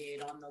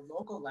cultivated on the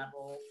local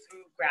level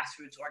through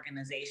grassroots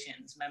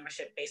organizations,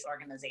 membership-based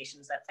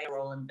organizations that play a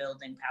role in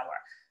building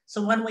power.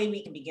 So one way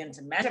we can begin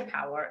to measure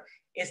power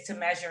is to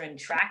measure and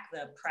track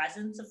the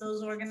presence of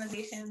those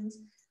organizations,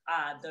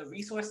 the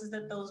resources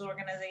that those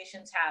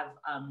organizations have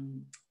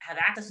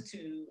access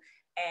to,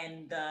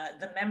 and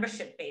the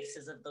membership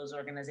bases of those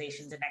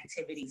organizations and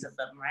activities of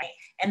them, right?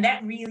 And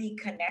that really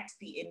connects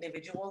the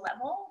individual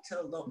level to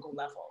the local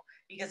level,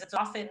 because it's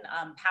often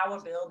power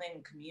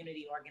building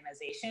community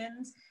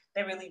organizations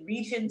that really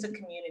reach into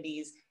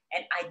communities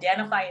and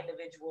identify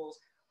individuals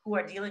who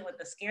are dealing with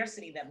the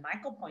scarcity that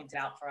Michael pointed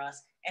out for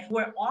us, and who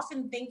are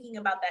often thinking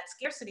about that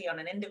scarcity on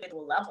an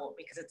individual level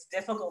because it's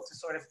difficult to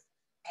sort of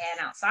pan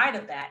outside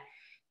of that.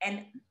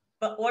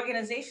 But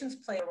organizations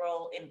play a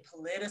role in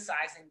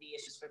politicizing the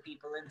issues for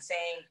people and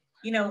saying,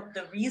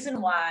 the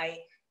reason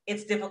why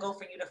it's difficult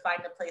for you to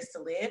find a place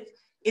to live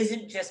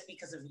isn't just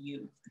because of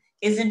you,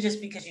 isn't just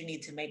because you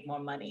need to make more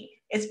money.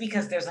 It's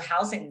because there's a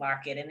housing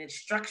market and it's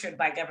structured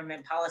by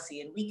government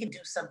policy, and we can do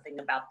something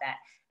about that.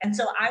 And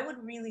so I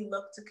would really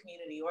look to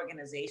community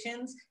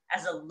organizations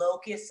as a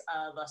locus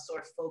of a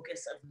sort of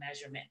focus of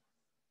measurement.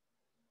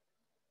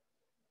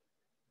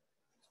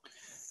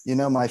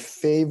 My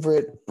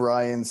favorite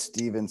Brian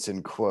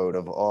Stevenson quote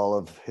of all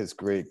of his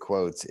great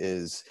quotes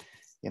is,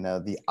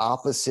 the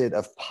opposite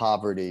of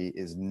poverty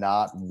is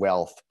not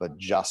wealth, but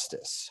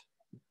justice.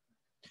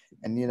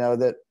 And,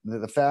 that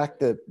the fact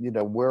that,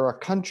 we're a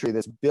country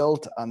that's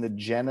built on the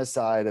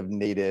genocide of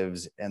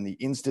natives and the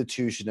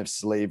institution of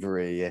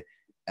slavery,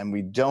 and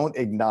we don't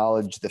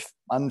acknowledge the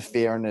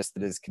unfairness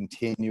that is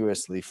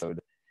continuously food.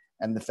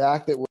 And the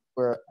fact that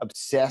we're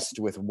obsessed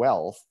with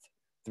wealth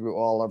through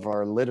all of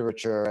our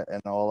literature and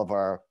all of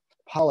our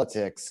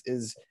politics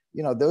is,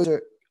 those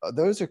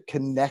are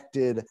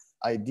connected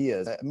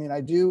ideas. I mean,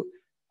 I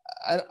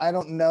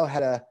don't know how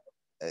to,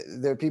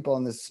 there are people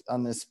on this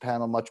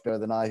panel much better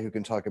than I who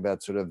can talk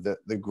about sort of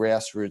the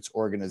grassroots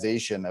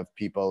organization of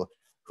people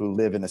who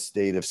live in a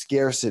state of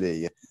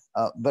scarcity.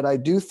 But I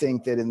do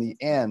think that in the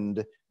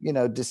end,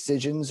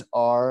 decisions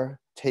are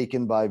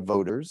taken by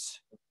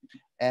voters.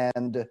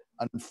 And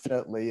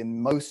unfortunately,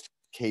 in most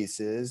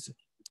cases,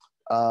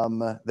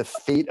 the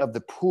fate of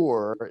the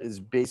poor is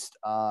based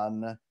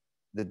on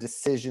the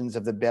decisions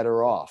of the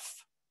better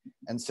off.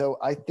 And so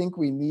I think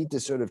we need to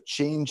sort of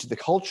change the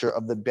culture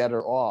of the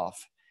better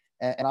off.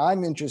 And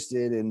I'm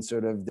interested in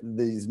sort of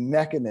these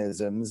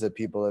mechanisms that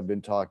people have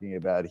been talking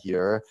about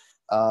here.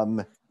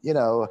 To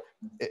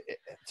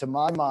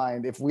my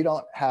mind, if we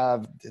don't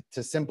have,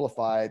 to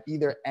simplify it,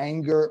 either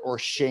anger or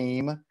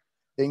shame,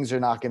 things are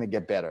not going to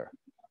get better.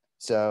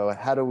 So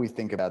how do we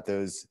think about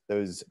those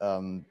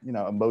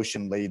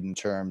emotion-laden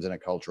terms in a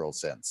cultural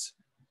sense?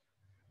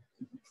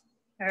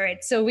 All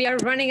right, so we are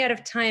running out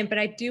of time, but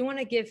I do want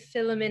to give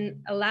Phillomin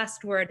a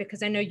last word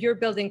because I know you're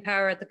building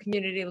power at the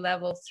community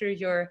level through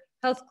your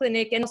Health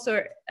Clinic, and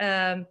also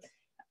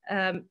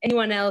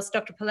anyone else,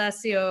 Dr.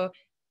 Palacio,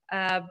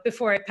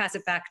 before I pass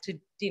it back to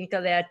Dean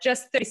Galea.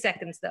 Just 30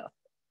 seconds though.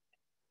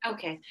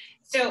 Okay,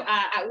 so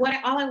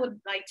all I would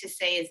like to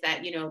say is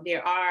that, you know,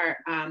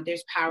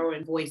 there's power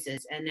in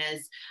voices. And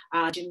as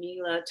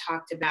Jamila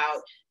talked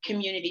about,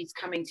 communities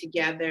coming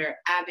together,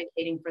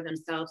 advocating for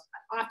themselves,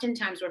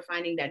 oftentimes we're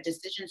finding that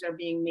decisions are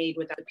being made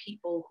without the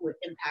people who it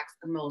impacts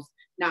the most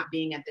not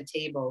being at the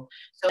table.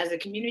 So as a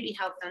community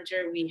health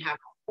center, we have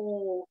a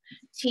whole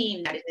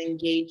team that is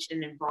engaged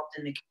and involved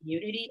in the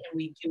community, and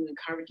we do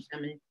encourage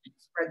them and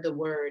spread the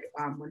word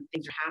when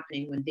things are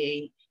happening, when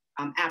they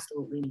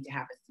absolutely need to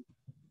have a seat.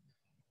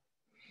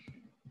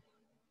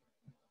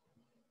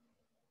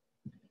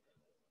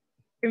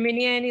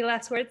 Herminia, any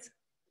last words?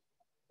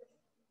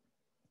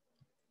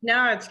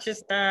 No, it's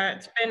just,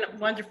 it's been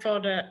wonderful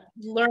to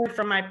learn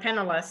from my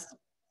panelists.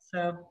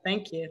 So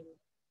thank you.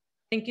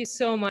 Thank you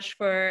so much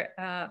for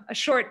a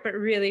short but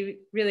really,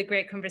 really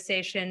great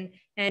conversation.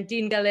 And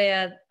Dean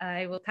Galea,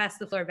 I will pass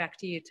the floor back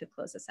to you to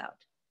close us out.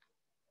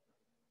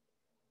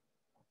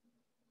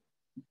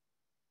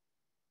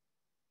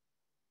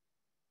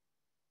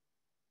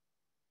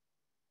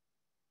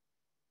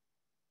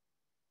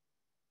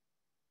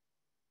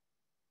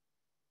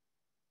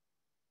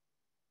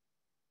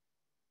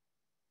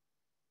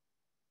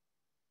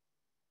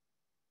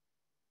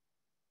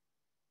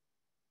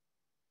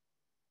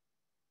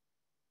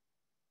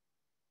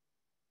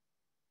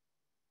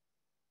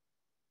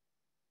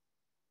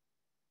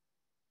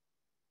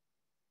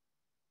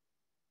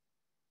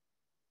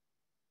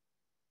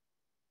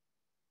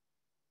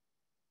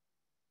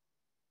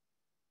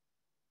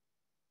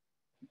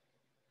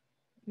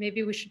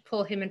 Maybe we should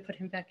pull him and put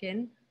him back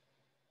in.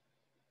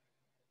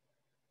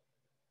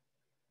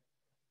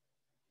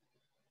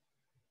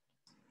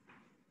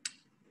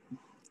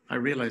 I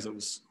realized I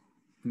was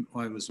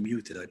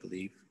muted, I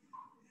believe.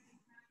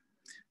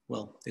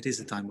 Well, it is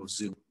the time of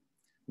Zoom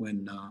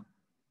when are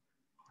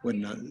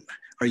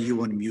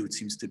you on mute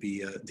seems to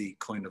be the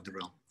coin of the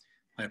realm.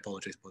 I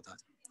apologize about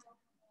that.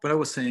 What I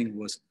was saying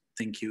was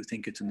thank you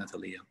to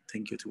Natalia,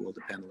 thank you to all the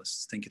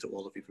panelists, thank you to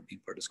all of you for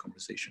being part of this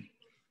conversation.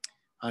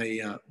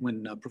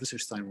 When Professor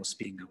Stein was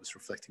speaking, I was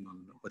reflecting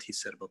on what he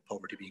said about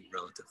poverty being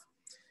relative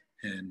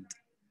and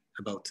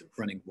about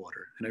running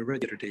water. And I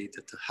read the other day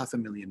that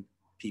 500,000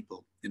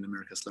 people in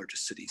America's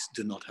largest cities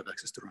do not have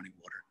access to running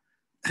water.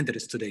 And that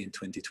is today in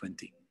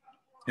 2020.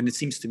 And it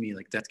seems to me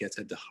like that gets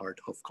at the heart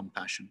of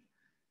compassion.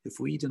 If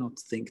we do not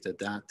think that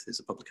that is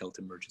a public health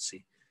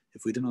emergency,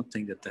 if we do not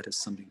think that that is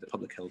something that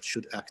public health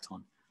should act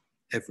on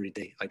every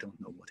day, I don't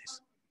know what is.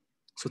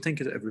 So thank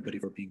you to everybody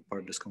for being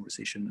part of this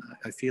conversation.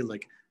 I feel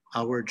like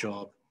our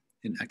job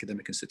in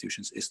academic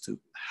institutions is to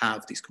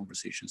have these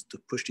conversations, to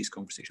push these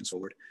conversations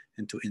forward,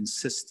 and to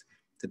insist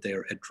that they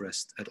are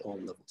addressed at all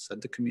levels,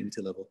 at the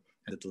community level,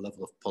 and at the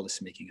level of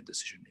policymaking and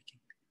decision-making.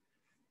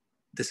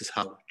 This is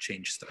how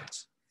change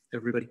starts.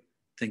 Everybody,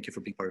 thank you for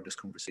being part of this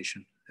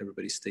conversation.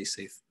 Everybody stay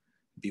safe,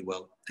 be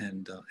well,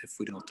 and if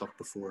we do not talk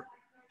before,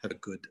 have a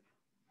good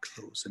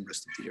close and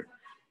rest of the year.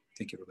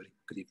 Thank you, everybody.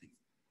 Good evening.